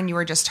written down and you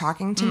were just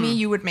talking to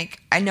me,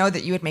 I know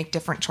that you would make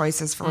different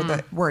choices for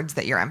the words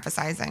that you're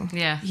emphasizing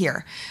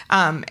here.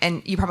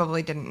 And you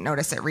probably didn't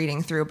notice it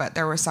reading through, but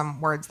there were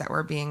some words that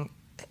were being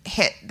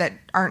hit that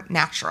aren't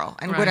natural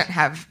and wouldn't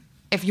have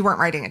if you weren't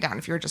writing it down,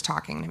 if you were just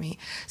talking to me.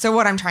 So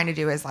what I'm trying to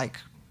do is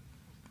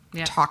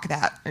talk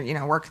that,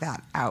 or, work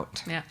that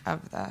out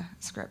of the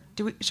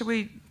script. Should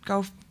we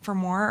go for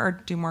more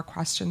or do more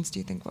questions? Do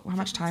you think, how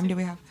much time do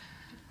we have?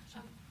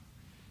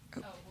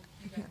 Oh,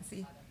 you can't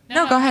see.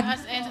 No, go ahead.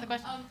 Answer the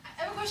question.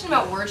 I have a question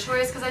about word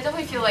choice, because I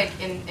definitely feel like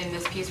in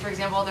this piece, for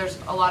example, there's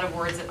a lot of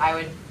words that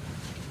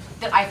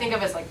I think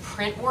of as like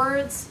print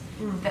words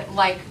that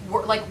like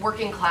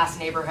working class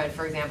neighborhood,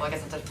 for example. I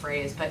guess that's a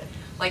phrase, but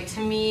like to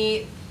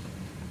me,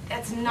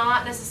 that's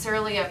not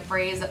necessarily a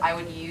phrase that I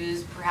would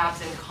use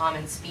perhaps in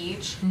common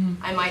speech.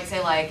 I might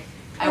say like,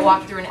 I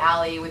walked through an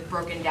alley with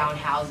broken down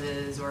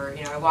houses, or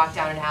I walked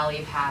down an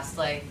alley past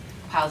like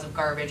piles of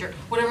garbage, or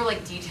whatever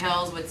like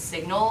details would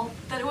signal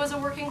that it was a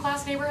working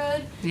class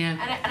neighborhood. Yeah.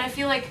 And I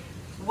feel like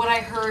what I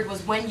heard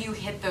was when you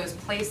hit those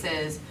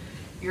places,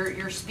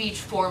 your speech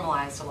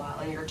formalized a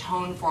lot and your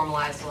tone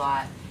formalized a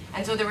lot.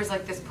 And so there was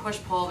like this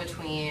push-pull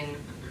between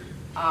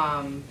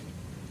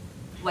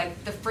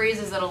like the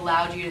phrases that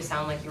allowed you to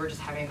sound like you were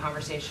just having a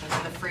conversation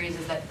and the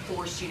phrases that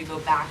forced you to go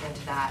back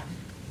into that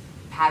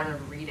pattern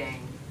of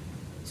reading.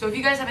 So if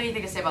you guys have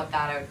anything to say about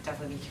that, I would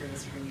definitely be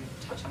curious to hear you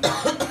touch on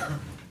that.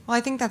 Well,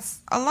 I think that's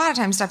a lot of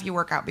times stuff you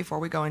work out before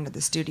we go into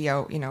the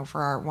studio,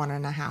 for our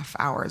 1.5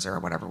 hours or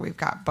whatever we've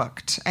got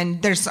booked.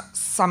 And there's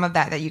some of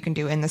that you can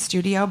do in the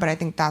studio, but I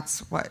think that's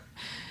what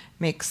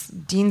makes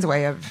Dean's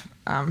way of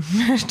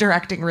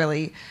directing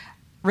really,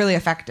 really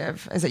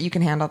effective, is that you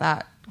can handle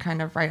that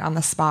kind of right on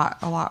the spot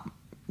a lot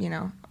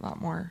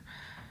more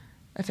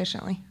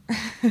efficiently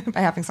by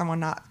having someone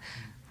not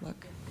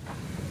look.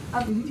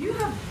 Do you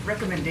have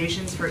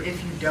recommendations for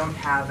if you don't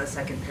have a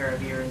second pair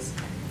of ears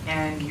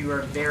and you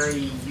are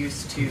very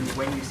used to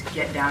when you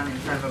get down in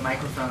front of a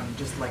microphone,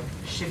 just like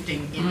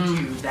shifting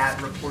into that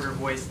reporter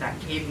voice, that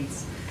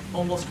cadence,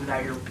 almost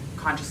without your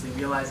consciously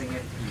realizing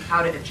it,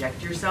 how to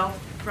eject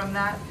yourself from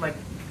that, like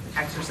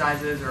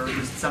exercises or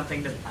just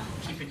something to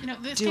keep in your...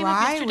 This came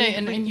up yesterday,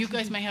 and you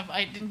guys may have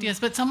ideas,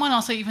 but someone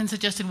also even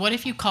suggested, what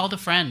if you called a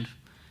friend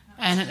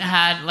and it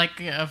had like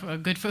a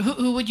good...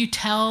 Who would you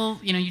tell,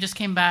 you just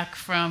came back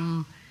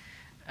from...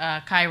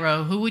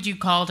 Cairo, who would you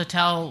call to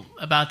tell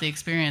about the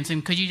experience?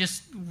 And could you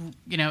just,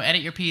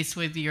 edit your piece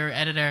with your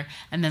editor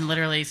and then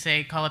literally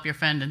call up your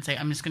friend and say,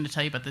 I'm just going to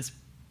tell you about this.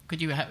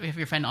 Could you have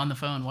your friend on the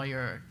phone while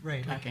you're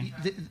talking?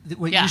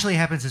 What usually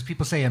happens is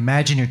people say,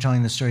 imagine you're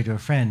telling the story to a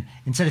friend,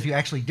 instead if you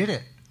actually did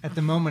it at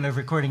the moment of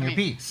recording your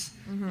piece.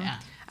 Mm-hmm. Yeah.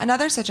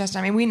 Another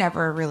suggestion, we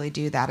never really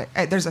do that.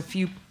 There's a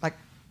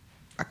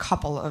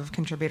couple of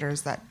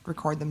contributors that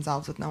record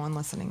themselves with no one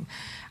listening.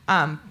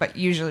 But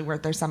usually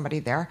there's somebody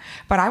there.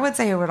 But I would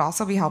say it would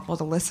also be helpful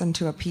to listen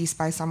to a piece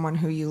by someone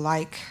who you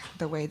like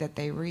the way that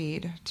they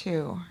read,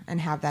 too,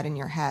 and have that in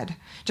your head.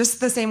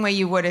 Just the same way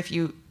you would if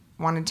you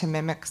wanted to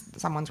mimic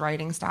someone's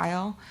writing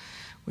style,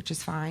 which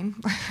is fine.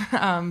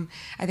 I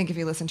think if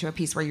you listen to a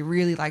piece where you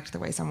really liked the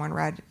way someone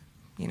read,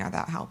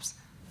 that helps.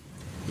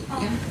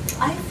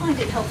 I find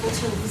it helpful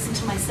to listen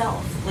to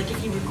myself. Like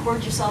if you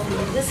record yourself and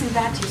you listen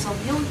back to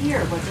yourself, you'll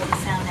hear what doesn't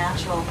sound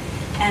natural,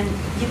 and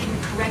you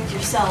can correct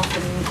yourself.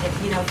 And if, a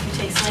few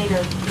takes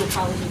later, you'll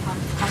probably be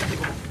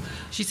comfortable.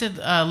 She said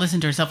listen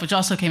to herself, which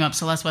also came up.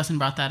 Celeste Wesson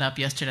brought that up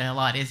yesterday a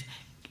lot. Is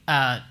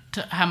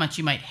how much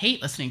you might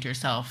hate listening to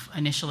yourself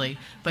initially,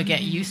 but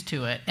get used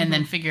to it, and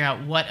then figure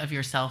out what of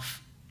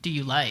yourself do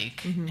you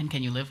like and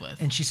can you live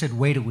with. And she said,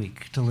 wait a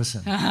week to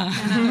listen. They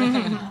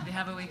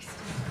have a week.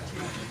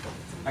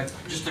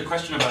 Just a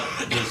question about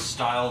the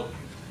style,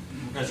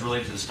 as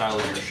related to the style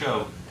of your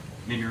show.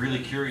 Made me really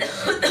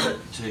curious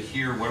to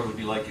hear what it would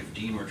be like if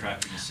Dean were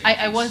tracking the same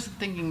I was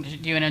thinking,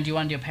 do you want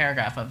to do a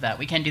paragraph of that?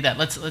 We can do that.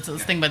 Let's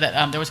think about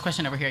that. There was a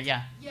question over here.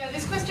 Yeah. Yeah,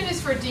 this question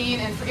is for Dean,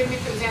 and forgive me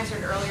if it was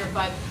answered earlier,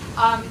 but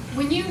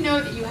when you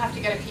know that you have to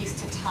get a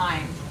piece to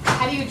time,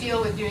 how do you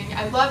deal with doing?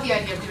 I love the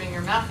idea of doing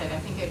your method. I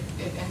think it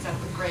ends up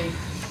with great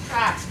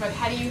tracks, but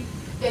how do you?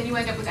 Then you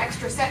end up with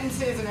extra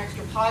sentences and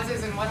extra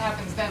pauses, and what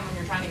happens then when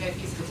you're trying to get a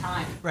piece at a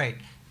time? Right.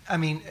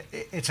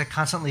 It's a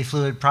constantly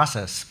fluid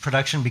process.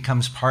 Production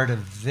becomes part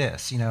of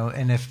this,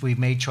 and if we've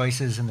made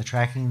choices in the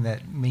tracking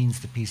that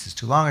means the piece is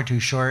too long or too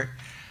short,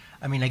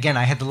 again,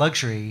 I had the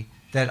luxury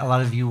that a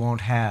lot of you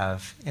won't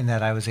have in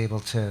that I was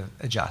able to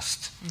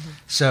adjust. Mm-hmm.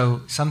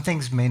 So some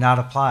things may not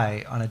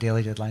apply on a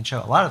daily deadline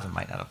show. A lot of them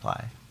might not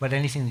apply, but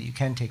anything that you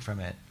can take from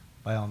it,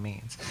 by all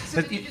means. So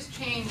if you just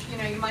change, you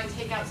might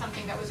take out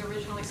something that was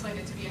originally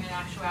slated to be in an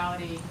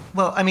actuality.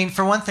 Well,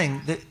 for one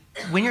thing,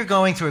 when you're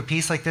going through a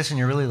piece like this and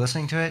you're really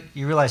listening to it,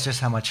 you realize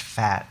just how much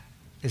fat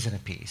is in a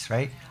piece,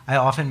 right? I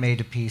often made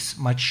a piece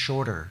much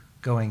shorter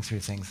going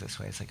through things this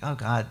way. It's like, oh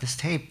God, this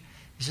tape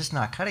is just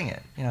not cutting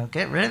it.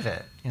 Get rid of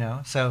it.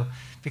 So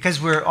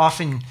because we're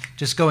often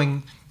just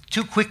going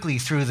too quickly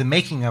through the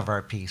making of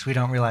our piece, we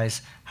don't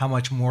realize how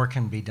much more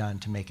can be done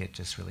to make it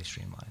just really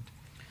streamlined.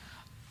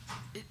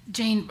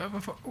 Jane,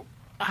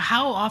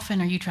 how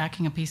often are you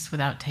tracking a piece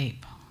without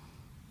tape?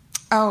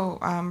 Oh,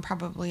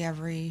 probably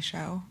every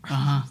show.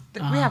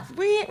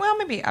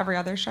 Maybe every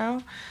other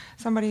show.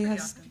 Somebody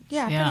has,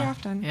 pretty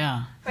often.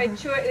 Yeah. By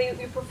choice,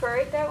 you prefer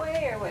it that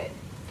way, or what?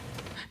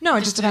 No,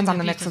 it just depends on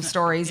the mix of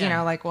stories.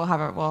 We'll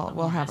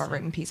have a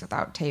written piece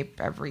without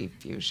tape every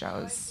few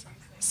shows.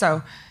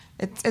 So,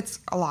 it's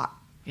a lot.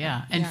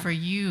 Yeah, and for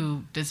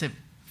you, do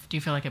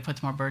you feel like it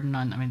puts more burden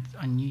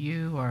on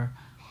you or?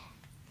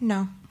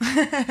 No,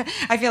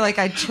 I feel like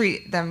I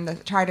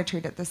try to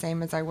treat it the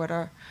same as I would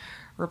a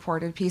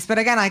reported piece. But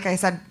again, like I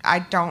said, I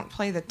don't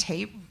play the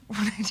tape when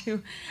I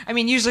do.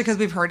 Usually because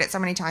we've heard it so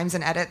many times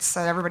in edits,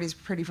 so everybody's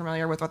pretty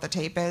familiar with what the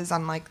tape is,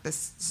 unlike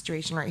this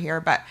situation right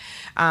here. But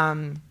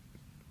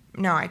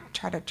no, I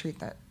try to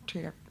treat it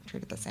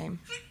the same.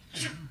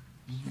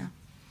 Yeah.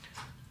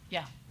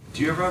 Yeah.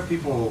 Do you ever have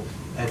people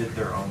edit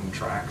their own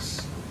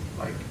tracks,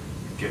 like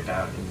get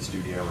down in the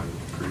studio and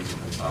produce it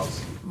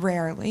themselves?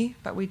 Rarely,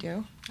 but we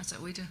do. That's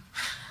what we do.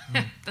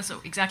 That's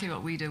exactly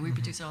what we do. We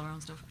produce all our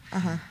own stuff.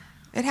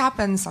 It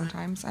happens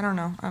sometimes. I don't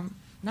know.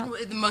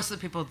 Most of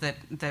the people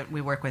that we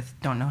work with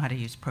don't know how to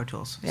use Pro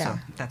Tools, so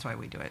that's why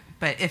we do it.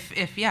 But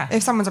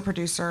if someone's a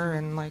producer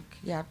and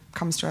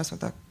comes to us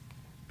with a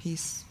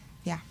piece,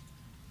 well,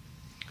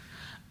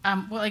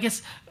 I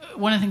guess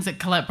one of the things that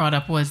Colette brought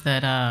up was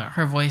that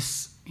her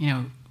voice,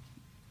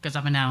 goes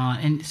up and down.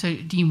 And so,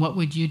 Dean, what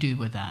would you do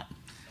with that?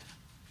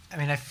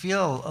 I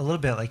feel a little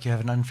bit like you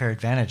have an unfair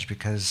advantage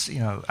because,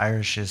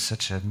 Irish is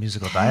such a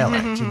musical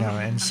dialect, and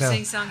I'm so...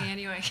 sing songy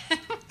anyway.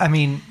 I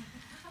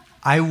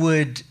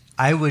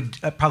would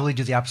probably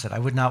do the opposite. I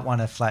would not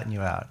want to flatten you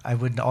out. I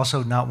would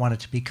also not want it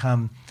to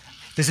become...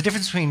 There's a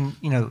difference between,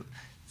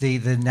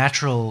 the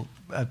natural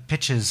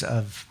pitches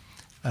of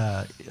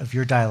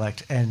your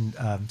dialect and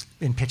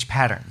in pitch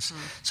patterns.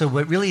 So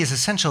what really is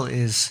essential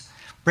is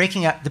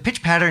breaking out, the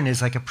pitch pattern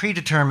is like a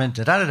predetermined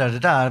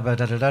da-da-da-da-da,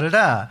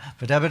 ba-da-da-da-da-da,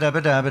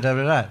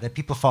 ba-da-ba-da-ba-da-ba-da-ba, that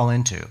people fall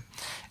into.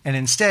 And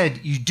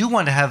instead, you do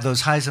want to have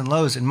those highs and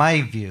lows, in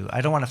my view.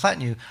 I don't want to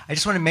flatten you. I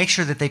just want to make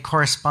sure that they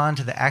correspond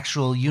to the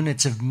actual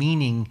units of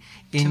meaning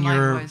in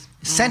your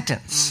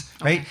sentence,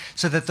 right?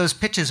 So that those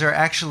pitches are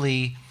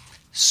actually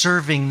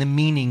serving the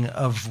meaning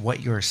of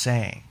what you're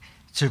saying,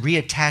 to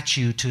reattach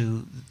you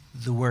to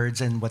the words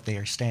and what they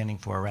are standing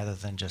for rather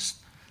than just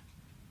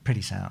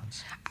pretty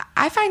sounds.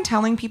 I find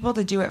telling people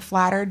to do it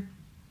flatter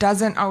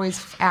doesn't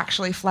always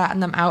actually flatten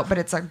them out, but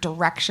it's a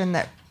direction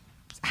that,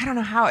 I don't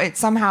know how, it's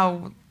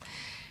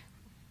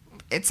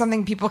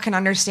something people can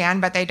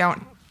understand, but they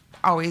don't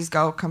always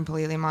go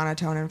completely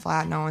monotone and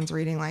flat. No one's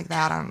reading like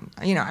that. I'm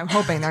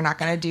hoping they're not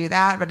going to do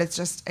that, but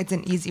it's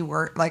an easy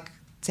word. Like,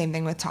 same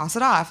thing with toss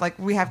it off. Like,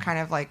 we have kind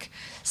of like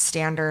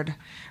standard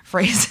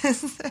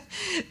phrases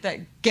that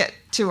get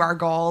to our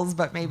goals,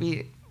 but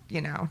maybe,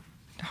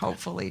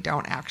 hopefully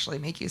don't actually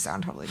make you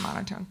sound totally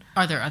monotone.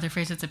 Are there other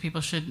phrases that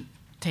people should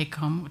take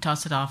home?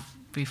 Toss it off,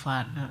 be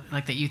flat,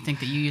 like that you think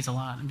that you use a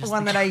lot?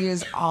 One that I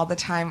use all the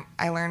time,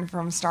 I learned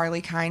from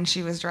Starlee Kine.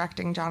 She was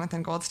directing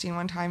Jonathan Goldstein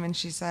one time, and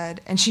she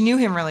said, and she knew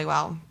him really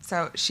well,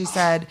 so she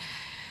said,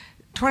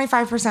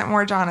 25%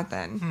 more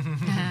Jonathan.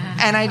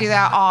 And I do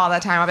that all the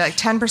time. I'll be like,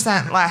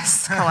 10%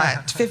 less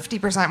Colette,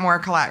 50% more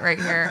Colette right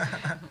here.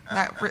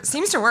 That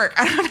seems to work.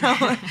 I don't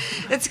know.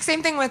 It's the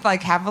same thing with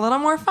like, have a little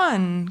more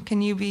fun.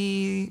 Can you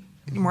be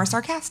more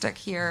sarcastic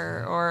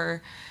here?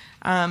 Or,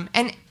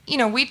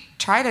 we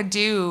try to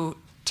do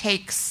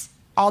takes,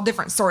 all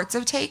different sorts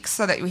of takes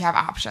so that we have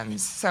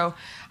options. So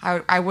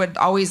I would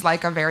always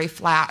like a very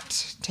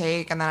flat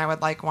take, and then I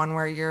would like one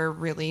where you're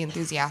really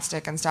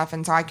enthusiastic and stuff.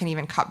 And so I can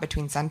even cut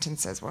between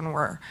sentences when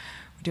we're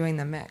doing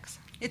the mix.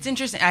 It's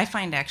interesting. I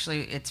find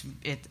actually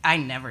I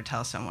never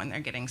tell someone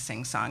they're getting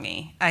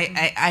sing-songy.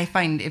 I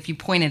find if you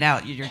point it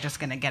out, you're just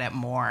going to get it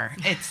more.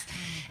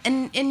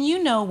 And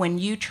when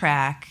you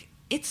track,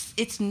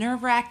 it's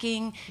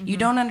nerve-wracking. Mm-hmm. You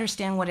don't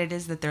understand what it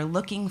is that they're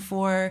looking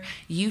for.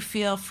 You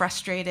feel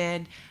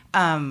frustrated.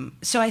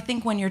 So I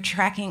think when you're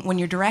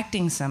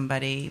directing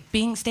somebody,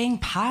 staying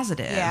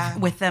positive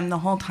with them the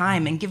whole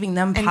time and giving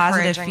them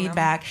positive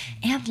feedback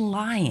and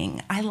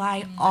lying. I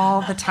lie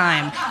all the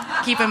time.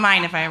 Keep in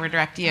mind if I ever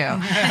direct you. But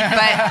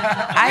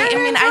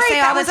I say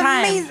all the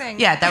time. Amazing.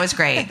 Yeah, that was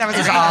great. That was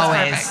as great.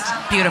 always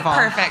Perfect. beautiful.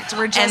 Perfect.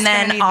 We're just and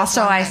then gonna need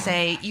also this one I thing.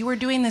 say you were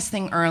doing this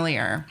thing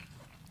earlier.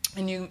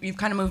 And you've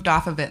kind of moved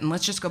off of it, and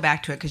let's just go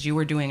back to it because you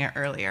were doing it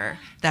earlier.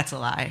 That's a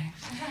lie.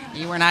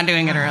 You were not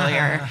doing it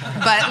earlier.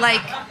 But,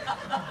 like,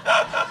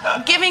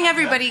 giving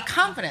everybody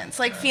confidence,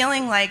 like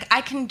feeling like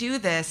I can do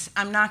this.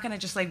 I'm not going to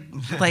just,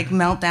 like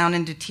melt down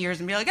into tears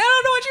and be like, I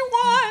don't know what you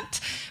want.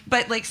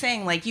 But, like,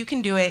 saying, like, you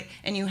can do it,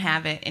 and you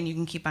have it, and you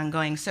can keep on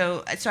going.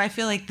 So I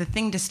feel like the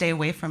thing to stay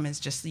away from is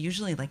just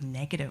usually, like,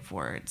 negative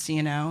words,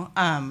 and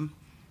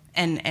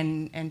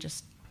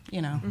just,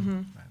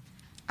 Mm-hmm.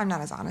 I'm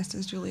not as honest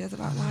as Julie is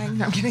about lying.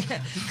 No, I'm kidding. There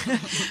are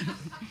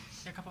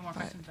a couple more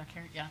questions back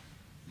here. Yeah.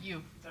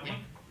 You. Yeah.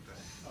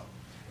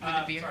 With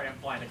the beard? Sorry, I'm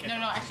blind. I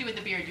can't. No, actually with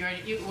the beard.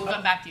 We'll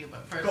come back to you,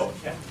 but first. Cool,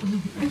 yeah.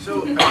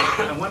 So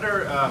I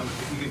wonder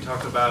if you can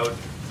talk about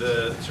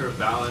the sort of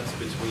balance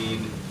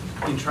between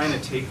in trying to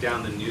take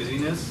down the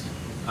newsiness,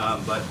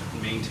 but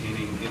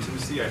maintaining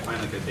intimacy. I find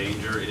like a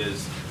danger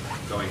is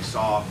going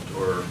soft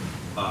or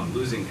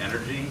losing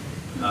energy.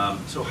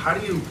 So how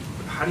do you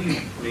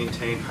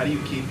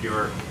keep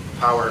your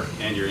power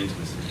and your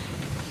intimacy?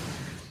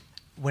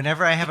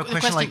 Whenever I have a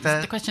question like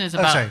that, the question is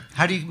about.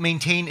 How do you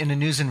maintain in a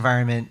news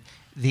environment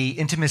the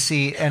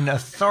intimacy and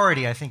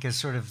authority? I think is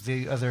sort of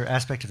the other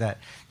aspect of that.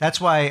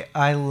 That's why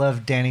I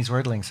love Danny's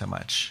wordling so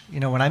much.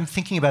 When I'm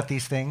thinking about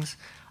these things,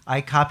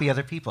 I copy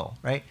other people,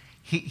 right?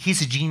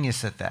 He's a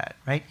genius at that,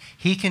 right?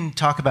 He can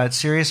talk about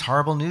serious,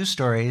 horrible news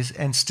stories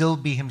and still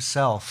be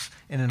himself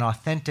in an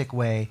authentic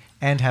way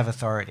and have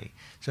authority.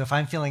 So if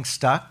I'm feeling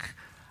stuck,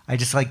 I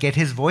just get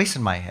his voice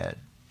in my head,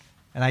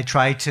 and I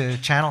try to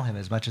channel him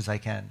as much as I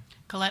can.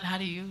 Colette, how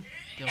do you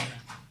deal with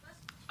that?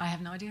 I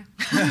have no idea.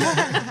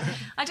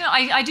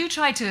 I do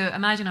try to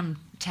imagine I'm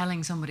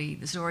telling somebody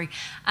the story,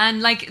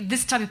 and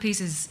this type of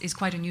piece is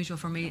quite unusual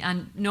for me.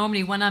 And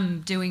normally when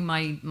I'm doing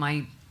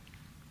my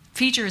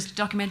features,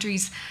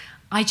 documentaries,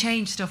 I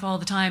change stuff all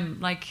the time.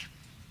 Like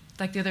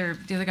the other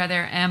guy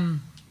there,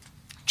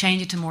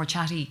 change it to more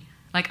chatty.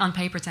 Like on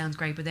paper it sounds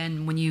great, but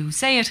then when you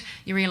say it,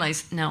 you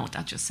realize, no,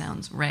 that just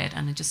sounds red,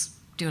 and I just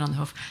do it on the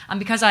hoof. And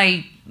because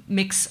I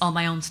mix all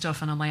my own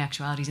stuff and all my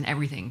actualities and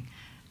everything,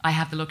 I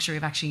have the luxury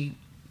of actually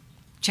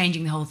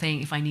changing the whole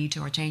thing if I need to,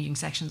 or changing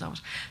sections of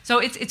it. So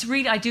it's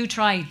really, I do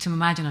try to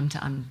imagine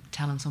I'm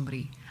telling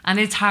somebody. And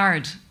it's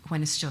hard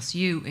when it's just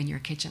you in your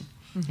kitchen,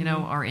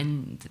 or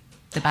in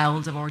the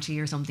bowels of RT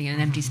or something in an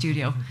empty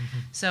studio.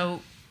 So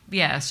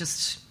yeah,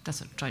 that's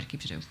what I try to keep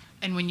to do.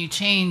 And when you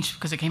change,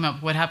 because it came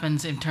up, what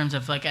happens in terms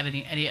of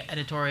editing, any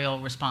editorial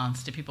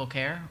response? Do people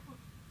care?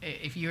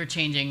 If you're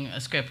changing a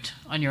script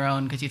on your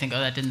own because you think,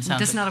 that didn't sound...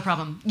 That's not a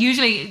problem.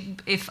 Usually,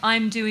 if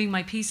I'm doing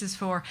my pieces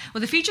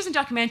the features and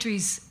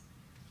documentaries,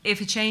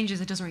 if it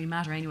changes, it doesn't really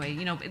matter anyway,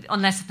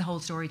 unless the whole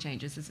story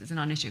changes, it's a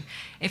non-issue.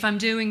 If I'm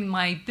doing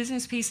my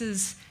business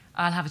pieces,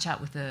 I'll have a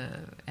chat with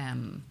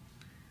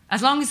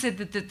as long as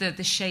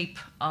the shape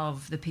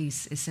of the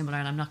piece is similar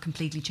and I'm not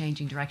completely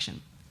changing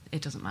direction,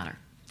 it doesn't matter.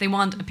 They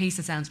want a piece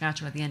that sounds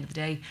natural at the end of the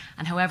day,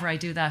 and however I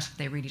do that,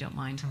 they really don't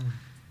mind.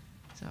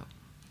 So,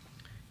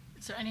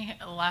 is there any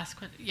last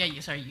question? Yeah,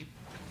 you.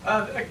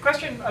 A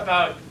question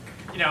about,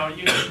 I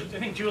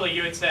think Julie,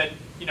 you had said,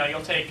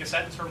 you'll take a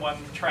sentence from one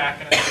track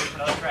and another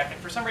from another track,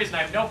 and for some reason I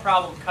have no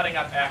problem cutting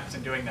up acts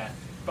and doing that.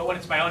 But when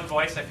it's my own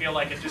voice, I feel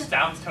like it just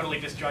sounds totally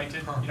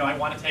disjointed. I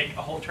want to take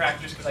a whole track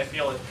just because I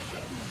feel it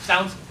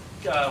sounds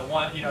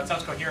it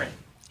sounds coherent.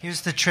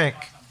 Here's the trick: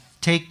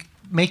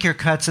 make your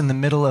cuts in the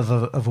middle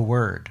of a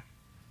word.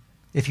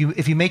 If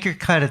you make your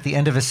cut at the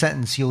end of a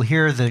sentence, you'll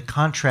hear the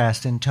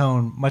contrast in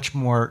tone much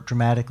more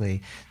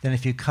dramatically than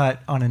if you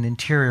cut on an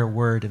interior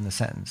word in the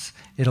sentence.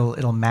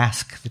 It'll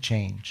mask the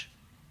change.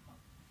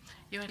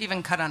 You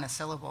even cut on a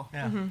syllable.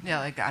 Yeah, yeah,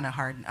 like on a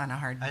hard D.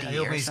 I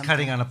always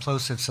cutting on a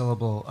plosive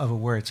syllable of a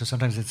word, so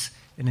sometimes it's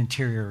an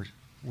interior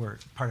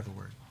word, part of a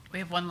word. We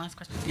have one last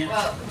question. Yeah.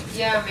 Well,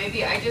 yeah,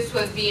 maybe I just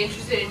would be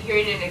interested in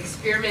hearing an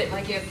experiment,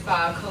 like if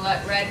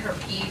Colette read her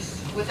piece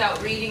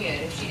without reading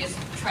it, if she just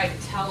tried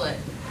to tell it,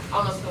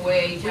 almost the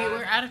way John...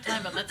 We're out of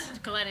time, but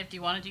Colette, do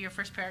you want to do your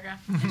first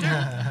paragraph?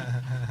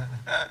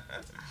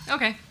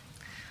 Okay.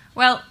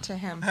 Well, to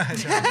him.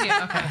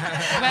 Yeah, okay.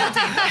 Well,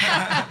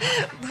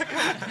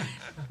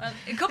 well,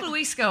 a couple of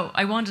weeks ago,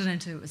 I wandered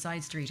into a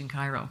side street in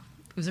Cairo.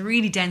 It was a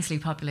really densely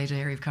populated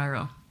area of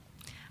Cairo.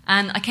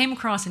 And I came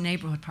across a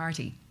neighbourhood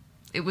party.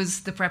 It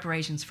was the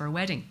preparations for a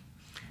wedding.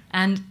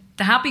 And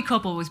the happy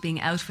couple was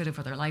being outfitted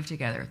for their life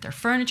together. Their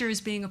furniture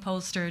is being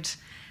upholstered,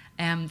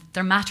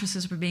 their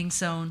mattresses were being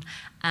sewn,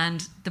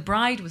 and the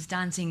bride was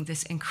dancing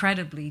this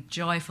incredibly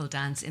joyful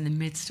dance in the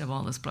midst of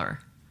all this blur.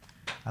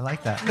 I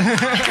like that. That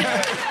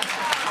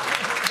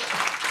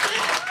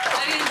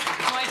is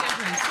quite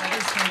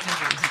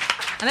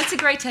different. And that's a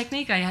great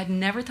technique. I had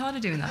never thought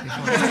of doing that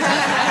before.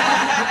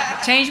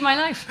 Changed my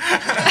life.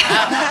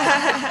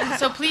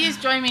 So please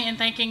join me in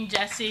thanking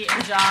Jesse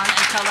and John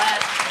and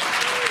Colette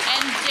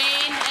and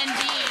Jane and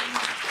Dean.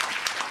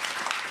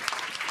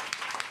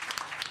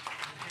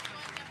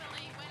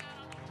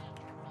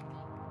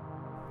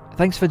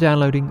 Thanks for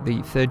downloading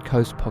the Third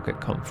Coast Pocket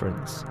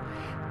Conference.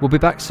 We'll be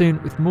back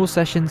soon with more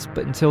sessions,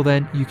 but until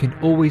then, you can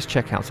always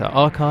check out our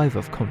archive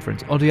of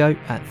conference audio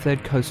at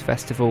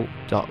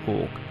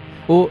thirdcoastfestival.org,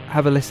 or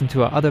have a listen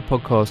to our other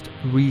podcast,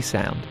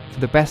 Resound,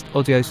 for the best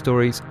audio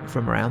stories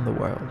from around the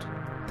world.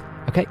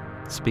 Okay,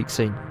 speak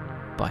soon.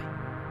 Bye.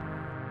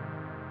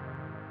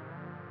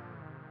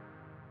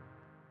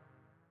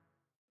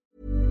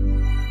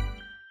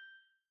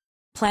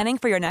 Planning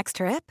for your next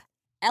trip?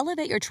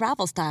 Elevate your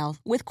travel style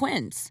with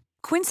Quince.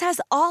 Quince has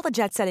all the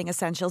jet-setting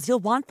essentials you'll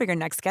want for your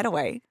next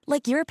getaway,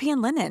 like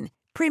European linen,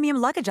 premium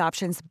luggage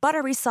options,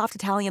 buttery soft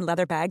Italian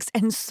leather bags,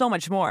 and so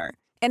much more.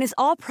 And is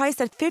all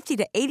priced at 50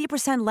 to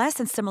 80% less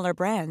than similar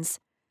brands.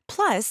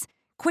 Plus,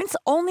 Quince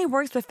only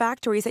works with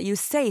factories that use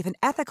safe and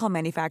ethical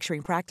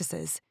manufacturing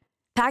practices.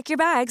 Pack your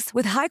bags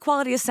with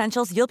high-quality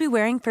essentials you'll be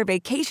wearing for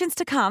vacations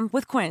to come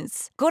with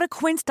Quince. Go to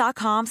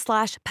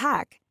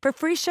quince.com/pack for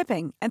free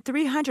shipping and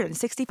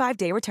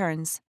 365-day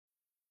returns.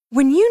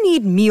 When you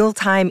need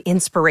mealtime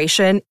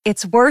inspiration,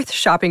 it's worth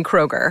shopping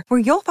Kroger, where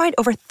you'll find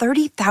over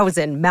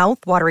 30,000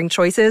 mouth-watering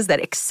choices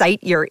that excite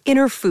your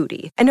inner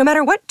foodie. And no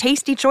matter what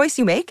tasty choice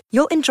you make,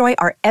 you'll enjoy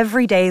our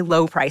everyday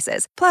low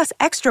prices, plus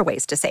extra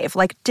ways to save,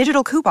 like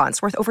digital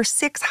coupons worth over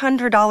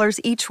 $600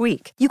 each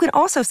week. You can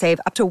also save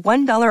up to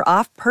 $1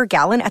 off per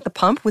gallon at the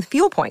pump with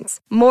fuel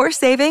points. More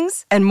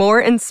savings and more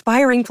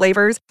inspiring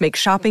flavors make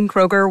shopping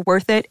Kroger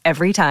worth it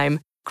every time.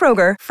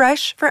 Kroger,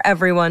 fresh for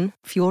everyone.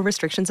 Fuel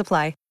restrictions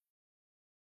apply.